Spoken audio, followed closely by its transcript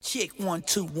Check 1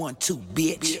 2 1 2,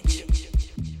 bitch.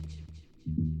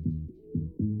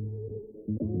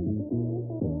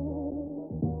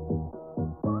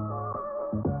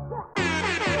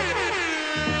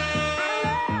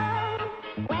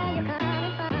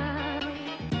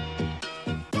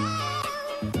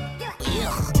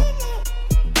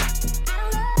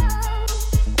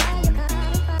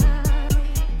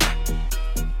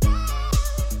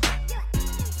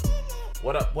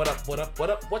 What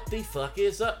up? What the fuck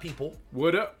is up, people?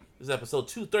 What up? This is episode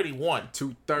 231.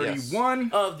 231 yes,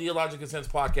 of the ALLLogical Sense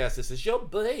podcast. This is your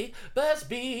boy,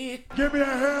 Busby. Give me a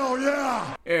hell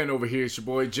yeah! And over here is your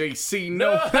boy, JC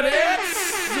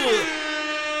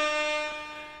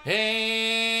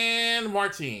And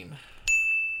Martine.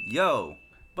 Yo,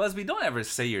 Busby, don't ever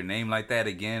say your name like that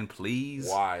again, please.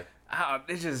 Why?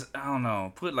 It's just, I don't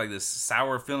know, put like this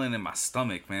sour feeling in my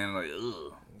stomach, man. Like,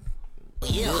 ugh.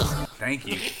 Yeah. Thank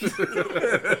you.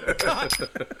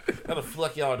 How the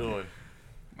fuck y'all doing?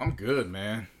 I'm good,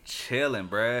 man. Chilling,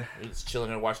 bruh. We're just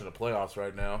chilling and watching the playoffs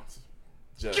right now.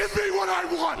 Give me what I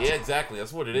want! Yeah, exactly.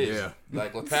 That's what it is. Yeah.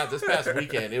 Like this past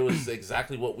weekend, it was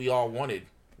exactly what we all wanted.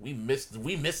 We missed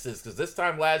this because this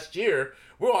time last year,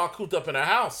 we were all cooped up in our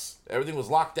house. Everything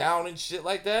was locked down and shit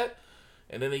like that.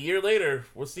 And then a year later,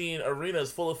 we're seeing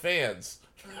arenas full of fans.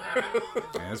 Man,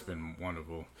 it's been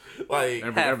wonderful. Like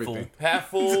everything. Half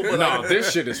full. But no,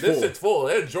 this shit is full. This shit's full.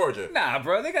 They're in Georgia. Nah,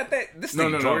 bro, they got that. This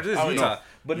thing, No. Georgia, I is mean, Utah. no.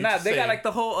 But You nah, just they got saying. like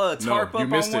the whole tarp up on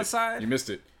one side. You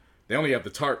missed it. They only have the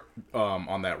tarp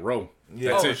on that row.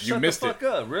 Yeah. That's Oh, it. You shut missed the fuck it.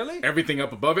 up, really? Everything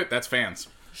up above it, that's fans.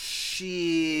 Shit.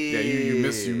 Yeah,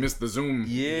 you missed the Zoom.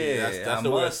 Yeah, that's the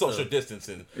word social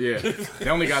distancing. Yeah, they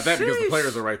only got that because the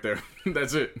players are right there.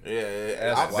 That's it.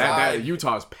 Yeah, That's That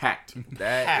Utah's packed.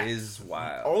 That is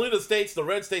wild. Only the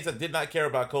red states that did not care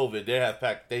about COVID, they have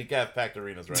packed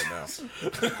arenas right now. Shit,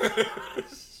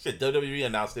 WWE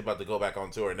announced they're about to go back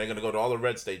on tour, and they're gonna go to all the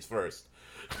red states first,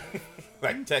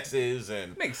 like Texas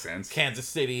and Makes sense. Kansas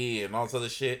City and all this other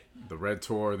shit. The red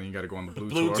tour, then you got to go on the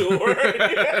Blue tour.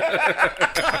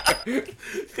 Yeah,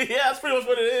 that's pretty much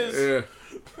what it is.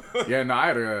 Yeah. No, I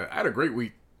had a great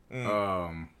week.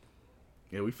 Yeah,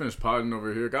 we finished podding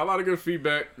over here. Got a lot of good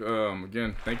feedback.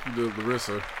 Again, thank you to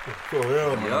Larissa For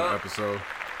real, on the episode.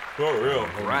 For real.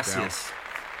 Gracias.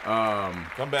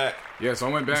 Come back. Yeah, so I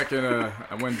went back and I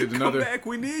went and did another. Come back,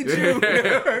 we need you.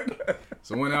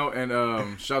 So I went out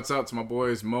and shouts out to my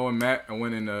boys Mo and Matt. I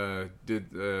went and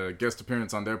did guest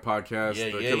appearance on their podcast,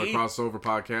 the Killer Crossover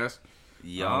podcast.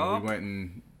 Yeah. We went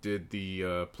and did the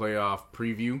playoff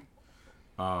preview.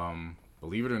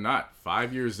 Believe it or not,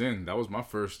 5 years in, that was my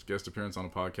first guest appearance on a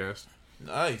podcast.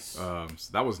 Nice. So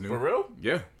that was new. For real?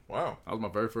 Yeah. Wow. That was my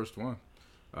very first one.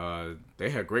 They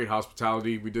had great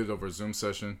hospitality. We did it over a Zoom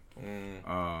session.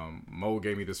 Mo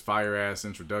gave me this fire ass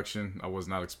introduction. I was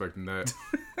not expecting that.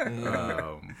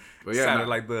 But yeah, sounded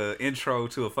like the intro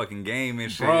to a fucking game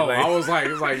and shit. bro, like, I was like,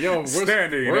 yo,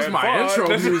 where's my five. intro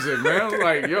music, man? I was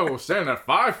like, yo, standing at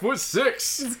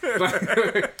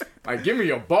 5'6". Like, give me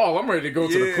a ball. I'm ready to go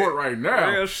to the court right now.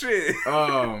 Real shit.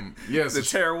 Yes, The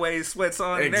tearaway sweats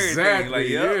on and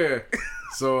exactly. everything. Like, Yeah.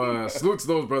 So salute to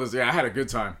those brothers. Yeah, I had a good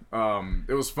time.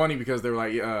 It was funny because they were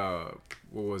like,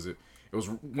 what was it? It was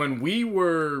when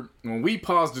we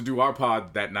paused to do our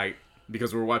pod that night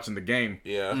because we were watching the game.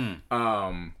 Yeah.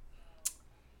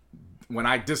 When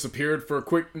I disappeared for a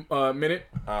quick minute,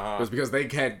 it was because they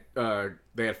had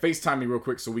FaceTimed me real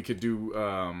quick so we could do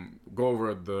go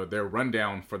over their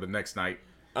rundown for the next night.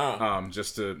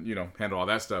 Just to handle all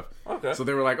that stuff. Okay. So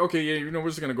they were like, okay, yeah, we're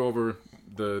just gonna go over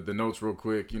the notes real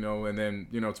quick, and then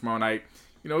tomorrow night,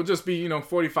 just be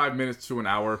 45 minutes to an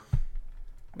hour.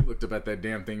 We looked up at that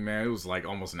damn thing, man. It was like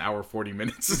almost an hour 40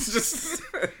 minutes. It's just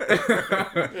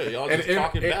Yeah, y'all just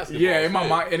talking basketball. Yeah, in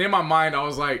my mind, I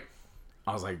was like,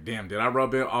 damn, did I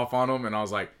rub it off on them? And I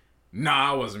was like,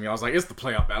 nah, it wasn't me. I was like, it's the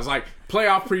playoff. I was like,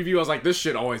 playoff preview. I was like, this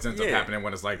shit always ends up happening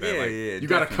when it's like that. You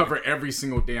got to cover every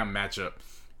single damn matchup.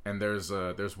 And there's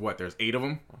 8 of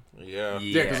them. Yeah.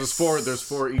 Yeah, because there's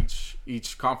four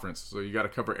each conference, so you got to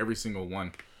cover every single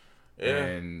one. Yeah.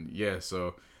 And yeah,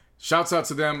 so shouts out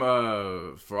to them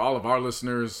for all of our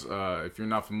listeners. If you're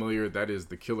not familiar, that is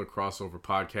the Killer Crossover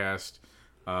podcast.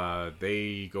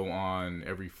 They go on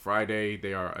every Friday.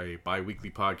 They are a bi-weekly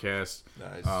podcast.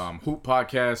 Nice. Hoop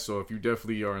podcast. So if you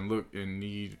definitely are in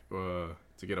need to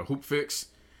get a hoop fix,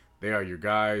 they are your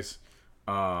guys.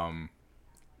 I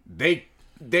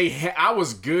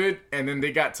was good, and then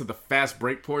they got to the fast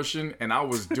break portion, and I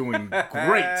was doing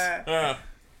great.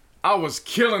 I was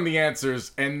killing the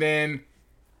answers, and then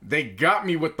they got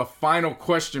me with the final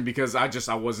question because I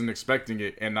wasn't expecting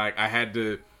it, and I had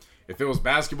to. If it was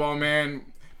basketball, man,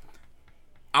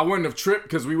 I wouldn't have tripped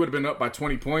because we would have been up by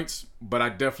 20 points, but I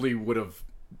definitely would have.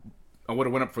 I would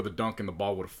have went up for the dunk and the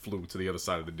ball would have flew to the other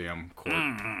side of the damn court.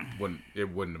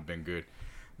 It wouldn't have been good.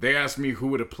 They asked me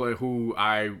who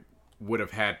I would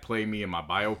have had play me in my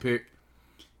biopic,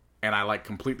 and I like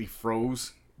completely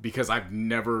froze because I've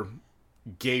never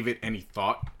gave it any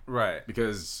thought. Right.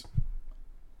 Because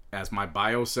as my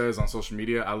bio says on social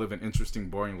media, I live an interesting,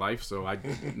 boring life, so I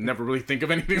never really think of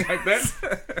anything like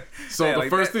that. So yeah, the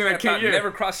first thing that came,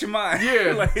 never crossed your mind.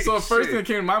 Yeah. Like, so the first thing that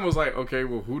came to mind was like, okay,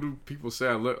 well, who do people say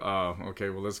I look? Okay,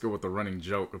 well, let's go with the running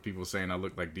joke of people saying I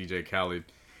look like DJ Khaled.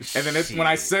 And then when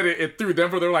I said it, it threw them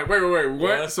for. They're like, wait,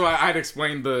 what? So I'd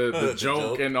explained the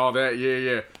joke and all that.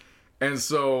 Yeah. And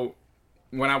so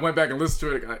when I went back and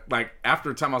listened to it, like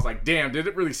after a time, I was like, damn, did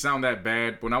it really sound that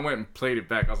bad? When I went and played it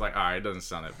back, I was like, all right, it doesn't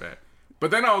sound that bad.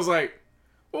 But then I was like,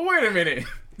 well, wait a minute.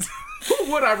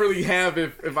 Who would I really have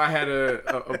if I had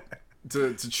to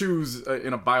choose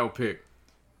in a biopic?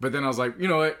 But then I was like, you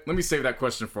know what? Let me save that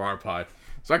question for our pod.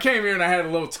 So I came here and I had a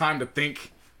little time to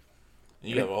think.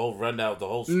 You have a whole rundown of the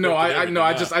whole script. No,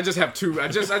 I just have two. I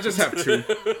just have two.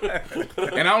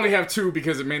 And I only have two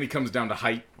because it mainly comes down to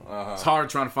height. Uh-huh. It's hard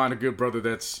trying to find a good brother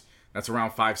that's around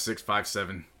 5'6",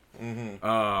 5'7".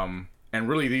 Mm-hmm. And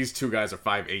really, these two guys are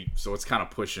 5'8", so it's kind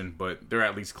of pushing, but they're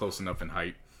at least close enough in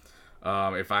height.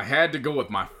 If I had to go with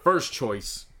my first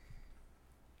choice,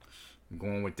 I'm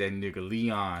going with that nigga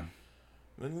Leon.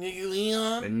 The nigga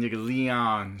Leon? That nigga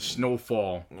Leon.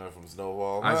 Snowfall. From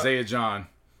Snowfall. Isaiah John.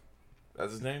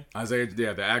 That's his name?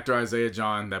 The actor Isaiah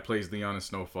John that plays Leon in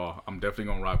Snowfall. I'm definitely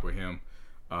going to rock with him.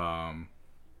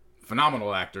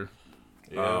 Phenomenal actor.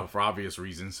 For obvious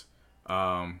reasons.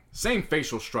 Same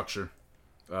facial structure.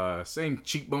 Same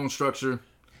cheekbone structure.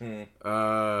 He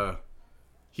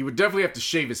would definitely have to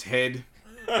shave his head.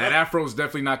 That afro's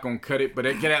definitely not gonna cut it, but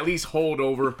it can at least hold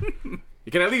over.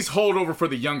 It can at least hold over for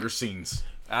the younger scenes.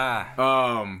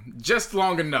 Just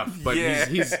long enough. But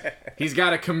he's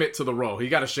got to commit to the role. He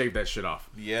got to shave that shit off.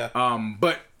 Yeah.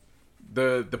 But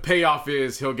the payoff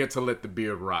is he'll get to let the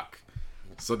beard rock.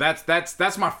 So that's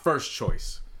my first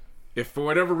choice. If for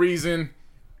whatever reason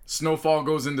Snowfall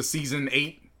goes into season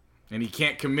 8. And he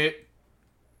can't commit,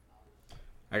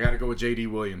 I gotta go with J.D.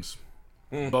 Williams,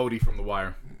 Bodie from The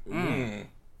Wire.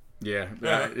 Yeah.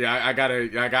 I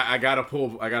gotta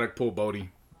pull Bodie.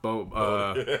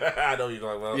 I know you're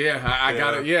talking about. Yeah,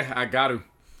 I got to.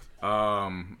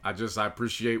 I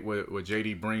appreciate what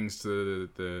J.D. brings to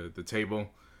the table.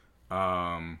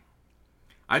 I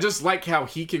just like how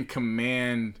he can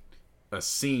command a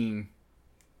scene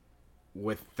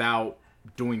without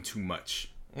doing too much.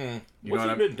 What's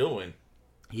he been doing?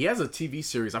 He has a TV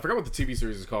series. I forgot what the TV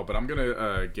series is called, but I'm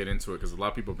gonna get into it because a lot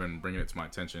of people have been bringing it to my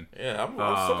attention. Yeah,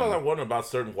 sometimes I wonder about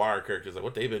certain Wire characters, like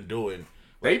what they've been doing.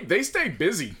 Like, they stay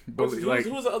busy. But who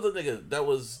was the other nigga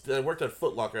that worked at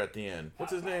Foot Locker at the end?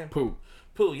 What's his name? Pooh.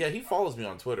 Yeah, he follows me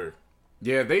on Twitter.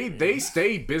 Yeah, they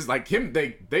stay busy. Like him,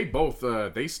 they both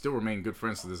they still remain good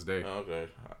friends to this day. Oh, okay.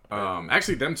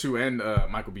 Actually, them two and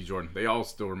Michael B. Jordan, they all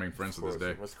still remain friends to this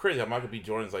day. It's crazy how Michael B.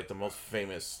 Jordan's like the most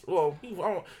famous. Well,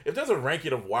 if there's a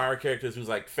ranking of Wire characters who's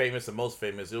like famous and most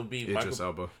famous, it'll be Idris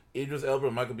Elba,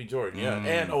 and Michael B. Jordan,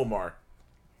 and Omar.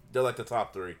 They're like the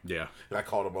top three. Yeah, and I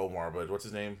called him Omar, but what's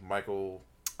his name? Michael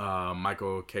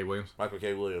K. Williams. Michael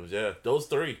K. Williams. Yeah, those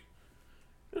three.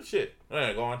 Good shit. All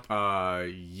right, go on.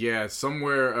 Yeah,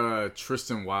 somewhere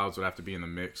Tristan Wilds would have to be in the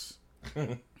mix.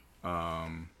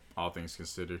 All things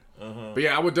considered. But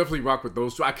yeah, I would definitely rock with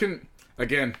those two. I couldn't.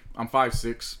 Again, I'm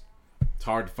 5'6". It's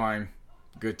hard to find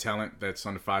good talent that's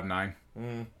under 5'9".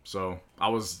 So I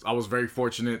was very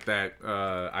fortunate that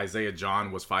Isaiah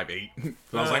John was 5'8".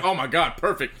 So I was like, oh my god,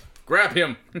 perfect. Grab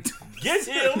him. Get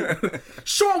him.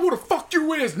 Show him who the fuck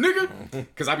you is, nigga.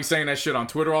 Because I be saying that shit on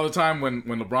Twitter all the time when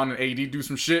LeBron and AD do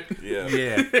some shit. Yeah.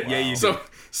 Yeah, you do. So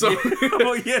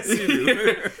oh, yes, you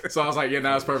do. So I was like, yeah,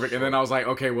 now it's perfect. And then I was like,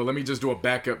 okay, well, let me just do a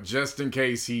backup just in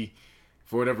case he,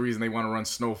 for whatever reason, they want to run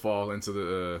Snowfall into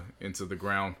the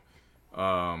ground.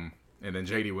 And then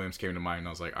J.D. Williams came to mind, and I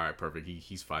was like, all right, perfect.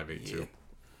 He's 5'8" too.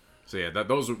 So yeah,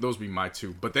 those would be my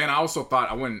two. But then I also thought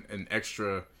I went an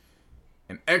extra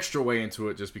way into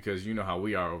it just because you know how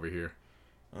we are over here.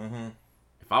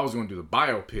 If I was going to do the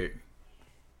biopic,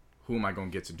 who am I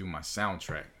going to get to do my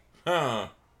soundtrack?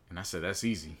 And I said, that's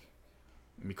easy.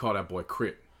 Let me call that boy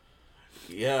Crit.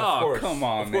 Yeah, of course. Come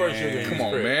on, man. Come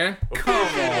on, man.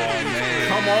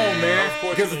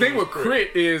 Because the thing with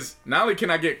Crit is, not only can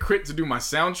I get Crit to do my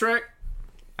soundtrack,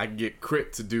 I can get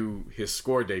Crit to do his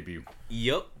score debut.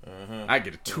 Yep. I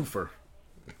get a twofer.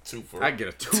 I get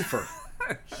a twofer.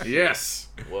 Yes.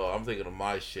 Well, I'm thinking of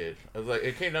my shit. I was like,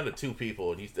 it came down to two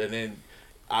people, and then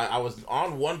I was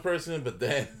on one person, but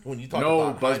then when you talk no,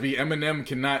 about Busby, Eminem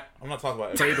cannot. I'm not talking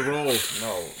about play the role.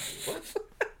 No. What?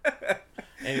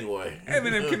 Anyway,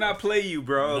 Eminem cannot play you,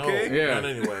 bro. Okay. No, Yeah. not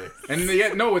anyway. And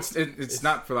yet, no, it's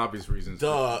not for the obvious reasons.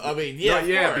 Duh. I mean, yeah, No,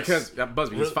 yeah, of because course.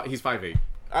 Busby, he's 5'8".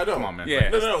 I know. Come on, man. Yeah.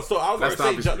 No. So I was That's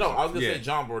gonna say, the obvious I was gonna Yeah. say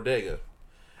John Boyega,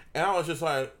 and I was just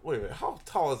like, wait a minute, how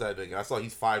tall is that nigga? I saw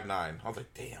he's 5'9". I was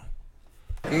like, damn.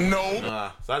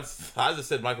 No. So I just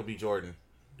said Michael B. Jordan.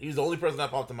 He's the only person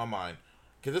that popped in my mind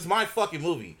because it's my fucking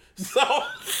movie. So, alright.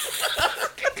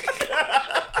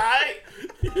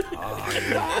 Dude,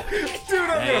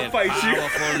 I'm gonna fight you.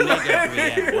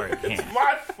 It's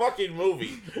my fucking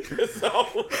movie. So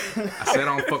I said I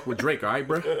don't fuck with Drake, alright,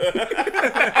 bro?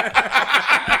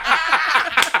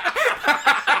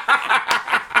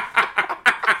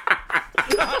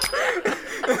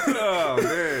 Oh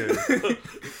man.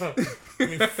 I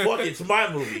mean, fuck, it's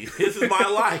my movie. This is my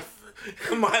life.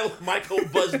 My Michael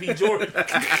Busby Jordan.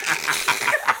 That's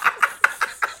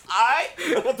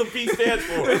what the B stands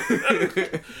for.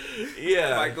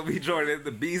 Yeah. Michael B. Jordan.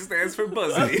 The B stands for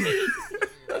Buzzy.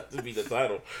 That would be the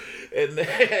title. And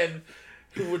then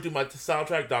who would do my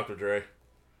soundtrack? Dr. Dre.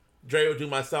 Dre would do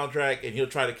my soundtrack, and he'll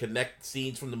try to connect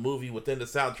scenes from the movie within the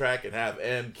soundtrack and have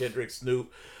M, Kendrick,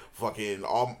 Snoop, fucking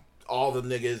all the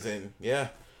niggas, and yeah.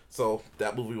 So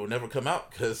that movie will never come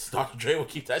out because Dr. Dre will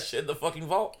keep that shit in the fucking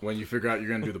vault. When you figure out you're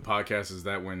gonna do the podcast, is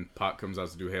that when Pac comes out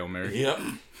to do Hail Mary? Yep.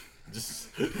 Just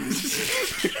he'll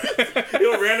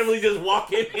randomly just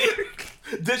walk in here,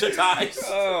 digitize.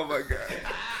 Oh my god.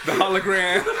 The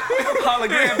hologram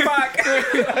Pac.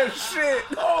 Shit.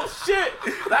 Oh shit,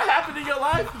 that happened in your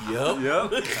life? Yep.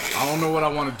 I don't know what I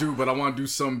want to do, but I want to do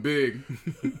something big.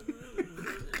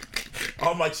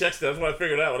 All my checks. That's what I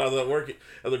figured out when I was at work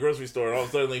at the grocery store. And all of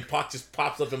a sudden, Pac just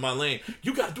pops up in my lane.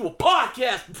 You got to do a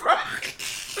podcast, bro.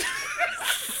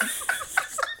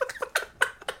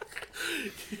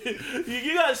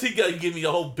 You guys, he got to give me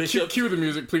a whole bishop. Cue the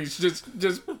music, please. Just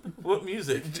What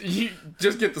music?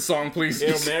 just get the song, please.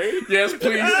 Hail Mary? Yes,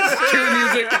 please. Cue the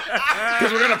music,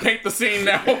 because we're gonna paint the scene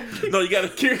now. No, you got to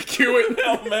Cue it.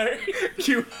 Hail Mary.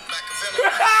 Cue.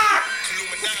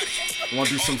 Want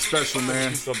to do something special,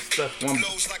 man. Some stuff. Want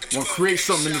to create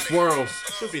something in this world.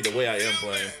 Should be the way I am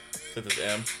playing. Since it's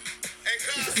M.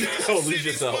 Don't lose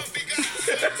yourself.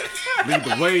 Lead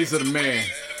the ways of the man.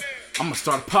 I'm gonna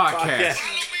start a podcast.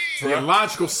 The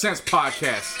Illogical Sense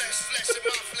podcast.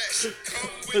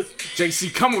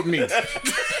 JC, come with me. And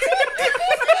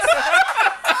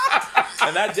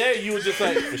that day, you were just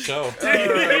like, for sure. You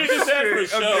just said, for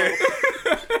sure.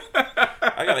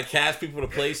 I gotta cast people to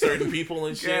play certain people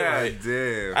and shit. God Like,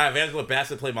 damn. I have Angela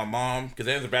Bassett play my mom, because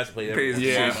Angela Bassett played everybody.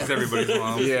 Yeah, she's everybody's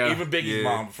mom. Yeah. Even Biggie's Yeah.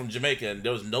 mom from Jamaica, and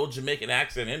there was no Jamaican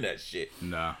accent in that shit.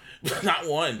 Nah. Not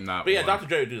one. Not but yeah, one. Dr.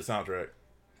 Dre would do the soundtrack.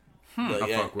 Like,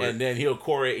 I fuck with and then he'll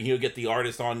curate and he'll get the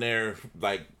artists on there,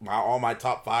 like all my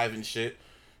top 5 and shit.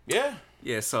 Yeah.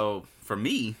 Yeah, so for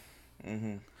me,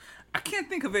 I can't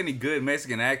think of any good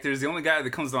Mexican actors. The only guy that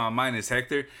comes to my mind is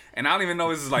Hector, and I don't even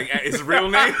know his real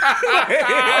name.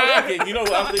 I was thinking, you know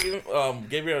what I'm thinking?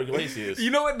 Gabriel Iglesias. You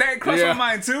know what? That crossed my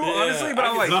mind too, honestly. But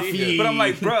I can see that. I'm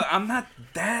like, bro, I'm not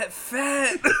that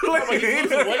fat. But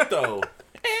he's losing weight though.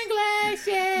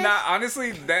 Nah,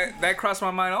 honestly, that crossed my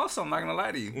mind also. I'm not gonna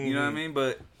lie to you. You know what I mean?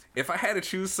 But if I had to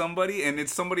choose somebody, and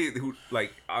it's somebody who,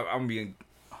 like, I'm being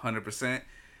 100%,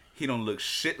 he don't look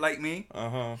shit like me.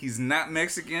 He's not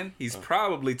Mexican. He's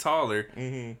probably taller.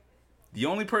 The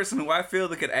only person who I feel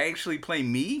that could actually play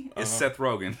me is Seth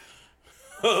Rogen.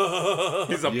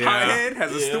 He's a pothead,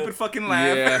 has a stupid fucking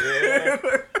laugh.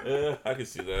 Yeah, I can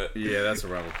see that. Yeah, that's a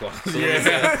round of applause.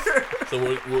 So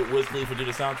would Khalifa do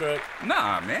the soundtrack?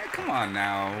 Nah, man, come on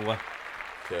now.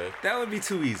 Okay. That would be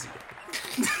too easy.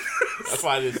 That's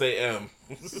why I didn't say M.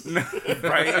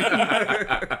 Right?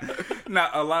 Now,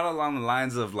 a lot along the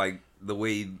lines of, like, the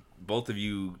way both of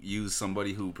you use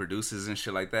somebody who produces and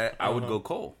shit like that, I would go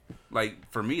Cole.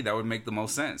 Like, for me, that would make the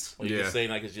most sense. Well, you're just saying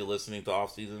like, 'cause you're listening to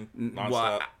Off Season nonstop?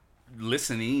 Well,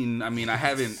 listening, I mean, I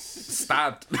haven't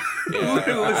stopped Yeah, I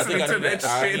think listening to that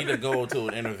I shit. need to go to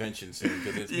an intervention soon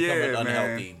because it's becoming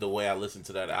unhealthy the way I listen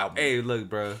to that album. Hey, look,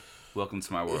 bro. Welcome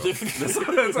to my world. That's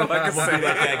all I can say. Like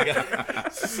that guy.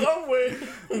 Somewhere.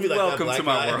 Be like Welcome that to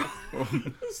black my guy.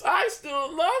 world. I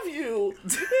still love you.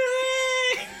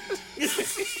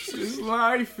 This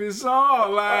life is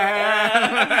all I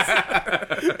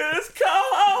have. It's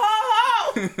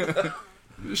cold.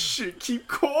 This shit keep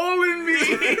calling me.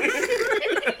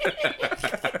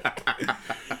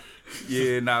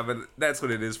 Yeah, nah, but that's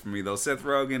what it is for me, though. Seth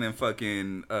Rogen and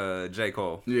fucking J.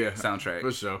 Cole. Yeah. Soundtrack.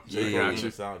 For sure. Yeah, Gotcha.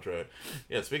 soundtrack.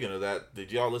 Yeah, speaking of that, did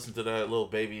y'all listen to that Lil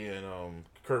Baby and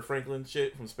Kurt Franklin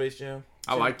shit from Space Jam.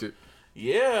 I liked it.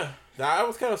 Yeah, I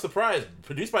was kind of surprised.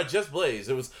 Produced by Just Blaze.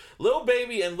 It was Lil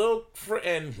Baby and Lil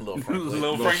Franklin.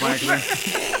 Lil Franklin.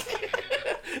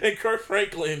 And Kurt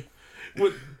Franklin,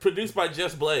 produced by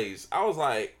Just Blaze. I was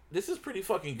like, this is pretty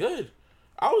fucking good.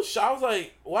 I was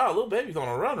like, wow, Lil Baby's on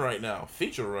a run right now.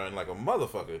 Feature run like a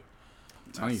motherfucker.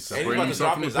 And he's about to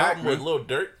drop his album with Lil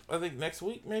Durk, I think, next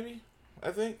week, maybe?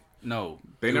 I think. No,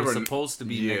 they were supposed to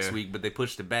be next week, but they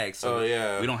pushed it back. So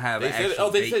we don't have an actual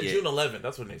they date said yet. June 11th.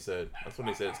 That's when they said. That's when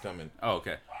they said it's coming. Oh,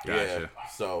 okay. Gotcha. Yeah.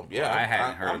 So I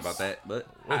hadn't heard about that, but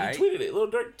he tweeted it.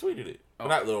 Lil Durk tweeted it. Oh.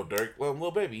 Well, not Lil Durk. Well,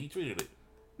 Lil Baby, he tweeted it.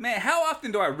 Man, how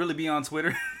often do I really be on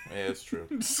Twitter? Yeah, it's true.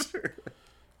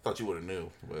 Thought you would have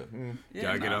knew, but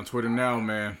gotta get on Twitter now,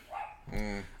 man.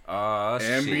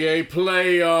 NBA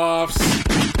playoffs.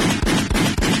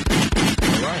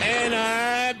 And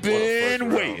I've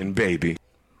been waiting, baby.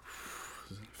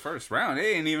 First round. It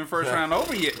ain't even first round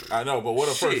over yet. I know, but what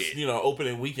a first,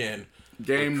 opening weekend.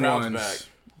 Game ones.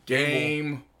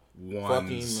 Fucking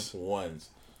ones.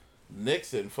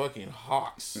 Knicks and fucking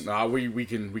Hawks. Nah, we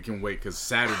can wait because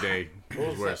Saturday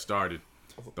is where it started.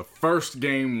 The first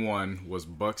game one was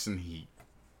Bucks and Heat.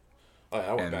 Oh,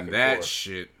 yeah, I went back and and that forth.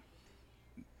 shit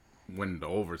went into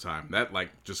overtime. That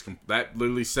that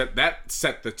literally set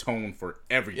the tone for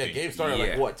everything. Yeah, game started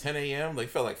like what, 10 a.m. Like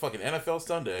felt like fucking NFL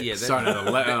Sunday. Yeah, started at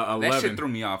 11. That shit threw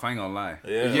me off. I ain't gonna lie.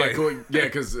 Yeah,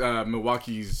 because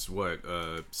Milwaukee's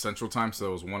Central Time, so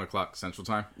it was 1 o'clock Central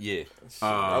Time. Yeah,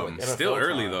 NFL still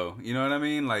early time. though. You know what I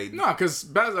mean? Like No, because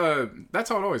that's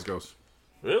how it always goes.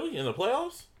 Really in the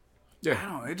playoffs?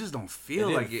 Yeah. It just don't feel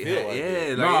It like didn't it. feel like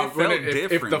it. No, It felt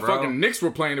different, if the bro. fucking Knicks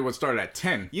were playing, it would start at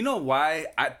 10. You know why?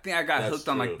 I think I got That's hooked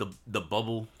on like true. the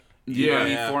bubble. You know what I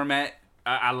mean? Yeah. Format.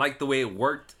 I like the way it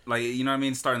worked. Like, you know what I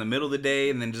mean? Start in the middle of the day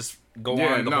and then just go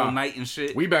on the whole night and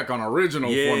shit. We back on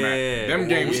original format. Them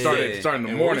games started in the And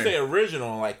morning. when we say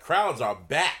original, like crowds are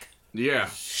back. Yeah.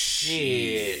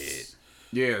 Shit.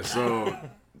 Yeah, so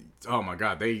oh my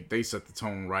god, they set the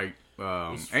tone right.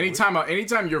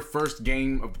 Anytime your first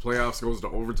game of the playoffs goes to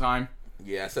overtime,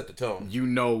 Yeah, I set the tone. you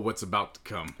know what's about to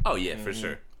come. Oh yeah, for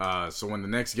sure. So when the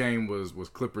next game was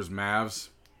Clippers Mavs,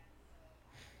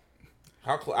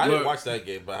 I didn't watch that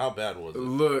game, but how bad was it?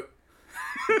 look,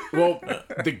 well,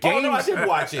 the game. Oh no, I did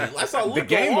watch it. I saw Luke The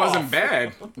game go wasn't off.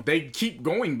 bad. They keep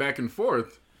going back and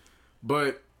forth,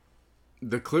 but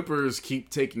the Clippers keep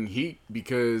taking heat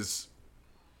because,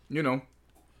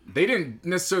 they didn't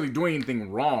necessarily do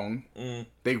anything wrong.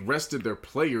 They rested their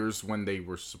players when they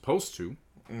were supposed to,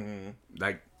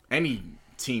 like any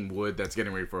team would that's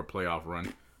getting ready for a playoff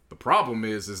run. The problem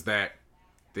is that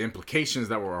the implications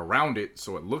that were around it,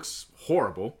 so it looks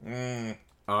horrible.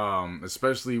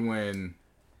 Especially when,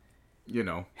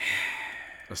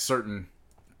 a certain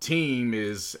team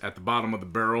is at the bottom of the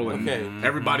barrel and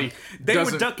everybody They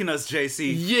were ducking us,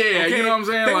 JC. Yeah, Okay? you know what I'm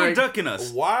saying? They were Like, ducking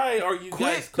us. Why are you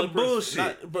Quit guys the Clippers?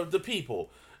 bullshit. But the people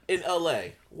in LA,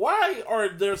 why are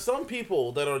there some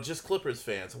people that are just Clippers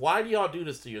fans? Why do y'all do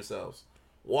this to yourselves?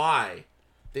 Why?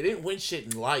 They didn't win shit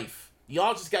in life.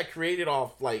 Y'all just got created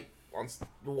off why?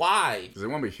 Because they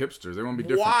want to be hipsters. They want to be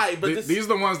different. Why? But these are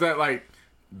the ones that, like,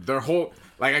 their whole...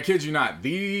 Like, I kid you not.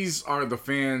 These are the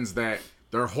fans that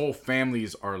their whole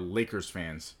families are Lakers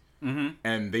fans. Mm-hmm.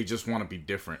 And they just want to be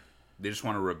different. They just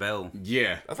want to rebel.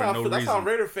 Yeah. That's how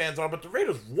Raider fans are, but the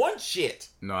Raiders won shit.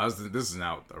 No, this is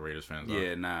not the Raiders fans.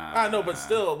 Yeah, nah. I know, but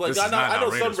still, like, This is I know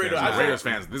not some Raiders. Raiders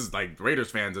fans. This is like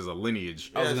Raiders fans as a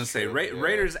lineage. I was Yeah, gonna say true.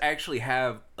 Raiders actually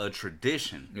have a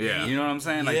tradition. Yeah. You know what I'm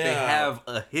saying? Like they Yeah. have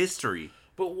a history.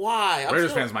 But why?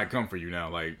 Raiders fans might come for you now.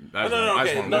 Like, I just No, want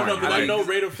to warn you. because I Like, know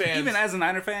Raider fans. Even as a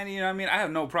Niner fan, you know what I mean? I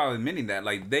have no problem admitting that.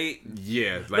 Like they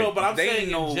yeah, like, No, but I'm they saying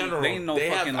ain't no- in general, they ain't no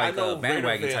fucking, like, I know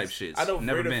bandwagon Raider type fans- shits. I know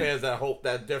Never Raider been. fans that hope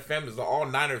that their families are all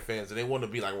Niner fans and they want to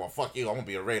be like, well, fuck you, I want to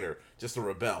be a Raider just to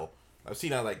rebel. I've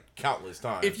seen that like countless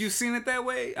times. if you've seen it that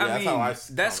way, Yeah, I mean that's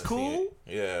kinda see cool. it.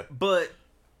 Yeah. But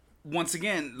once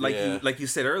again, like you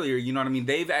said earlier, you know what I mean?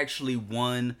 They've actually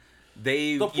won.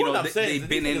 They've The point I'm saying is they've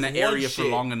been these in the niggas won area for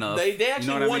shit. long enough. They You know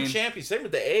actually what I won mean? champions. Same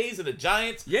with the A's and the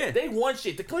Giants. Yeah. They won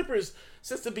shit. The Clippers,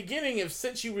 since the beginning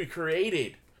since you were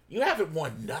created, you haven't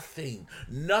won nothing.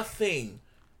 Nothing.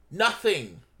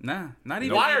 Nah, not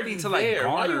even Why are anything you to like there?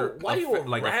 garner Why you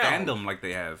like a around? fandom like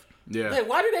they have. yeah. Like,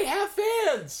 why do they have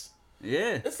fans?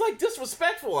 Yeah. It's like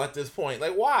disrespectful at this point.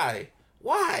 Like, why?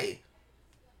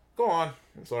 Go on.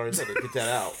 I'm sorry, I had to get that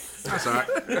out. That's all right.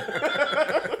 I'm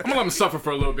gonna let them suffer for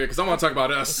a little bit because I want to talk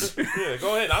about us. Yeah,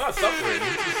 go ahead. I'm not suffering.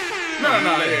 No,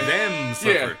 Let yeah. them suffer.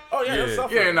 Yeah. Oh yeah, I'm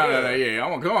suffering. Yeah, no. Yeah, I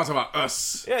want to talk about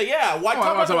us. Yeah. Why I wanna talk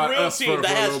talk about about the real us team for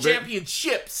that a has little bit.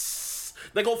 championships?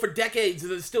 that go for decades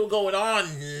and it's still going on.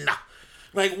 Nah.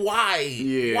 Like, why?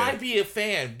 Yeah. Why be a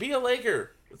fan? Be a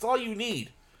Laker. That's all you need.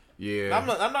 Yeah. I'm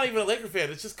not even a Laker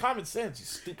fan. It's just common sense, you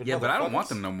stupid Yeah, but I don't motherfuckers. want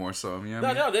them no more, so, you know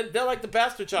what I mean? No, they're like the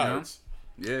bastard childs.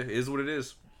 Yeah, it is what it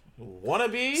is.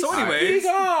 Wannabes? So anyways, be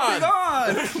gone.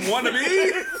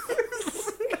 Wannabe?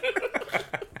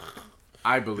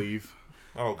 I believe.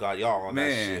 Oh, God, y'all on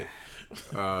that shit.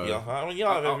 Y'all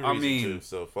have every reason to,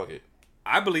 so fuck it.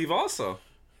 I believe also.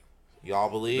 Y'all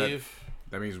believe?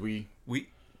 That means we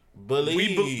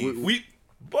Believe. We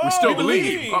still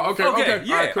believe. Oh, okay. Yeah,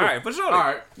 All right, cool. all right, for sure. All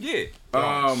right.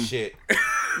 Yeah. Shit.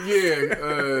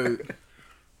 Yeah.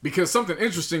 Because something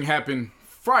interesting happened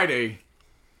Friday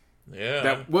Yeah.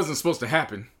 that wasn't supposed to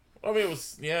happen. I mean, it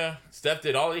was, Steph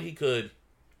did all that he could.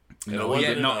 No,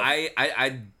 Yeah, no, enough.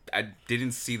 I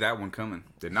didn't see that one coming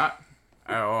Did not.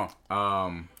 at all.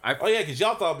 Oh, yeah, because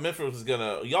y'all thought Memphis was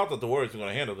y'all thought the Warriors were going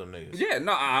to handle them niggas. Yeah,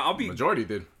 no, I'll be Majority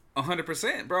did.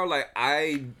 100%, bro. Like,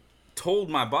 I told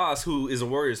my boss, who is a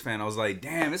Warriors fan, I was like,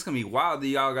 damn, it's going to be wild that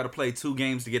y'all got to play 2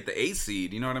 games to get the 8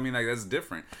 seed. You know what I mean? Like, that's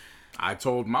different. I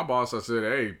told my boss, I said,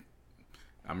 hey,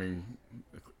 I mean,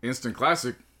 instant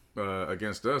classic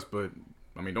against us, but,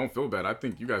 I mean, don't feel bad. I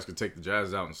think you guys could take the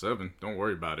Jazz out in 7. Don't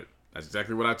worry about it. That's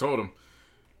exactly what I told him.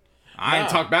 I ain't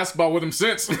talked basketball with him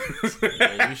since.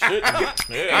 Yeah, you shouldn't.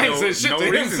 Yeah, I ain't said shit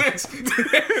to him since.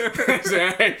 I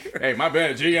said, hey, my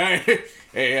bad, G.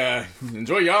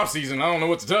 Enjoy your off season. I don't know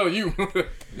what to tell you.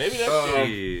 Maybe that's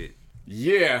it.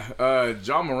 Yeah,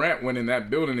 John Morant went in that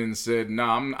building and said,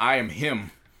 nah, I am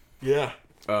him. Yeah.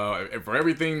 For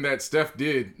everything that Steph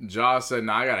did, Ja said,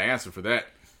 nah, I got to answer for that.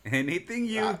 Anything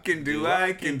you can do,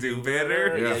 I can do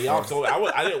better. Yeah, y'all told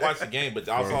I didn't watch the game, but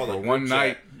I saw the one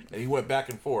night. And he went back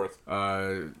and forth.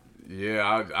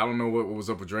 Yeah, I don't know what was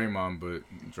up with Draymond, but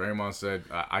Draymond said,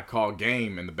 I called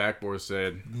game, and the backboard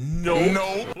said, no.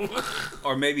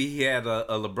 Or maybe he had a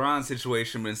LeBron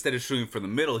situation, but instead of shooting from the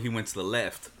middle, he went to the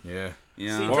left. Yeah.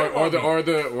 Yeah. See, Or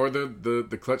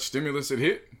the clutch stimulus it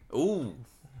hit. Ooh.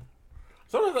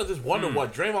 Sometimes I just wonder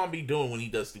what Draymond be doing when he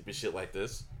does stupid shit like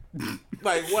this.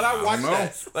 Like, when I watch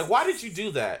that, like, why did you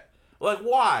do that? Like,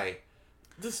 why?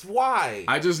 Just why?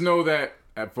 I just know that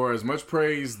for as much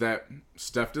praise that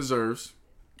Steph deserves,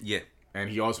 Yeah. and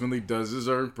he ultimately does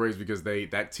deserve praise because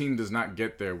that team does not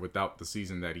get there without the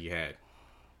season that he had.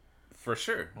 For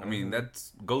sure. I mean, that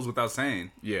goes without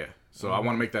saying. Yeah. So I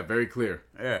want to make that very clear.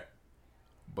 Yeah.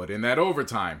 But in that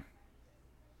overtime,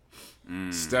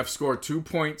 Steph scored 2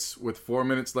 points with 4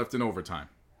 minutes left in overtime.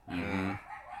 Mm-hmm.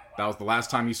 That was the last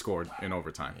time he scored in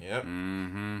overtime. Yep.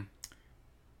 Mm-hmm.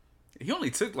 He only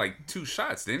took like 2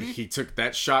 shots, didn't he? He took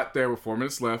that shot there with 4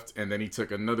 minutes left, and then he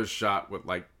took another shot with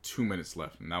like 2 minutes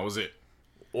left, and that was it.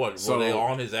 What, So- were they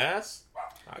on his ass?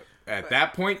 At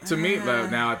that point to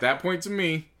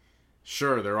me,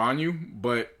 sure, they're on you,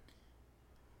 but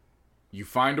you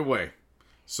find a way.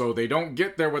 So they don't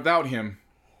get there without him.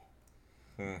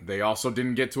 They also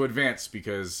didn't get to advance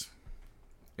because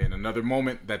in another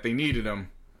moment that they needed him,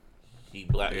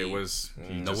 it was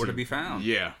nowhere to be found.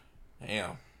 Yeah.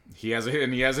 Damn. He has a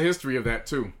history of that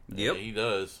too. Yep. Yeah, he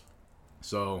does.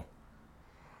 So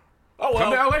Oh,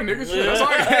 well. come to LA, niggas. That's all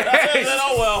I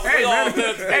Oh, well. Hey, We all man.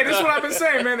 said- Hey, this is what I've been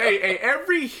saying, man. Hey,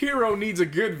 every hero needs a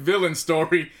good villain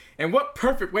story. And what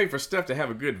perfect way for Steph to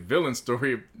have a good villain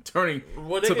story of turning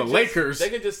Well, they to the could just- Lakers. They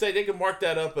could just say, they could mark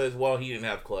that up as, well, he didn't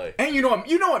have Clay. And you know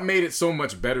what made it so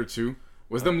much better, too?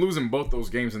 Was them losing both those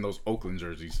games in those Oakland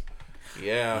jerseys.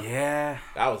 Yeah. Yeah.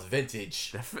 That was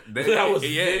vintage. That was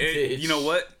vintage. You know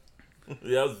what?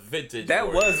 That was vintage. That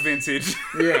Lord. was vintage.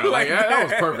 Yeah, like that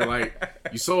was perfect. Like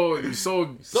you sold the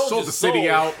city sold.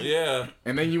 out, Yeah.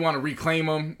 and then you want to reclaim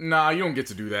them. Nah, you don't get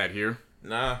to do that here.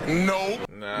 Nah.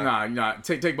 Nah.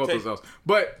 Take both those L's.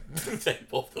 But Take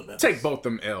both of them. take both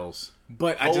them L's.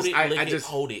 But Hold it, I lick just it,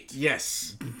 hold it.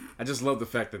 yes, I just love the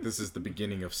fact that this is the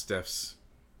beginning of Steph's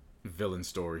villain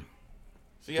story.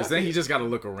 See, Because then he just got to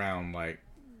look around like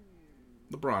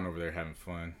LeBron over there having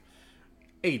fun,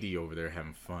 AD over there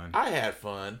having fun. I had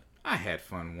fun. I had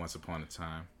fun once upon a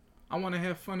time. I want to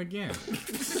have fun again.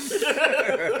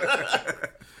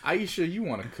 Aisha, you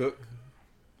want to cook?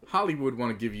 Hollywood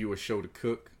want to give you a show to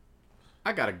cook.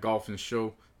 I got a golfing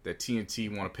show that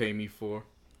TNT want to pay me for.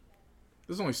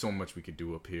 There's only so much we could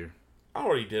do up here. I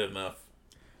already did enough.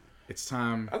 It's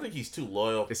time. I think he's too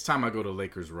loyal. It's time I go to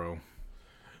Lakers Row.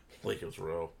 Lakers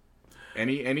row.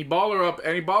 Any baller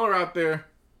out there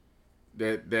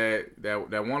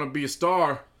that want to be a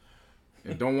star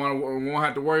and won't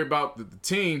have to worry about the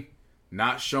team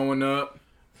not showing up,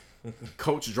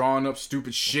 coach drawing up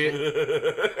stupid shit,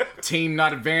 team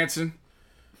not advancing.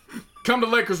 Come to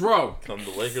Lakers Row. Come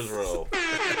to Lakers row.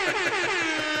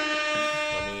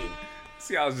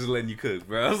 See, I was just letting you cook,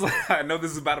 bro. I was like, I know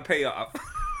this is about to pay off.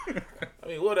 I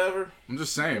mean, whatever. I'm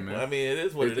just saying, man. I mean, it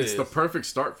is what it is. It's the perfect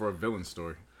start for a villain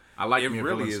story. I like it me a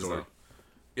really villain is, story. though.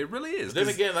 It really is. But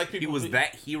then again, like people, he was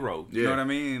that hero. You know what I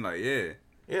mean? Like, yeah.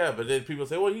 Yeah, but then people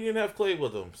say, well, he didn't have Clay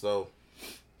with him, so.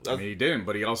 I mean, he didn't,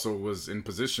 but he also was in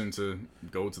position to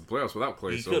go to the playoffs without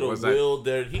Clay. He so could have willed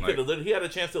their. He like, could have. He had a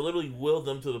chance to literally will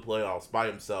them to the playoffs by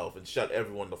himself and shut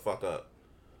everyone the fuck up.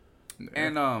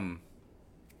 And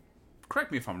correct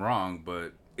me if I'm wrong,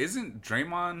 but isn't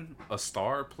Draymond a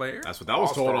star player? That's what I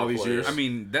was told all these years. I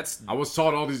mean, I was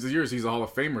told all these years he's a Hall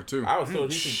of Famer too. I was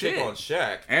told he can take on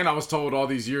Shaq. And I was told all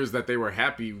these years that they were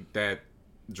happy that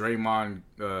Draymond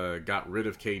got rid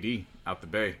of KD out the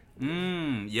Bay.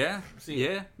 Yeah. See,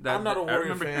 yeah. I'm not a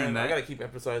Warrior fan. I gotta keep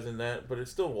emphasizing that, but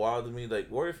it's still wild to me.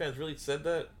 Like, Warrior fans really said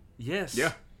that? Yes.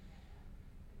 Yeah.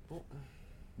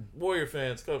 Warrior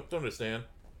fans, come to understand.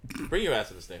 Bring your ass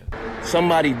to the stand.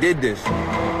 Somebody did this.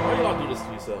 Why do y'all do this to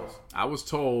yourselves? I was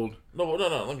told. No.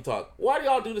 Let me talk. Why do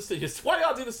y'all do this to yourselves? Why do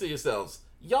y'all do this to yourselves?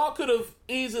 Y'all could have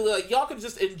easily, y'all could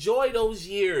just enjoy those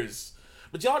years.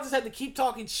 But y'all just had to keep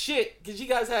talking shit because you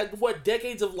guys had,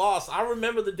 decades of loss. I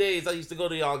remember the days I used to go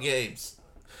to y'all games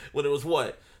when it was,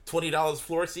 $20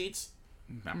 floor seats?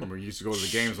 I remember you used to go to the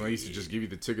games when they used to just give you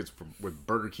the tickets with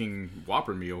Burger King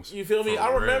Whopper meals. You feel me? I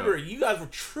remember you guys were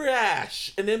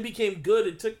trash and then became good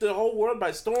and took the whole world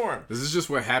by storm. This is just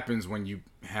what happens when you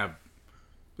have...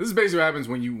 This is basically what happens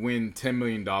when you win $10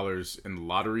 million in the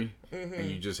lottery and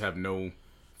you just have no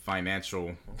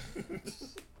financial,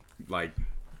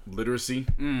 literacy.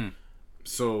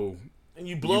 So... And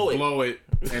you blow it,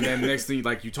 and then next thing,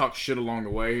 you talk shit along the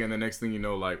way, and the next thing you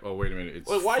know, oh, wait a minute, it's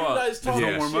why you guys talking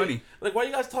no more money? Why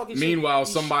you guys talking Meanwhile,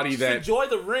 shit? somebody that enjoy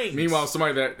the rings. Meanwhile,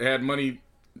 somebody that had money,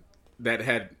 that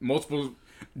had multiple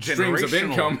streams of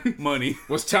income, money,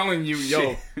 was telling you,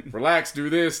 yo, relax, do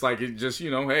this, it just,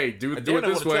 hey, do it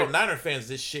this way. Tell Niner fans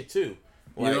this shit too.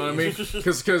 You know what I mean?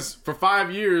 Because for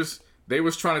 5 years they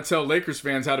was trying to tell Lakers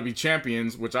fans how to be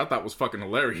champions, which I thought was fucking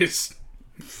hilarious.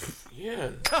 Yeah.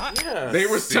 They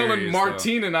were telling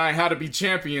Martine and I how to be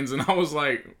champions, and I was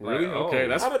like, really? Okay,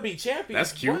 that's how to be champions.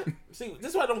 That's cute. What? See,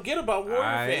 this is what I don't get about Warrior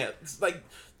fans.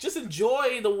 Just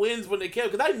enjoy the wins when they can,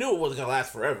 because I knew it wasn't gonna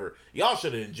last forever. Y'all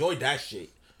should have enjoyed that shit.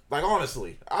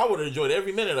 Honestly, I would have enjoyed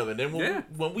every minute of it. And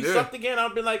when we sucked again,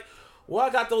 I'd been like, well, I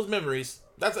got those memories.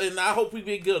 And I hope we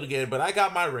be good again. But I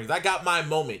got my rings. I got my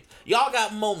moment. Y'all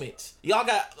got moments. Y'all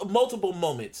got multiple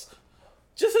moments.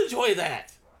 Just enjoy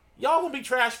that. Y'all gonna be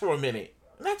trash for a minute.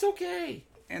 And that's okay.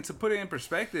 And to put it in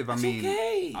perspective,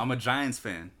 okay. I'm a Giants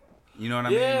fan. You know what I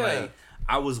mean?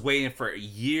 I was waiting for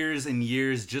years and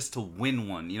years just to win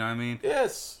one. You know what I mean?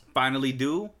 Yes. Finally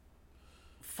do.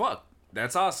 Fuck.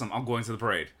 That's awesome. I'm going to the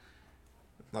parade.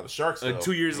 Not the Sharks, though.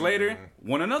 2 years later,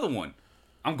 won another one.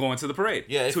 I'm going to the parade.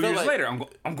 Yeah, 2 years later,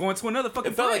 I'm going to another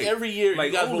fucking parade. It felt like every year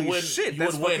you guys would win. Shit, you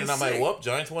would win, and I'm like, well,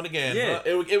 Giants won again. Yeah.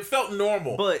 It felt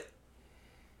normal. But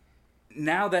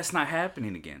now that's not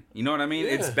happening again. You know what I mean?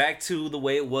 Yeah. It's back to the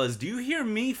way it was. Do you hear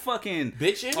me fucking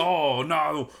bitching? Oh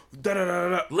no!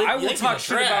 I will talk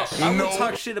shit about. I will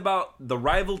talk shit about the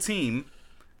rival team,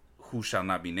 who shall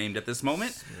not be named at this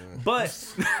moment.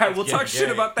 But I will talk shit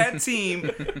about that team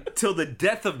till the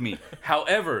death of me.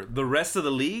 However, the rest of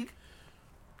the league,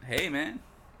 hey man,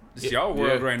 it's y'all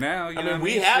world right now. You know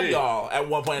we had y'all at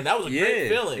one point, and that was a great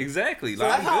feeling. Exactly. So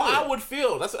that's how I would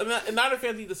feel. That's and Niner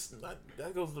fans need to.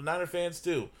 That goes to Niner fans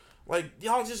too.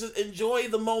 Y'all just enjoy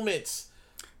the moments.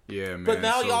 Yeah, man. But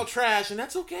now y'all trash, and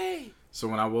that's okay. So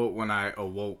when I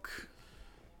awoke,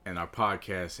 and our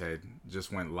podcast had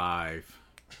just went live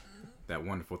that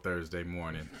wonderful Thursday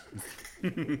morning,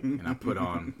 and I put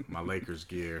on my Lakers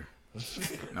gear,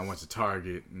 and I went to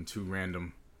Target, and two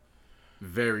random,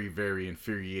 very, very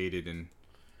infuriated and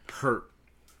hurt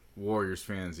Warriors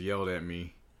fans yelled at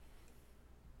me,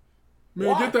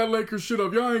 "Man, get that Lakers shit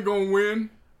up! Y'all ain't gonna win."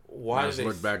 Why? I just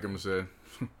looked back at him and said,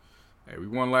 "Hey, we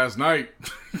won last night."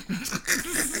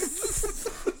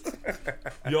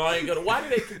 Y'all ain't gonna. Why do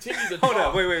they continue to Hold talk?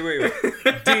 up, wait.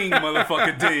 Ding,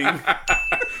 motherfucker, ding.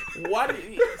 Why do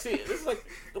this is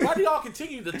why do y'all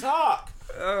continue to talk?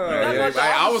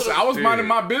 I was minding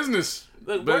my business.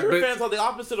 Warrior fans are the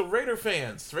opposite of Raider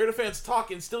fans. Raider fans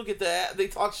talk and still get they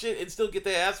talk shit and still get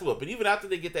their ass whooped. And even after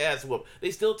they get their ass whooped,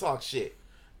 they still talk shit.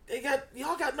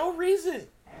 Y'all got no reason.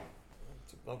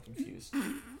 I'm confused.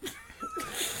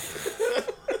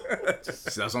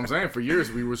 That's what I'm saying. For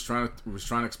years, we was trying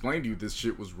to explain to you this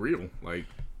shit was real.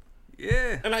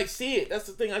 Yeah. And I see it. That's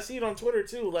the thing. I see it on Twitter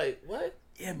too. What?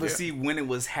 Yeah, but see, when it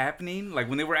was happening, like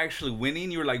when they were actually winning,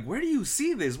 you were like, where do you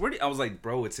see this? I was like,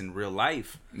 bro, it's in real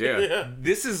life. Yeah.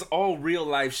 This is all real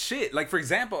life shit. Like, for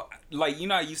example, like, you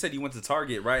know how you said you went to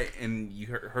Target, right? And you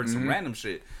heard some random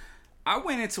shit. I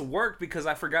went into work because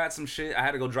I forgot some shit. I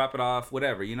had to go drop it off,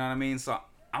 whatever. You know what I mean? So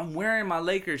I'm wearing my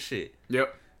Lakers shit.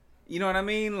 Yep. You know what I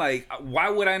mean? Like,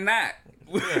 why would I not?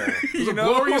 Yeah. It was a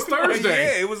glorious Thursday.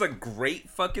 Yeah, it was a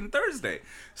great fucking Thursday.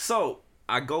 So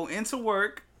I go into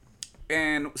work,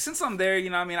 and since I'm there, you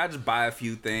know what I mean, I just buy a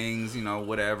few things, you know,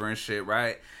 whatever and shit,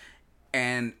 right?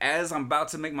 And as I'm about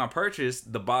to make my purchase,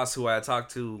 the boss who I had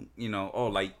talked to, you know,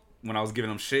 like when I was giving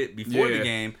him shit before the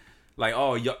game, like,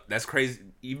 that's crazy.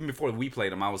 Even before we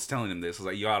played him, I was telling him this. I was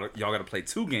like, y'all got to play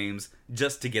 2 games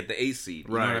just to get the 8 seed.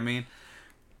 You know what I mean?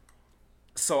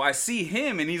 So I see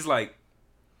him, and he's like,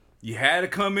 you had to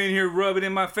come in here, rub it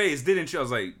in my face, didn't you? I was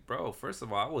like, bro, first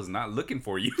of all, I was not looking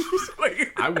for you.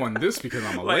 Like, I won this because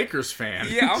I'm a Lakers fan.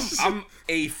 Yeah, I'm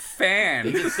a fan.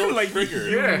 They get so like, triggered.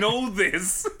 you know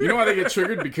this. You know why they get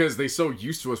triggered? Because they so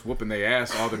used to us whooping their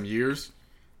ass all them years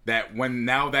that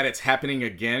now that it's happening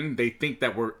again, they think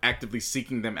that we're actively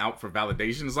seeking them out for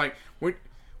validation. It's like,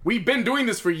 we've been doing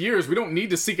this for years. We don't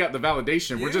need to seek out the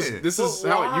validation. Yeah. This is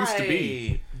how it used to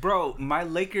be. Bro, my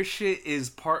Lakers shit is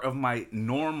part of my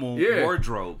normal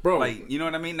wardrobe. Bro. Like, you know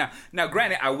what I mean? Now,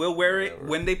 granted, I will wear it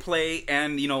when they play,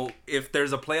 and, you know, if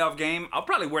there's a playoff game, I'll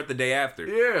probably wear it the day after.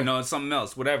 Yeah. You know, it's something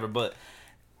else, whatever. But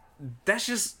that's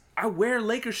just, I wear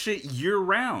Lakers shit year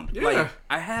round. Yeah. Like,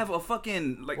 I have a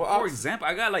fucking, like, for example,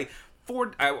 I got, like,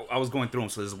 4, I was going through them,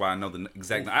 so this is why I know the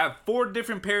exact, I have 4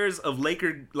 different pairs of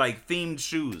Laker, like, themed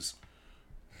shoes.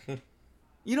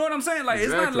 You know what I'm saying? Like,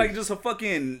 It's not like just a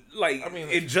fucking, like, I mean,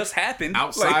 it just happened.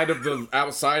 Outside of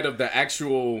the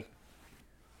actual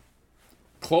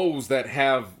clothes that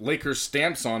have Lakers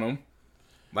stamps on them,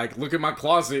 like, look at my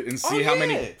closet and see how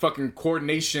many fucking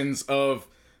coordinations of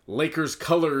Lakers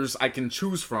colors I can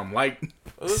choose from. Like,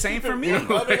 same for me. You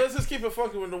know, I mean, let's just keep it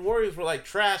funky. When the Warriors were like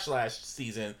trash last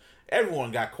season,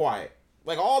 everyone got quiet.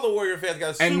 Like, all the Warrior fans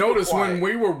got super and notice quiet. when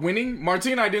we were winning,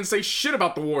 Martin and I didn't say shit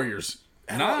about the Warriors.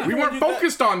 Nah, we weren't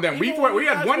focused on them. We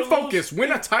had one focus: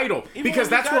 win a title, because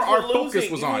that's where our focus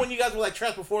was on. Even when you guys were like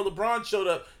trash before LeBron showed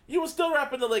up, you were still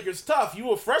rapping the Lakers tough. You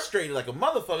were frustrated like a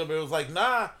motherfucker, but it was like,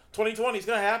 nah, 2020 is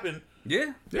gonna happen.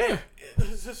 Yeah.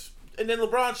 It's just, and then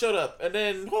LeBron showed up, and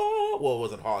then well, it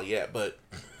wasn't Hall yet, but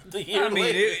the year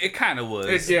later, it kind of was.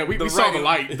 We saw the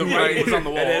light. The light was on the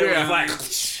wall. And then it was like,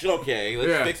 okay,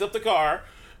 let's fix up the car.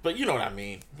 But you know what I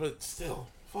mean. But still,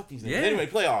 fuck these niggas. Anyway,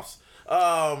 playoffs. You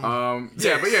know,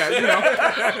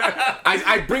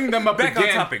 I bring them up Back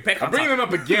again. on topic. I bring them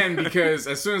up again because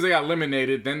as soon as they got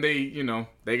eliminated, then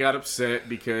they got upset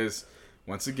because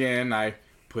once again I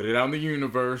put it out in the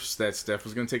universe that Steph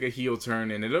was gonna take a heel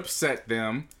turn, and it upset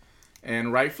them,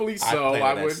 and rightfully so.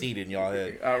 I would seed in y'all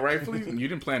head. Rightfully, you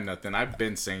didn't plan nothing. I've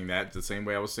been saying that the same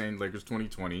way I was saying Lakers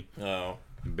 2020. Oh,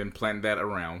 been planting that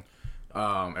around.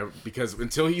 Because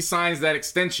until he signs that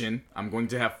extension, I'm going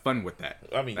to have fun with that.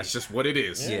 I mean, that's just what it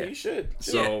is. Yeah, you should.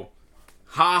 So,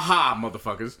 ha,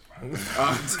 motherfuckers.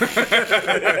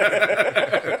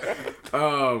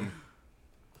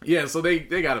 Yeah, so they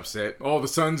got upset. Oh, the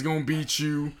Suns gonna beat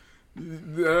you.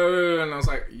 And I was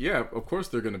like, yeah, of course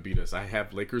they're gonna beat us. I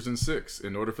have Lakers in 6.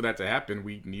 In order for that to happen,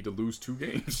 we need to lose 2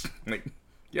 games. Like,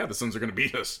 yeah, the Suns are gonna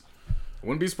beat us. I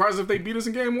wouldn't be surprised if they beat us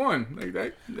in game 1.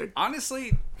 Like,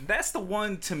 honestly, that's the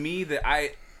one to me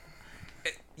that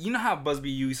you know how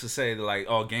Busby used to say that, like,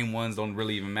 oh, game 1s don't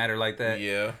really even matter like that?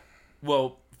 Yeah.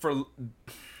 Well, for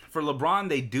LeBron,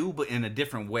 they do, but in a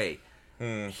different way.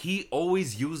 He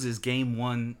always uses game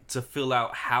 1 to fill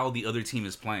out how the other team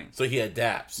is playing. So he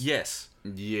adapts. Yes.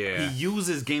 Yeah. He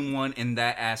uses game 1 in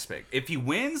that aspect. If he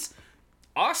wins,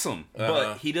 awesome.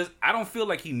 But he does. I don't feel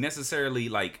like he necessarily,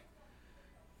 like,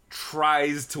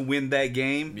 tries to win that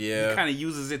game. Yeah. He kind of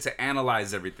uses it to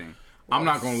analyze everything. I'm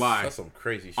not gonna lie. That's some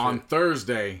crazy shit. On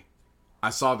Thursday, I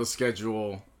saw the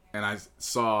schedule and I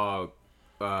saw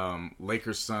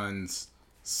Lakers Suns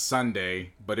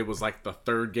Sunday, but it was like the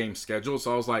 3rd game schedule.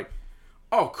 So I was like,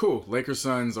 oh, cool. Lakers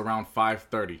Suns around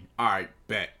 5:30. All right,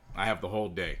 bet. I have the whole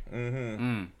day.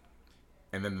 And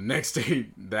then the next day,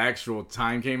 the actual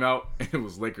time came out and it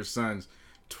was Lakers Suns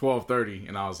 12:30,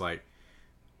 and I was like,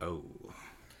 oh.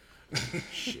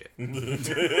 Shit.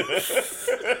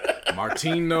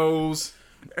 Martin knows.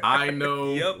 I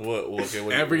know. Yep. What,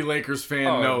 every Lakers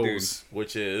fan knows. Dude.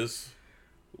 Which is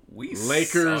we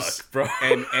Lakers suck, bro.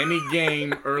 and any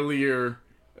game earlier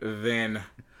than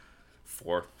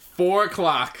 4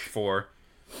 o'clock. 4.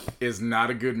 is not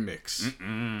a good mix.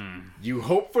 You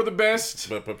hope for the best,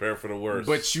 but prepare for the worst.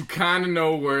 But you kind of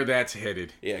know where that's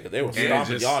headed. Yeah, because they were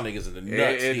stomping y'all niggas in the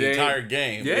nuts the entire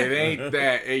game. Yeah. It ain't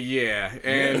that.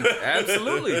 And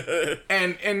absolutely.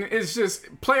 And it's just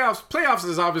playoffs. Playoffs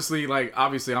is obviously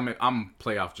I'm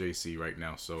playoff JC right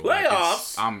now. So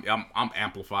playoffs. I'm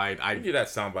amplified. I do that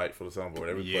soundbite for the soundboard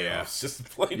every playoffs. Just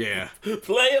play. Yeah.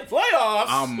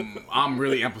 Playoffs. I'm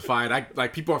really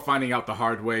amplified. People are finding out the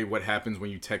hard way what happens when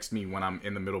you text me when I'm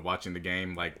in the middle of watching the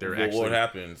game. Like what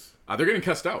happens? They're getting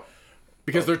cussed out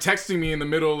because they're texting me in the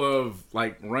middle of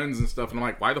like runs and stuff, and I'm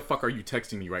like, why the fuck are you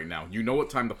texting me right now? You know what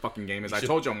time the fucking game is. I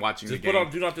told you I'm watching the game. Just put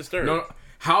on Do Not Disturb. No,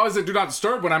 how is it Do Not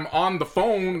Disturb when I'm on the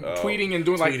phone tweeting and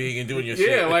doing your shit?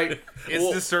 Yeah, like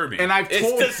it's disturbing. And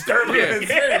it's disturbing. Yeah, it's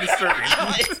very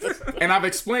disturbing. And I've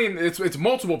explained it's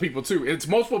multiple people too. It's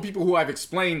multiple people who I've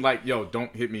explained like, yo,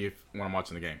 don't hit me when I'm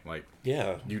watching the game. Like,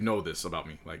 yeah, you know this about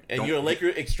me. Like, and you're a Laker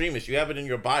extremist. You have it in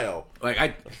your bio.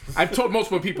 Like I've told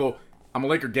multiple people I'm a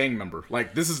Laker gang member.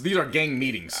 Like these are gang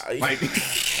meetings. Like.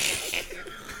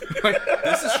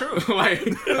 This is true. like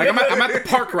I'm at the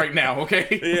park right now,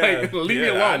 okay? Yeah, leave me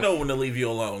alone. I know when to leave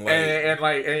you alone. Like,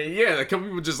 and a couple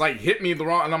people just like hit me the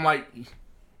wrong, and I'm like,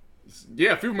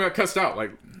 yeah, a few people got cussed out.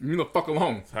 Like, leave me the fuck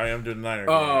alone. How I am doing the Niner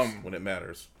games when it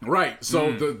matters. Right.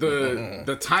 So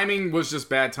the timing was just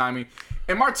bad timing.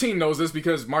 And Martine knows this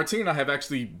because Martine and I have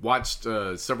actually watched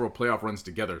several playoff runs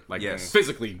together. Like,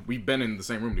 physically, we've been in the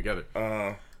same room together.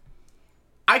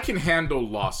 I can handle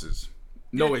losses.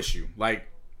 No issue. Like,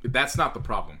 that's not the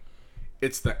problem.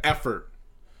 It's the effort.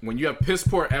 When you have piss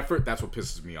poor effort, that's what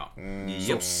pisses me off.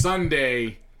 So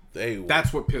Sunday,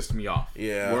 that's what pissed me off.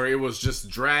 Yeah. Where it was just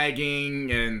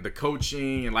dragging and the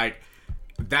coaching and like,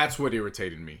 that's what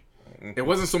irritated me. It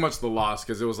wasn't so much the loss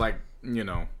because it was like,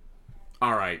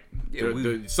 all right.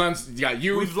 The Suns got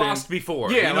youth. We've lost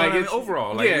before. Yeah, like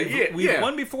overall. Like we've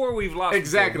won before, we've lost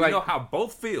exactly. before. We know how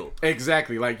both feel.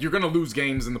 Exactly. Like, you're going to lose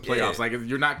games in the playoffs. Like,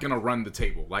 you're not going to run the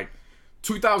table. Like,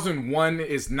 2001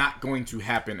 is not going to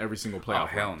happen every single playoff. Oh,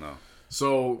 hell no.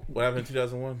 So what happened in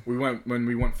 2001?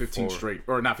 We went 15 straight,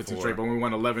 or not 15 straight, but we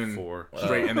won 11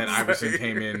 straight, and then Iverson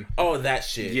came in. Oh, that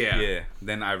shit. Yeah.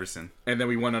 Then Iverson, and then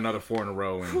we won another 4 in a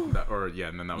row, and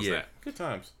and then that was that. Good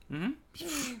times.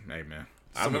 Hey man,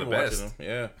 I'm the best.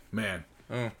 Yeah, man.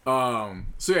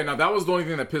 So yeah, now that was the only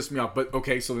thing that pissed me off. But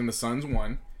okay, so then the Suns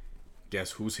won.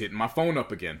 Guess who's hitting my phone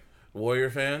up again?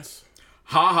 Warrior fans.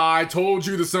 Haha, I told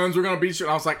you the Suns were going to beat you.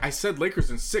 And I was like, I said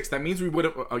Lakers in 6. That means we would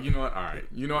have... Oh, you know what? All right.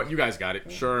 You know what? You guys got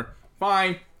it. Sure.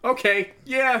 Fine. Okay.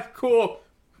 Yeah, cool.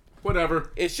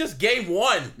 Whatever. It's just game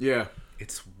 1. Yeah.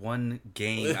 It's one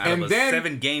game out of a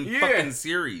 7-game fucking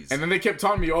series. And then they kept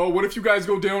telling me, oh, what if you guys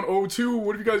go down 0-2?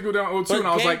 What if you guys go down 0-2? But and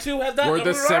I was like, we're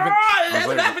the 7th... It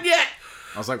hasn't happened yet.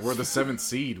 I was like, we're the 7th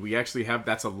seed. We actually have...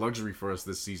 That's a luxury for us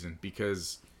this season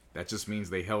because that just means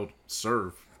they held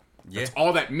serve. That's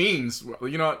all that means.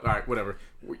 You know what? All right, whatever.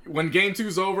 When game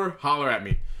 2's over, holler at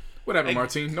me. Whatever,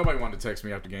 Martine. Nobody wanted to text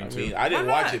me after game 2. I didn't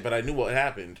watch it, but I knew what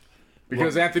happened.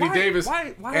 Because Anthony Davis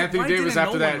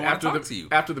after that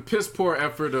after the piss poor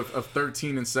effort of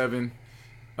 13 and 7,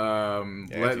 letting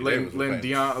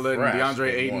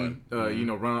DeAndre Ayton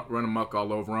run amok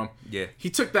all over him. Yeah,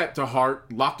 he took that to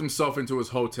heart, locked himself into his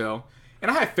hotel, and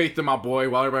I had faith in my boy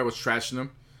while everybody was trashing him.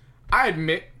 I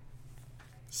admit.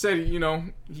 Said, he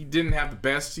didn't have the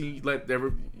best. He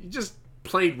just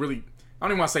played really. I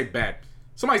don't even want to say bad.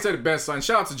 Somebody said it best, son.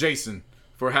 Shout out to Jason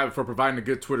for providing the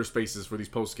good Twitter spaces for these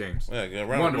post games. Yeah,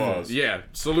 wonderful. Yeah,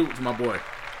 salute to my boy.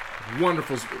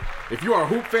 Wonderful. If you are a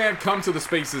hoop fan, come to the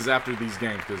spaces after these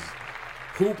games because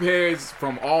hoop heads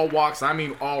from all walks. I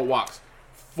mean all walks.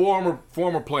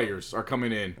 Former players are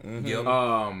coming in.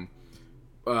 Mm-hmm.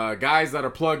 Guys that are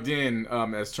plugged in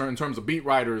in terms of beat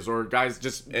writers or guys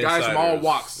from all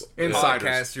walks, insiders,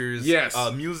 podcasters, yes,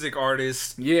 music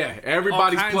artists, yeah,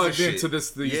 everybody's plugged into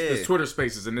this Twitter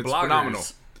Spaces and it's bloggers. Phenomenal.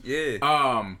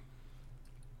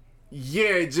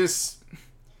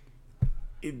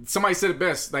 Somebody said it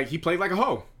best. Like he played like a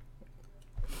hoe.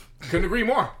 Couldn't agree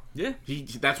more. Yeah,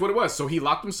 that's what it was. So he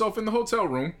locked himself in the hotel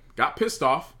room, got pissed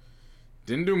off,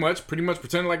 didn't do much, pretty much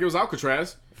pretended like it was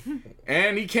Alcatraz,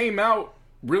 and he came out.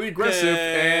 Really aggressive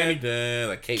and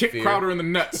kicked Crowder in the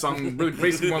nuts on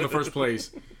basically won the first place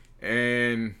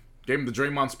and gave him the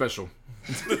Draymond special.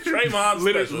 The Draymond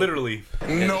special. Literally.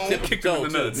 No. Kicked him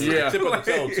in the nuts. Yeah. Tip of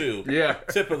the toe too. Yeah.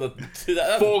 Tip of the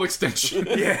full extension.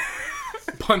 Yeah.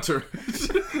 Punter.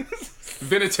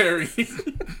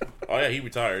 Vinatieri. Oh yeah, he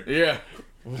retired. Yeah.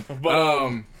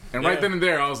 But and right then and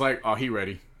there I was like, oh, he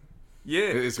ready. Yeah.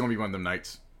 It's gonna be one of them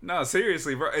nights. No,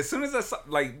 seriously, bro. As soon as I saw,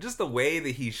 like, just the way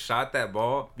that he shot that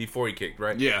ball before he kicked,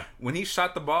 right? Yeah. When he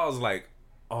shot the ball, I was like,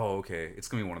 oh, okay, it's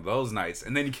gonna be one of those nights.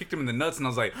 And then he kicked him in the nuts, and I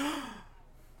was like,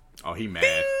 oh, he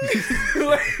mad.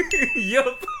 like,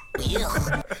 yup.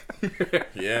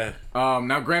 Yeah.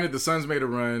 Now, granted, the Suns made a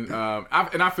run,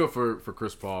 and I feel for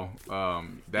Chris Paul.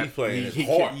 That He's playing he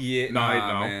hard. can't- Yeah, no,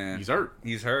 man. he's hurt.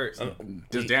 He's hurt.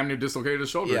 Just damn near dislocated his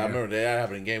shoulder. Yeah, I again. remember that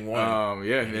happened in game 1.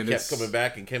 Yeah, and he and kept it's- coming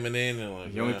back and coming in. And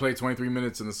like, He only played 23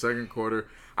 minutes in the second quarter.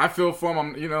 I feel for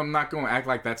him. I'm not going to act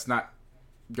like that's not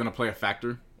going to play a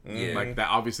factor. Yeah. Like that.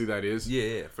 Obviously, that is.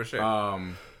 Yeah, for sure.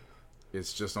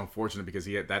 It's just unfortunate because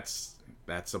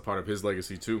that's a part of his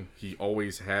legacy too. He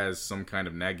always has some kind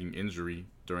of nagging injury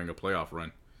during a playoff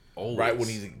run. Always. Right when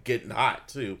he's getting hot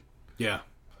too. Yeah.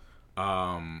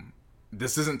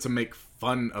 This isn't to make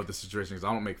fun of the situation because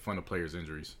I don't make fun of players'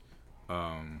 injuries.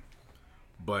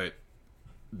 But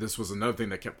this was another thing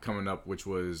that kept coming up, which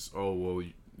was, oh, well,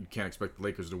 you can't expect the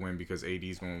Lakers to win because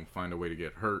AD's going to find a way to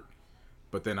get hurt.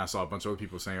 But then I saw a bunch of other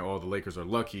people saying, oh, the Lakers are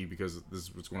lucky because this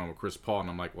is what's going on with Chris Paul. And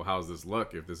I'm like, well, how's this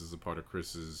luck if this is a part of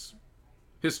Chris's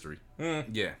history?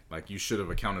 Yeah. Like, you should have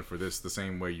accounted for this the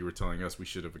same way you were telling us we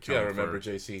should have Yeah, accounted for remember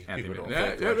JC. Anthony. People don't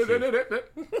Yeah.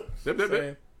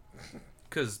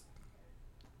 Because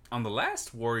on the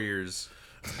last Warriors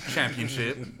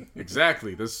championship,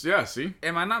 Exactly. See?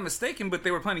 am I not mistaken, but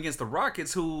they were playing against the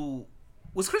Rockets, who...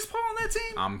 Was Chris Paul on that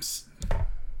team?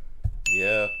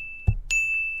 Yeah.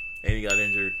 And he got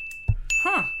injured.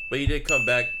 Huh. But he did come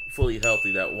back fully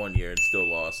healthy that one year and still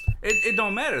lost. It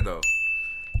don't matter, though.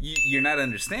 You're not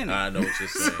understanding. I know what you're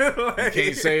saying. You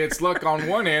can't say it's luck on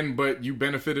one end, but you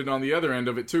benefited on the other end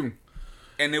of it too.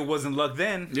 And it wasn't luck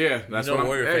then. Yeah, that's you know, what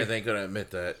Warrior hey, fans ain't gonna admit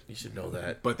that. You should know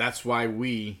that. but that's why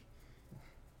we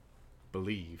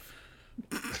believe.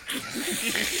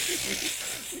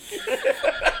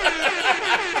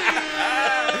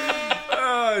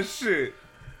 Oh, shit.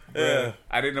 Yeah.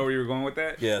 I didn't know where you were going with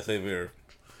that. Yeah, same here.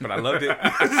 But I loved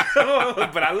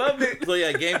it. So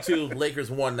yeah, game 2, Lakers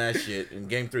won that shit, and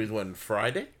game 3 is what,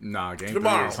 Friday? Nah, game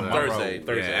Tomorrow, 3 is Thursday.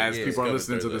 Yeah, as Yeah, people are it's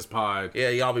listening to Thursday. this pod, Yeah,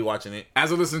 y'all be watching it.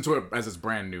 as I listen to it as it's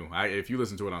brand new. If you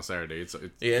listen to it on Saturday, it's Yeah,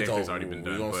 it's game 3's over. already been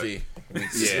done. We're gonna but see.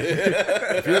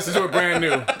 Yeah, if you listen to it brand new,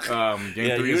 game 3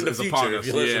 you're in the is upon future us.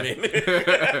 if you're Yeah.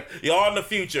 listening. Y'all in the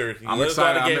future. I'm Let us know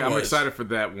how excited. the game I'm was. excited for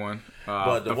that one.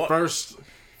 But The the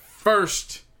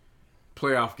first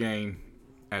playoff game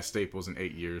at Staples in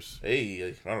 8 years.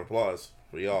 Hey, round of applause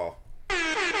for y'all. It's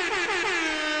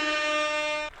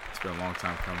been a long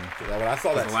time coming. When I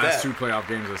saw that The last stat, 2 playoff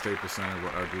games at Staples Center were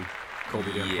ugly.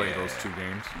 Kobe didn't play Yeah. those 2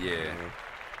 games. Yeah.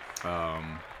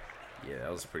 Yeah,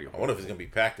 that was pretty I hard. wonder if it's gonna be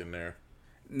packed in there.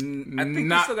 I think we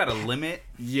Not- still got a limit.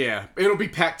 Yeah, it'll be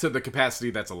packed to the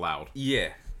capacity that's allowed.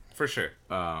 Yeah, for sure.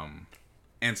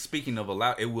 And speaking of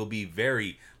loud, it will be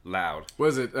very loud. What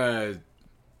is it?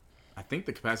 I think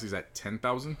the capacity's at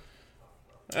 10,000.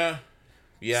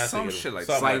 Yeah, I Some think shit like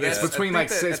something that. Like that. it's I between think like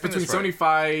that- I it's think between that's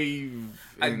right.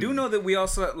 75. I do know that we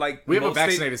also like We have a most sta-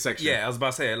 vaccinated section. Yeah, I was about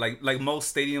to say like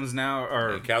most stadiums now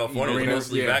are In California, Arenas,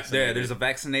 mostly yeah. vaccinated. Yeah, there's a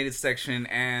vaccinated section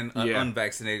and an Yeah.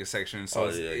 unvaccinated section. So Oh,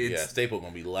 yeah, Staple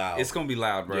gonna be loud. it's gonna be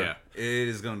loud, bro. Yeah. It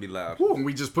is gonna be loud. Whew, and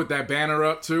we just put that banner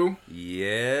up too.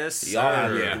 Yes, Y'all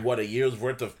have sir. Yeah. what, a year's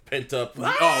worth of pent up.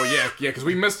 Oh yeah, because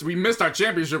we missed our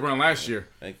championship run last year.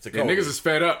 Thanks to Yeah, COVID. niggas is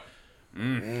fed up.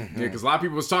 Yeah, because a lot of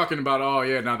people was talking about, oh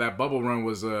yeah, now that bubble run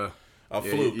was a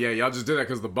fluke. Yeah, y'all just did that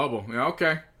because of the bubble. Yeah,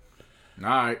 okay, all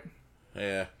right.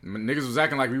 Yeah. Niggas was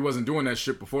acting like we wasn't doing that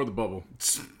shit before the bubble.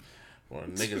 Well,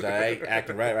 niggas that ain't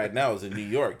acting right now is in New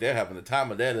York. They're having the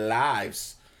time of their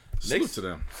lives. Salute Knicks- to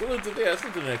them, Salute to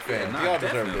the Knicks fans. nah, Y'all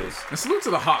deserve definitely. this. and salute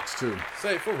to the Hawks too.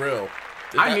 Say for real.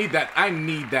 I need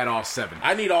that all 7.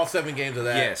 I need all 7 games of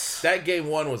that. Yes. That game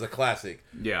 1 was a classic.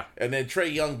 Yeah. And then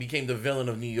Trae Young became the villain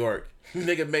of New York.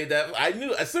 Nigga made that. I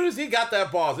knew as soon as he got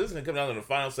that ball, this is gonna come down to the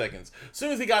final seconds. As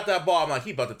soon as he got that ball, I'm like,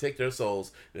 he about to take their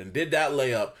souls. And did that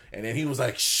layup. And then he was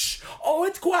like, shh, oh,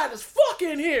 it's quiet as fuck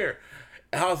in here.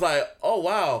 And I was like, oh,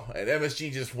 wow. And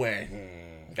MSG just went,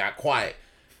 got quiet.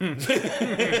 And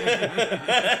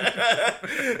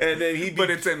then he But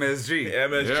it's MSG,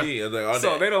 MSG. I was like, oh,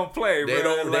 so they don't play. they bro.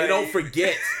 don't they Like, don't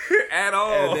forget. at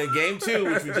all. And then game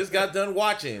 2, which we just got done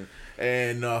watching,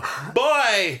 and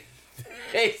boy,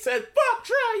 They said, "Fuck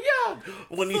Trae Young."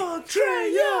 Fuck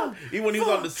Trae Young. Even when he was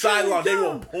on the sideline, they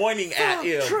were pointing at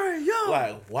him. Trae Young.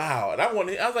 Like, wow. And I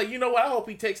was like, you know what? I hope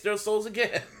he takes their souls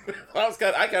again.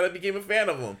 I kind of became a fan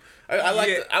of him.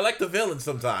 I like the villain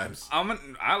sometimes.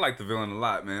 I like the villain a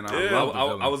lot, man.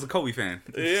 I was a Kobe fan.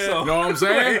 Yeah. So, you know what I'm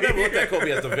saying? I never looked at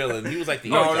Kobe as the villain. He was like the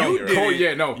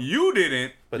you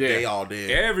didn't. But they all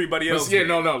did. Everybody else did.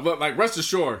 No. Look, like, rest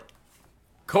assured,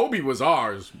 Kobe was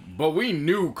ours, but we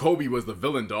knew Kobe was the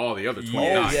villain to all the other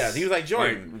 29. Oh, yeah. He was like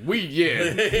Jordan.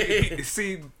 Like,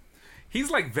 See, he's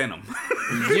like Venom.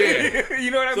 Yeah. You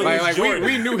know what I mean? Like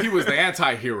we knew he was the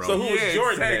anti-hero. So who was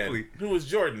Jordan exactly. then? Who was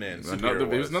Jordan then?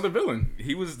 It was another villain.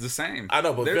 He was the same. I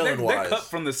know, but villain-wise. They're cut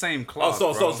from the same cloth,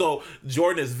 so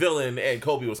Jordan is villain and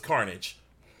Kobe was Carnage.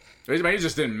 It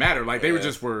just didn't matter. Like, they were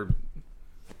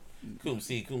Kum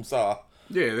see, kum saw.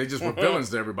 Yeah, they just were villains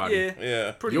to everybody.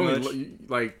 Yeah. Pretty much.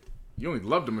 You only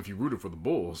loved them if you rooted for the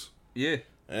Bulls. Yeah.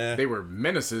 They were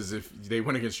menaces if they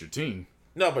went against your team.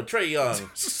 No, but Trae Young,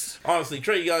 honestly,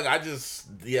 Trae Young, I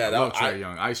love Trae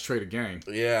Young. Ice Trae the gang.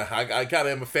 Yeah, I kind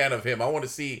of am a fan of him. I want to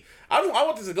see. I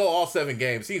want this to go all 7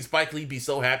 games. Seeing Spike Lee be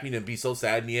so happy and be so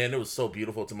sad in the end, it was so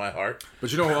beautiful to my heart.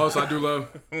 But you know who else I do love?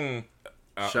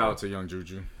 Shout out to Young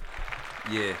Juju.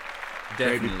 Yeah,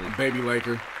 definitely. Baby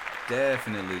Laker.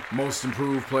 Definitely. Most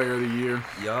improved player of the year.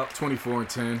 Yup.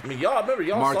 24-10. I mean, y'all remember,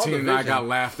 Martine saw and I got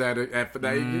laughed at for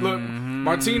that. Look,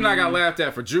 Martine and I got laughed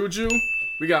at for Juju.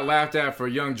 We got laughed at for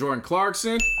young Jordan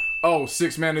Clarkson. Oh,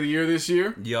 6th man of the year this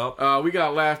year. Yup. We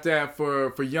got laughed at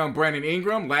for young Brandon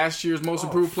Ingram, last year's most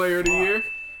improved player of the year.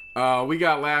 We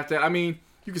got laughed at. I mean,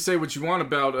 you can say what you want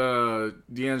about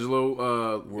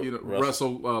D'Angelo,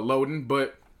 Russell Loden,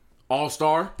 but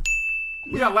All-Star.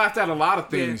 We got laughed at a lot of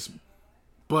things,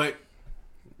 but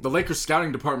the Lakers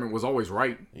scouting department was always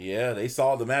right. Yeah, they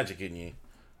saw the magic in you,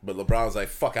 but LeBron's like,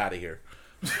 "Fuck out of here."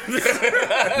 You know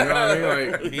what I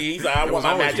mean? Like, he's like, "I want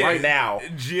my magic right now."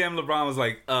 GM LeBron was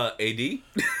like,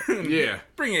 AD? Yeah.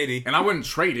 Bring AD. And I wouldn't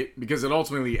trade it because it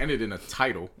ultimately ended in a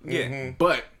title. Yeah.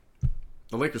 But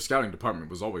the Lakers scouting department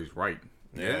was always right.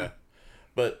 Yeah.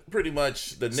 But pretty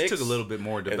much the Knicks took a little bit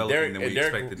more development than we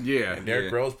expected. Yeah. And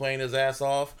Derrick Rose playing his ass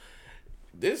off.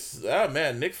 This,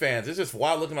 Knick fans, it's just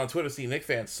wild looking on Twitter to see Knick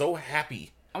fans so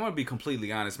happy. I'm going to be completely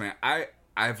honest, man.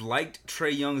 I've liked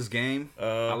Trae Young's game.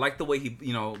 I like the way he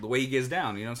gets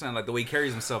down, you know what I'm saying? Like the way he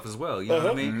carries himself as well, you know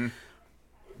what I mean? Mm-hmm.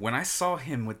 When I saw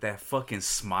him with that fucking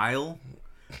smile,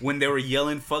 when they were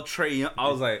yelling, "Fuck Trae Young," I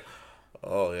was like,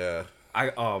 oh, yeah.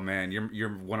 Oh man, you're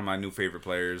one of my new favorite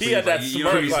players. He had that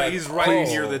smirk, he's right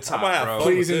near the top, bro.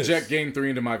 Please inject Game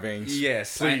 3 into my veins.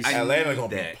 Yes, please. Atlanta gonna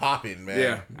be popping, man.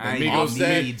 Yeah, Migos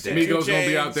gonna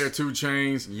be out there. 2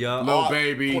 Chainz, Lil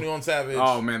Baby, 21 Savage.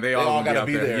 Oh man, they all gotta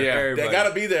be there. Yeah, they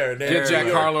gotta be there. Get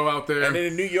Jack Harlow out there. And then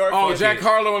in New York, Jack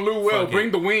Harlow and Lou Will,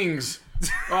 bring the wings.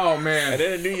 Oh man. And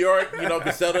then in New York,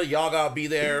 Griselda, y'all gotta be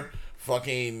there.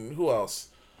 Fucking who else?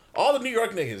 All the New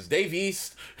York niggas. Dave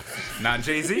East. Not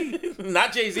Jay-Z.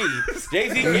 Not Jay-Z.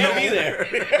 Jay-Z can't be there.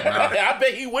 I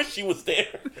bet he wish he was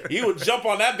there. He would jump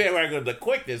on that bandwagon with the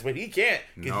quickness, but he can't.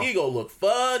 Because he gonna look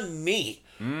funny.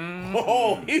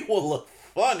 Oh, he will look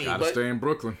funny. Gotta stay in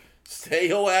Brooklyn. Stay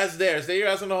your ass there. Stay your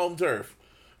ass on the home turf.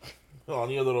 On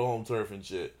your little home turf and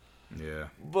shit. Yeah.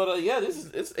 But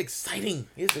it's exciting.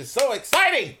 This is so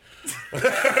exciting.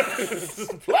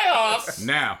 Playoffs.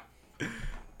 Now.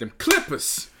 Them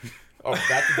Clippers. Oh,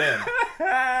 back to them.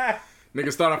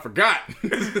 Niggas thought I forgot.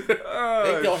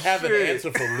 They don't have an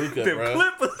answer for Luka, bro.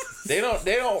 Clippers. They don't.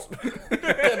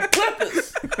 Them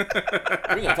Clippers. We're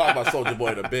gonna talk about Soulja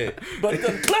Boy in a bit, but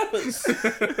them Clippers.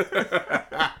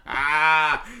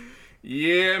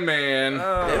 Yeah, man.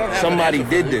 Somebody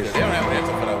did this. They don't have an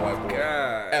answer for that white boy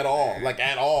at all. Like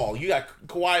at all. You got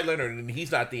Kawhi Leonard, and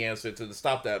he's not the answer to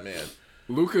stop that man.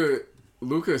 Luka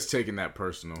is taking that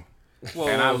personal. Whoa,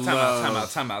 and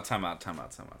time out.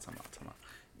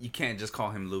 You can't just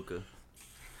call him Luka.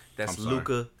 That's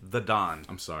Luka the Don.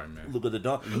 I'm sorry, man. Luka the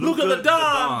Don. Luka the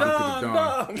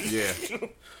Don. Yeah.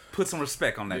 Put some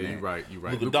respect on that name. You're right.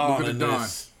 Luka the Don.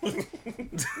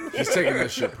 He's taking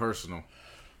that shit personal.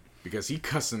 Because he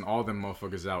cussing all them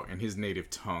motherfuckers out in his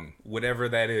native tongue. Whatever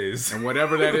that is. And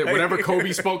whatever that is. Whatever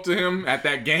Kobe spoke to him at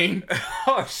that game.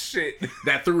 Oh, shit.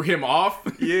 That threw him off.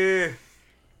 Yeah.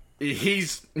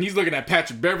 He's looking at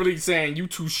Patrick Beverly saying, "You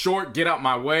too short, get out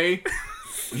my way."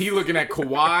 He looking at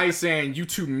Kawhi saying, "You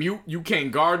too mute, you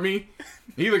can't guard me."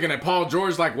 He looking at Paul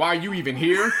George like, "Why are you even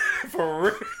here?" For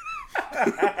real.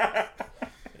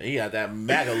 He got that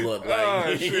MAGA look. Like,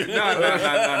 Oh, shit. No.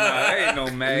 That ain't no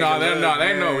MAGA.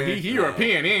 They know he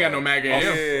European. He ain't got no MAGA in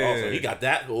him. Also, he got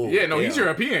that. Ooh, Yeah, no, damn. he's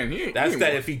European. That's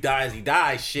that if he dies, he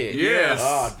dies shit. Yes.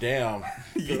 Oh, damn.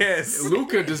 Yes.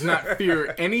 Luka does not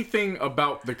fear anything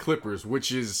about the Clippers,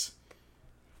 which is,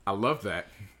 I love that.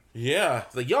 Yeah.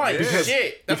 Like, y'all ain't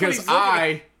shit. That's Because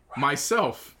I,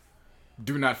 myself,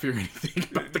 do not fear anything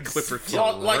about the Clippers.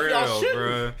 Y'all, like, y'all shouldn't.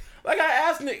 Bruh. Like, I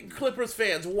asked Clippers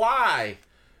fans, why?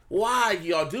 Why do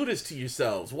y'all do this to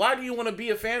yourselves? Why do you want to be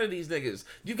a fan of these niggas?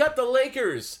 You got the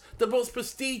Lakers, the most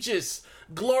prestigious,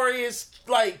 glorious,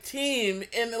 like, team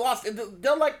in Los Angeles.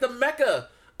 They're like the mecca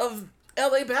of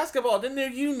LA basketball. Then they're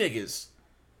you niggas.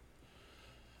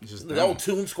 Just The old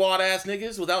Toon Squad ass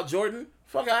niggas without Jordan.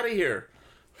 Fuck out of here.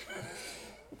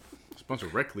 It's a bunch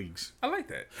of rec leagues. I like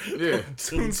that. Yeah.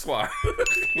 Toon Squad.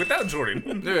 Without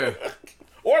Jordan. Yeah.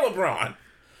 Or LeBron.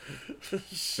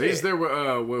 They just there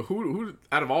were who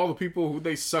out of all the people who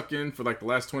they suck in for like the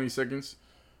last 20 seconds?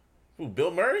 Who,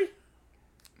 Bill Murray?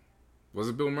 Was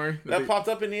it Bill Murray? That popped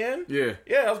up in the end? Yeah.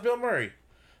 Yeah, that was Bill Murray.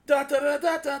 Da da da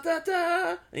da da da da.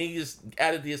 And he just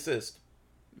added the assist.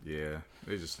 Yeah.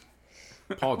 They just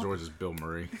Paul George is Bill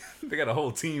Murray. They got a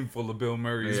whole team full of Bill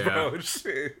Murrays, Yeah. bro.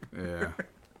 Shit. Yeah.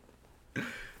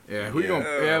 Yeah, who you gonna?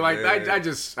 Yeah, like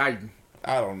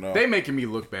I don't know. they making me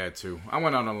look bad too. I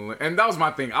went out on a limb, and that was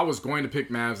my thing. I was going to pick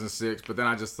Mavs in 6, but then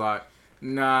I just thought,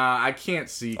 nah, I can't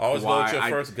see Always Kawhi. go with your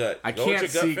first gut. I Go with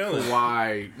can't your gut see feeling.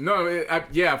 Kawhi. No,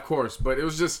 yeah, of course, but it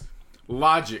was just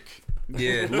logic.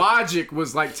 Yeah. Logic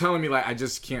was like telling me like I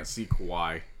just can't see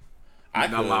Kawhi I not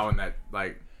could. allowing that.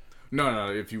 Like, no.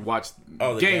 If you watch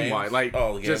Oh, the game games? wise, like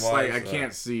Oh, the just game-wise, like I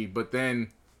can't see. But then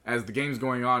as the game's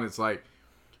going on, it's like,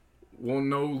 well,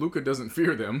 no, Luka doesn't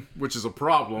fear them, which is a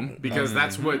problem because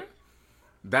that's what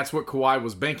Kawhi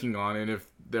was banking on, and if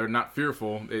they're not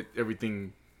fearful,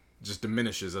 everything just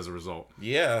diminishes as a result.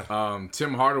 Yeah.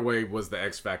 Tim Hardaway was the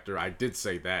X factor. I did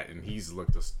say that, and he's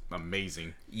looked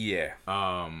amazing. Yeah.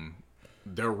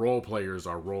 Their role players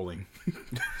are rolling.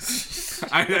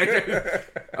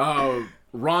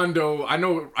 Rondo, I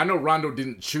know Rondo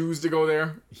didn't choose to go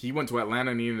there. He went to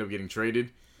Atlanta and he ended up getting traded.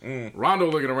 Rondo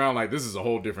looking around like this is a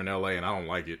whole different LA and I don't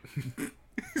like it.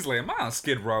 He's like, am I on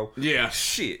Skid Row? Yeah.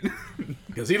 Shit.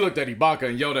 Because he looked at Ibaka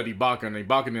and yelled at Ibaka, and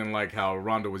Ibaka didn't like how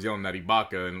Rondo was yelling at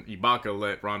Ibaka, and Ibaka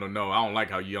let Rondo know, I don't like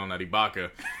how you yelling at Ibaka.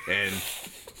 And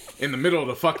in the middle of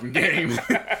the fucking game.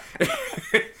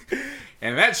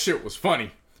 And that shit was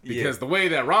funny. Because the way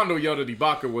that Rondo yelled at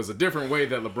Ibaka was a different way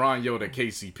that LeBron yelled at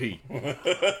KCP.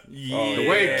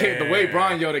 The way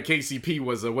Bron yelled at KCP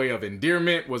was a way of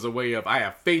endearment, was a way of, I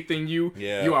have faith in you.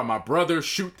 Yeah. You are my brother.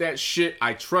 Shoot that shit.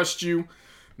 I trust you.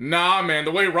 Nah, man.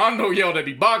 The way Rondo yelled at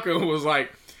Ibaka was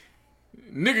like,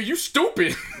 nigga, you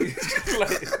stupid.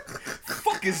 Like,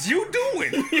 fuck is you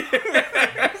doing?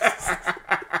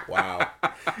 Wow.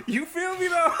 You feel me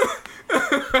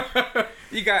though?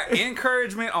 You got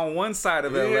encouragement on one side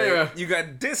of LA. Yeah. You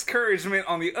got discouragement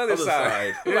on the other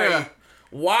side. Yeah.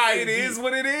 Why? It is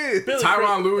what it is.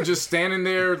 Tyronn Lue just standing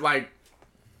there, like,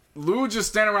 Lue just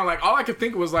standing around, like, all I could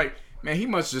think was, like, man, he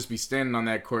must just be standing on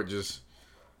that court just,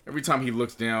 every time he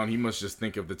looks down, he must just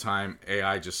think of the time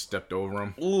AI just stepped over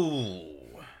him. Ooh.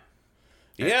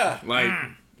 Yeah. Like,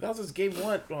 That was his game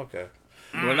 1. Okay.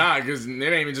 well, nah, because it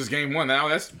ain't even just game 1. Now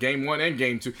that's game 1 and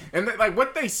game 2. And, like,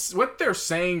 what they're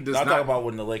saying does I'm not... talking about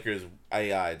when the Lakers the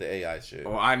AI shit.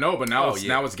 Well, I know, but now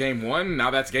it's game 1.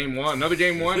 Now that's game 1. Another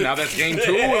game 1. Now that's game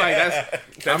 2. Like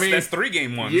That's 3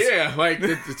 game ones. Yeah, like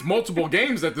it's multiple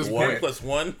games at this 1 point. plus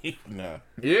 1? No.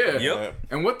 Yeah. Yep.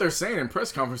 And what they're saying in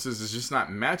press conferences is just not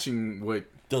matching what.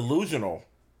 Delusional.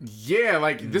 Yeah,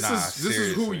 like this is who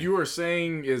seriously. you are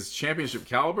saying is championship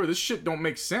caliber. This shit don't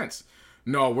make sense.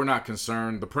 No, we're not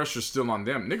concerned. The pressure's still on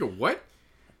them, nigga. What?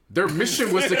 Their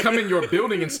mission was to come in your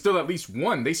building and steal at least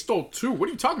 1. They stole 2. What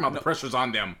are you talking about? The pressure's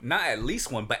on them. Not at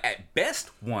least 1, but at best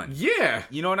 1. Yeah.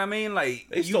 You know what I mean? Like,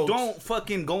 They you stole- don't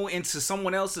fucking go into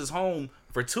someone else's home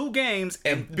for 2 games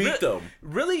and beat them.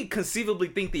 Really conceivably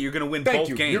think that you're gonna win Thank both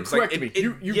you. games. You corrected Like, me.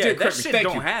 You did that correct me. shit Thank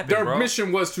don't you. happen, Their bro.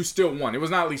 mission was to steal 1. It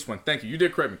was not at least 1. Thank you. You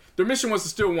did correct me. Their mission was to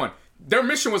steal 1. Their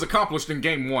mission was accomplished in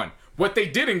game 1. What they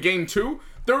did in game 2,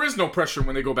 there is no pressure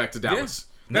when they go back to Dallas.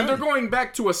 And they're going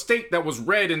back to a state that was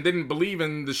red and didn't believe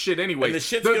in the shit anyway. And the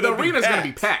shit's the gonna be arena's going to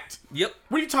be packed. packed. Yep.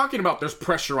 What are you talking about? There's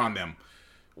pressure on them.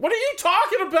 What are you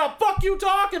talking about? Fuck you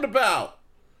talking about?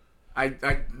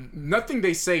 Nothing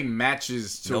they say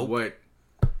matches to Nope. what.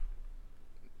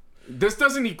 This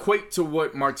doesn't equate to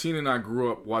what Martine and I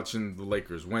grew up watching the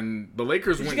Lakers. When the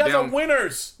Lakers You went guys down, are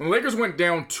winners. when the Lakers went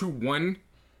down 2-1,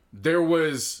 there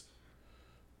was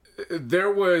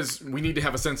we need to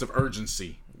have a sense of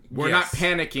urgency. We're not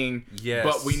panicking,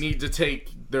 but we need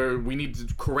to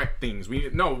correct things.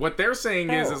 What they're saying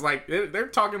is like they're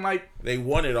talking like they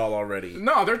won it all already.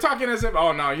 No, they're talking as if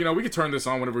we can turn this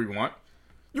on whenever we want.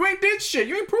 You ain't did shit.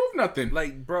 You ain't proved nothing.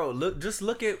 Like, bro,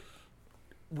 look at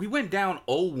we went down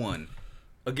 0-1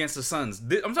 against the Suns.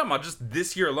 I'm talking about just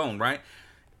this year alone, right?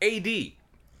 AD, he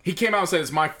came out and said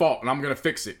it's my fault and I'm gonna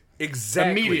fix it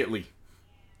immediately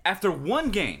after one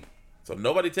game. So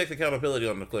nobody takes accountability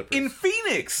on the Clippers. In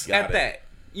Phoenix that.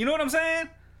 You know what I'm saying?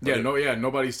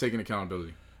 Nobody's taking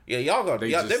accountability. Yeah,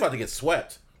 they're about to get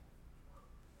swept.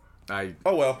 I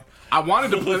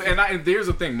wanted to play, and here's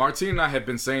the thing. Martine and I have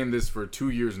been saying this for 2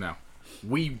 years now.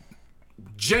 We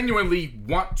genuinely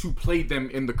want to play them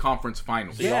in the conference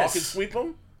finals. So y'all can sweep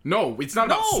them? No, it's not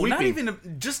about sweeping. Not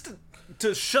even just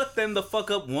to shut them the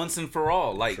fuck up once and for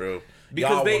all. Like, true.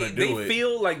 Because they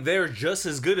feel like they're just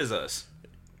as good as us.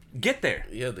 Get there.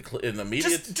 Yeah, in the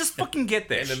media. Just fucking get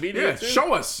there. In the media, too.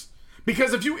 Show us.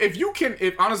 Because if you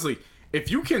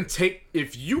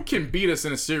can beat us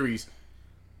in a series,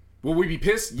 will we be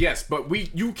pissed? Yes, but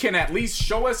you can at least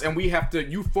show us, and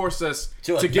you force us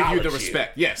to give you the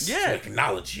respect. Yes. Yeah. To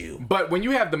acknowledge you. But when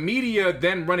you have the media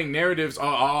then running narratives,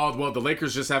 the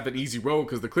Lakers just have an easy road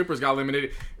because the Clippers got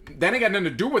eliminated. That ain't got nothing to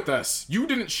do with us. You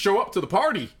didn't show up to the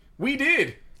party. We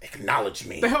did. Acknowledge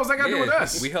me. The hell's that got to do with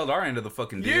us? We held our end of the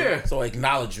fucking deal. Yeah. So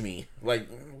acknowledge me. Like,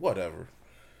 whatever.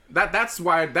 That's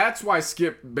why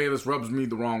Skip Bayless rubs me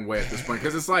the wrong way at this point,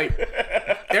 because it's like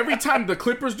every time the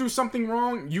Clippers do something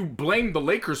wrong, you blame the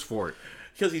Lakers for it.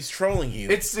 Because he's trolling you.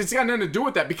 It's got nothing to do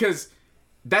with that, because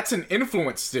that's an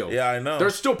influence still. Yeah, I know.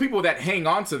 There's still people that hang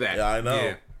on to that. Yeah, I know.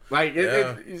 Yeah. Like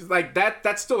it's like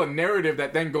that's still a narrative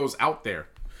that then goes out there.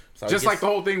 Just like the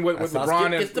whole thing with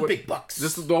LeBron and the big bucks.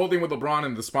 Just the whole thing with LeBron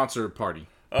and the sponsor party.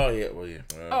 Oh yeah, well yeah.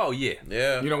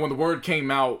 Yeah. You know, when the word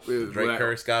came out, Drake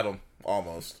Curse got him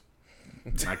almost.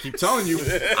 I keep telling you,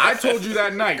 I told you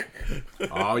that night.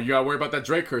 Oh, you gotta worry about that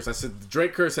Drake curse. I said the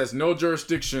Drake curse has no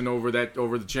jurisdiction over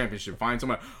the championship. Find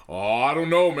someone. Oh, I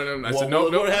don't know, man. I said no.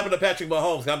 What happened to Patrick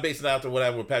Mahomes? I'm basing it after what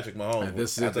happened with Patrick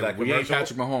Mahomes. We ain't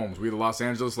Patrick Mahomes. We the Los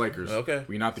Angeles Lakers. Okay.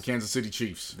 We not the Kansas City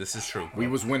Chiefs. This is true. We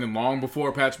was winning long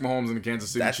before Patrick Mahomes and the Kansas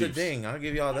City Chiefs. That's the thing. I'll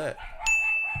give y'all that.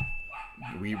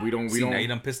 We don't. Now you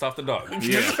done pissed off the dog.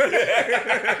 Yeah.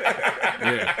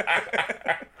 Yeah.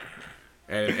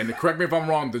 And correct me if I'm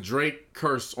wrong, the Drake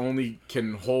curse only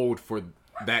can hold for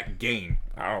that game.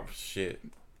 Oh, shit.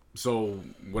 So,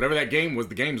 whatever that game was,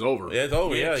 the game's over. Yeah, it's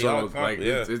over, yeah. So,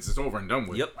 it's over and done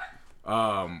with. Yep.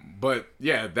 But,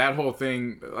 yeah, that whole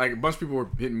thing, like, a bunch of people were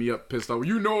hitting me up, pissed off.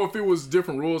 If it was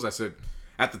different rules, I said,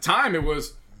 at the time, it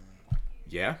was,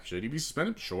 yeah, should he be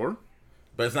suspended? Sure.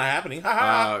 But it's not happening.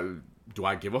 Do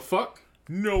I give a fuck?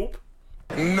 Nope.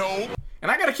 And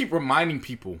I gotta keep reminding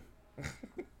people.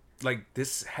 Like,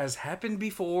 this has happened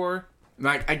before.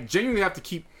 Like, I genuinely have to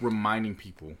keep reminding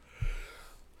people.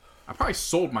 I probably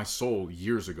sold my soul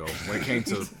years ago when it came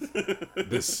to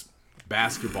this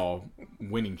basketball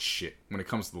winning shit when it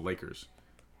comes to the Lakers.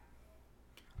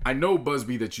 I know,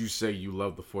 Busby, that you say you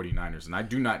love the 49ers, and I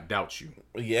do not doubt you.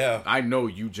 Yeah. I know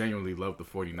you genuinely love the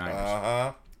 49ers.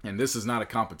 Uh-huh. And this is not a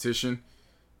competition.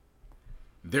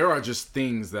 There are just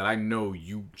things that I know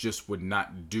you just would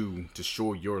not do to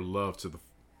show your love to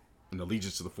and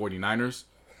allegiance to the 49ers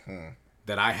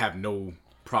that I have no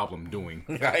problem doing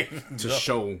to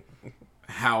show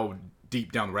how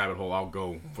deep down the rabbit hole I'll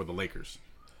go for the Lakers.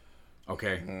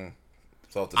 Okay?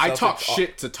 So I talk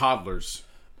shit to toddlers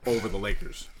over the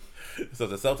Lakers. So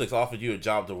the Celtics offered you a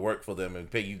job to work for them and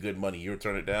pay you good money. You would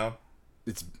turn it down?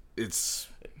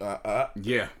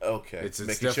 Yeah. Okay. It's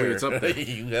definitely it's up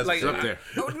there. Like, it's up there.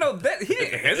 No, that he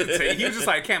didn't hesitate. He was just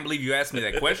like, I can't believe you asked me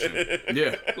that question.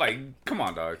 Yeah. Like, come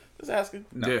on, dog. Just asking.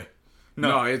 No. Yeah.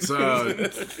 No, it's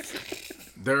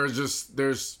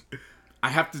there's I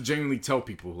have to genuinely tell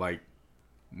people, like,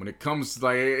 when it comes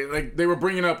to, like they were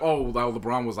bringing up,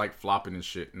 LeBron was like flopping and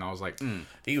shit, and I was like,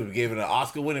 he was giving an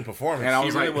Oscar-winning performance. And I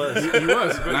was he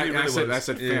was. And I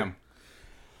said, fam.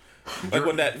 Like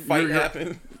when that fight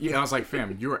happened? Yeah, I was like,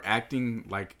 fam, you're acting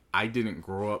like I didn't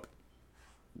grow up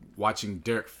watching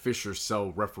Derek Fisher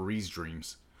sell referees'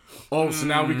 dreams. So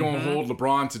now we're going to hold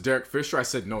LeBron to Derek Fisher? I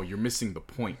said, no, you're missing the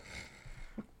point.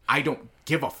 I don't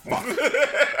give a fuck.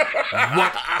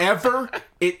 Whatever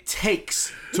it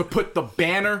takes to put the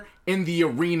banner in the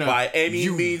arena, by any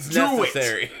means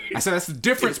necessary. I said, that's the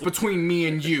difference between me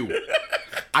and you.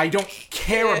 I don't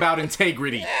care about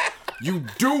integrity. You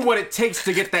do what it takes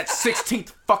to get that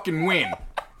 16th fucking win.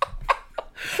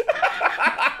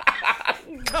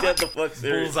 Get the fuck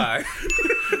serious. Bullseye.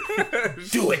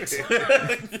 Do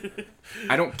it.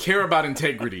 I don't care about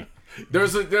integrity.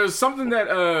 There's something that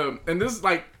and this is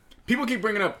like people keep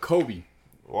bringing up Kobe.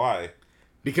 Why?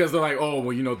 Because they're like, oh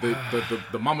well, you know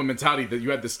the Mamba mentality that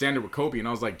you had the standard with Kobe, and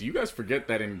I was like, do you guys forget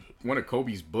that in one of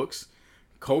Kobe's books,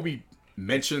 Kobe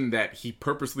mentioned that he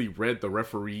purposely read the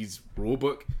referee's rule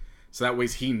book. So that way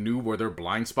he knew where their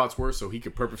blind spots were, so he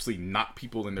could purposely knock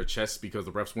people in their chests because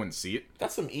the refs wouldn't see it.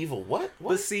 That's some evil. What?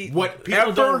 But see, whatever,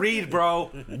 people don't read, bro.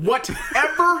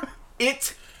 Whatever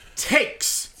it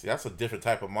takes. See, that's a different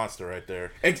type of monster right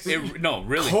there. No,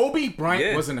 really. Kobe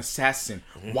Bryant was an assassin.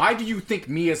 Why do you think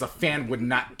me as a fan would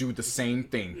not do the same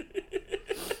thing?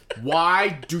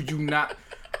 Why do you not?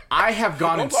 I have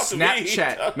gone in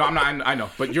Snapchat. No, I'm not. I know,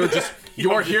 but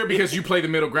you're here because you play the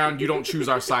middle ground. You don't choose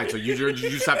our side, so you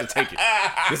just have to take it.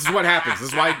 This is what happens.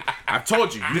 This is why I've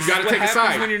told you. You've got to take a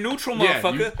side. When you're neutral,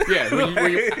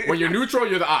 motherfucker. When you're neutral,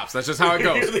 you're the ops. That's just how it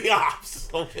goes. You're the ops.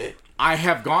 Okay. I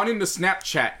have gone into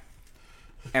Snapchat,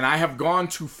 and I have gone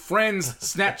to friends'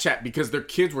 Snapchat because their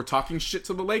kids were talking shit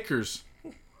to the Lakers,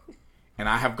 and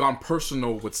I have gone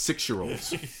personal with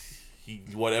 6-year-olds.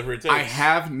 Whatever it takes. I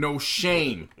have no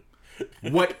shame.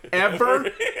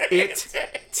 Whatever it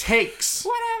takes.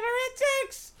 Whatever it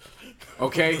takes.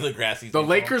 Okay? The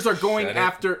Lakers are going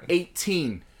after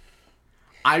 18.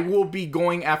 I will be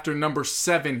going after number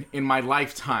 7 in my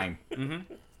lifetime.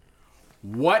 Mm-hmm.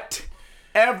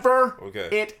 Whatever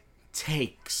it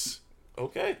takes.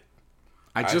 Okay.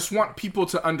 I just want people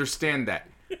to understand that.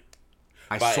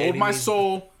 I sold my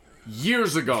soul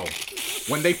years ago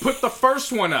when they put the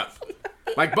first one up.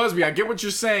 Like, Busby, I get what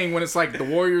you're saying when it's like the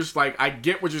Warriors, like, I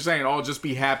get what you're saying. Oh, just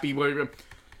be happy.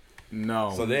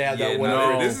 No. So they had that one.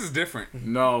 No. This is different.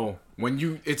 No.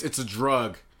 When it's a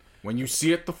drug. When you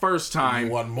see it the first time.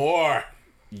 You want more.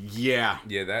 Yeah.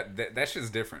 Yeah, that shit's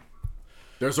different.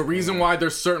 There's a reason why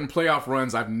there's certain playoff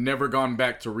runs I've never gone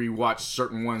back to rewatch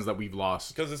certain ones that we've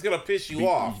lost. Because it's going to piss you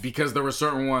off. Because there were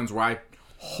certain ones where I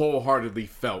wholeheartedly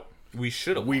felt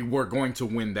we were going to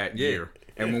win that year.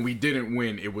 And when we didn't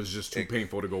win, it was just too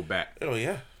painful to go back. Oh,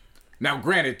 yeah. Now,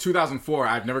 granted, 2004,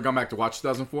 I've never gone back to watch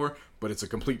 2004, but it's a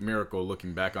complete miracle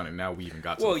looking back on it. Now we even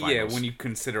got to the finals. Well, yeah, when you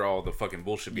consider all the fucking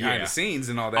bullshit behind the scenes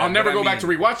and all that. I'll never go back to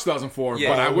rewatch 2004,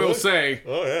 but I will say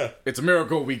it's a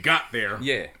miracle we got there.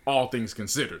 Yeah. All things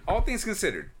considered. All things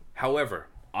considered. However,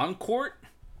 on court,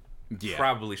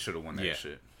 probably should have won that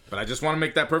shit. But I just want to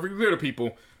make that perfectly clear to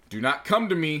people. Do not come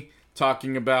to me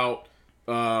talking about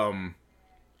the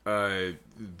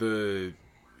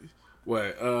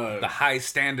high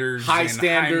standards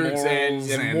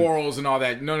and morals and all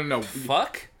that. No.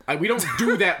 Fuck. We don't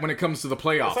do that when it comes to the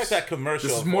playoffs. It's like that commercial.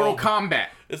 This is Mortal Kombat.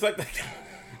 It's like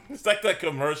that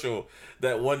commercial.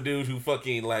 That one dude who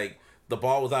fucking like the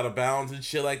ball was out of bounds and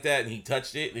shit like that, and he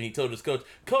touched it, and he told his coach,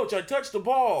 "Coach, I touched the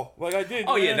ball like I did."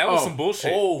 Oh man. Yeah, that was some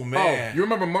bullshit. Oh man. Oh, you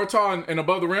remember Murtaugh and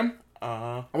Above the Rim?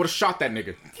 I would have shot that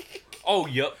nigga. Oh,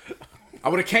 yep. I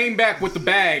would have came back with the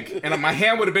bag, and my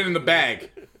hand would have been in the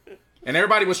bag, and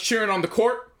everybody was cheering on the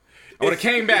court. I would have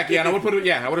came back, and I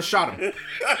would have shot him.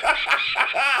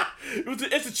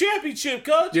 It's a championship,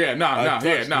 coach. Yeah, I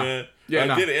did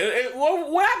it.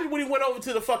 What happened when he went over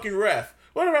to the fucking ref?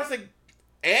 What did the ref say?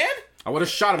 And I would have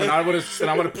shot him, and I would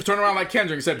have turned around like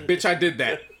Kendrick and said, "Bitch, I did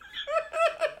that."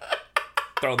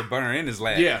 Throw the burner in his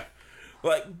lap. Yeah.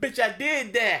 Like, bitch, I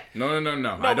did that. No.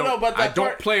 I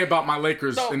don't play about my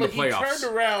Lakers in the playoffs. He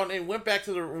turned around and went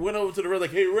over to the ref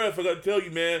like, "Hey, ref, I gotta tell you,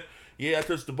 man. Yeah, I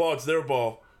touched the ball. It's their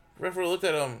ball." Ref looked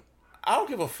at him. I don't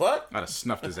give a fuck. I'd have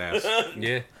snuffed his ass.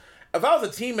 Yeah. If I was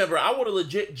a team member, I would have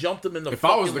legit jumped him in the. If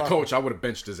I was the coach, I would have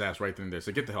benched his ass right then and there.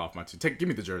 So get the hell off my team. Give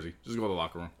me the jersey. Just go to the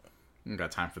locker room. I don't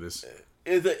got time for this.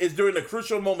 Is during the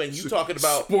crucial moment you talking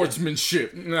about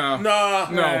sportsmanship? No.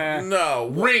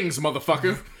 Rings,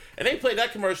 motherfucker. And they play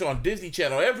that commercial on Disney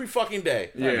Channel every fucking day.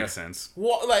 That makes sense.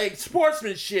 Like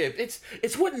sportsmanship.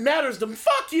 It's what matters to them.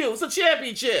 Fuck you. It's a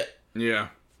championship. Yeah.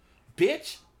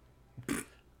 Bitch.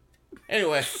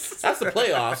 Anyway, that's the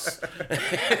playoffs.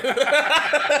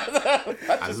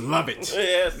 I love it.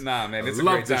 Yes. Nah, man, it's a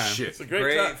great time. Shit. It's a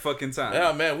great time. Fucking time.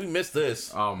 Yeah, man, we missed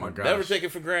this. Oh my gosh. Never take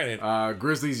it for granted.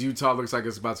 Grizzlies Utah looks like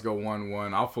it's about to go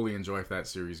 1-1. I'll fully enjoy if that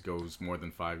series goes more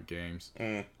than 5 games.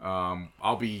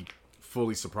 I'll be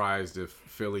fully surprised if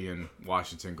Philly and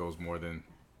Washington goes more than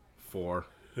 4.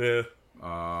 Yeah.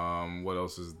 What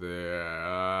else is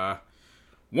there?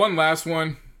 One last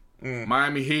one.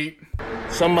 Miami Heat.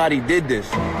 Somebody did this.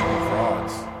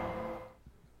 Frauds.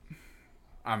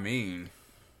 I mean,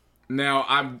 now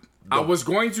I was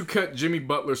going to cut Jimmy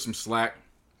Butler some slack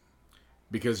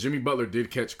because Jimmy Butler did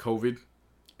catch COVID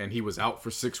and he was out for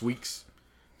 6 weeks.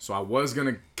 So I was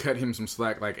gonna cut him some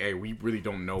slack, like, hey, we really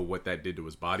don't know what that did to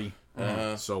his body.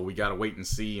 So we gotta wait and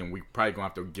see, and we probably gonna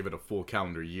have to give it a full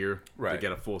calendar year to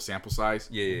get a full sample size.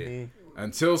 Yeah.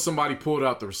 Until somebody pulled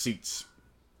out the receipts.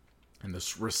 And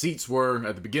the receipts were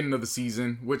at the beginning of the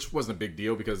season, which wasn't a big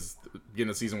deal because the beginning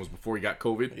of the season was before he got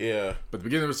COVID. Yeah. But the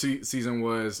beginning of the season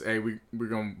was, hey, we're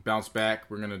going to bounce back.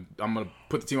 I'm going to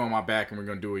put the team on my back and we're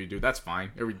going to do what you do. That's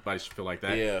fine. Everybody should feel like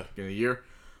that Yeah. at the beginning of the year.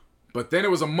 But then it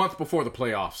was a month before the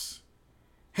playoffs.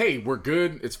 Hey, we're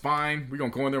good. It's fine. We're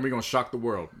going to go in there and we're going to shock the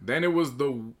world. Then it was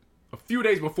a few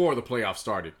days before the playoffs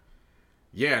started.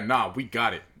 Yeah, nah, we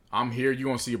got it. I'm here. You're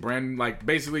going to see a brand, like,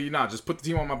 basically, just put the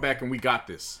team on my back and we got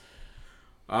this.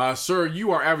 Sir,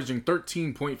 you are averaging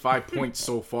 13.5 points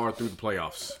so far through the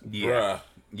playoffs. Yeah.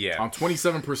 Yeah. On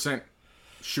 27%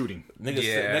 shooting.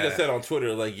 Nigga said on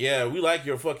Twitter, like, yeah, we like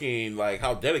your fucking, like,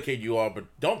 how dedicated you are, but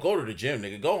don't go to the gym,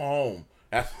 nigga. Go home.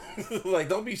 Like,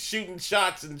 don't be shooting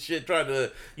shots and shit trying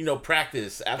to,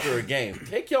 practice after a game.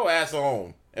 Take your ass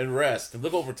home and rest and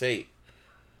look over tape.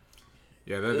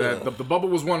 Yeah, the bubble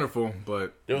was wonderful,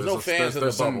 but there was no fans in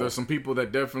the bubble. There's some people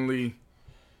that definitely...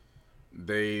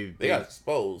 They got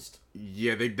exposed.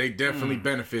 Yeah, they definitely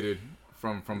benefited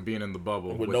from being in the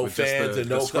bubble with no fans and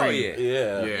no screen.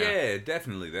 Yeah,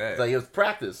 definitely that. It's like it was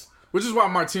practice. Which is why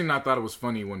Martin and I thought it was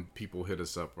funny when people hit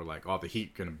us up. We're like, "Oh, the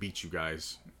Heat gonna beat you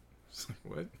guys." It's like,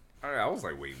 what? I was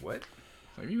like, wait, what?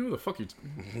 Like, you know the fuck you?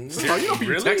 You know who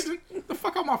you texting? The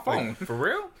fuck out my phone? Like, for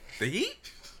real? The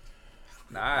Heat?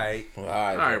 All right,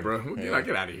 bro.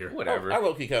 Get out of here. Whatever. I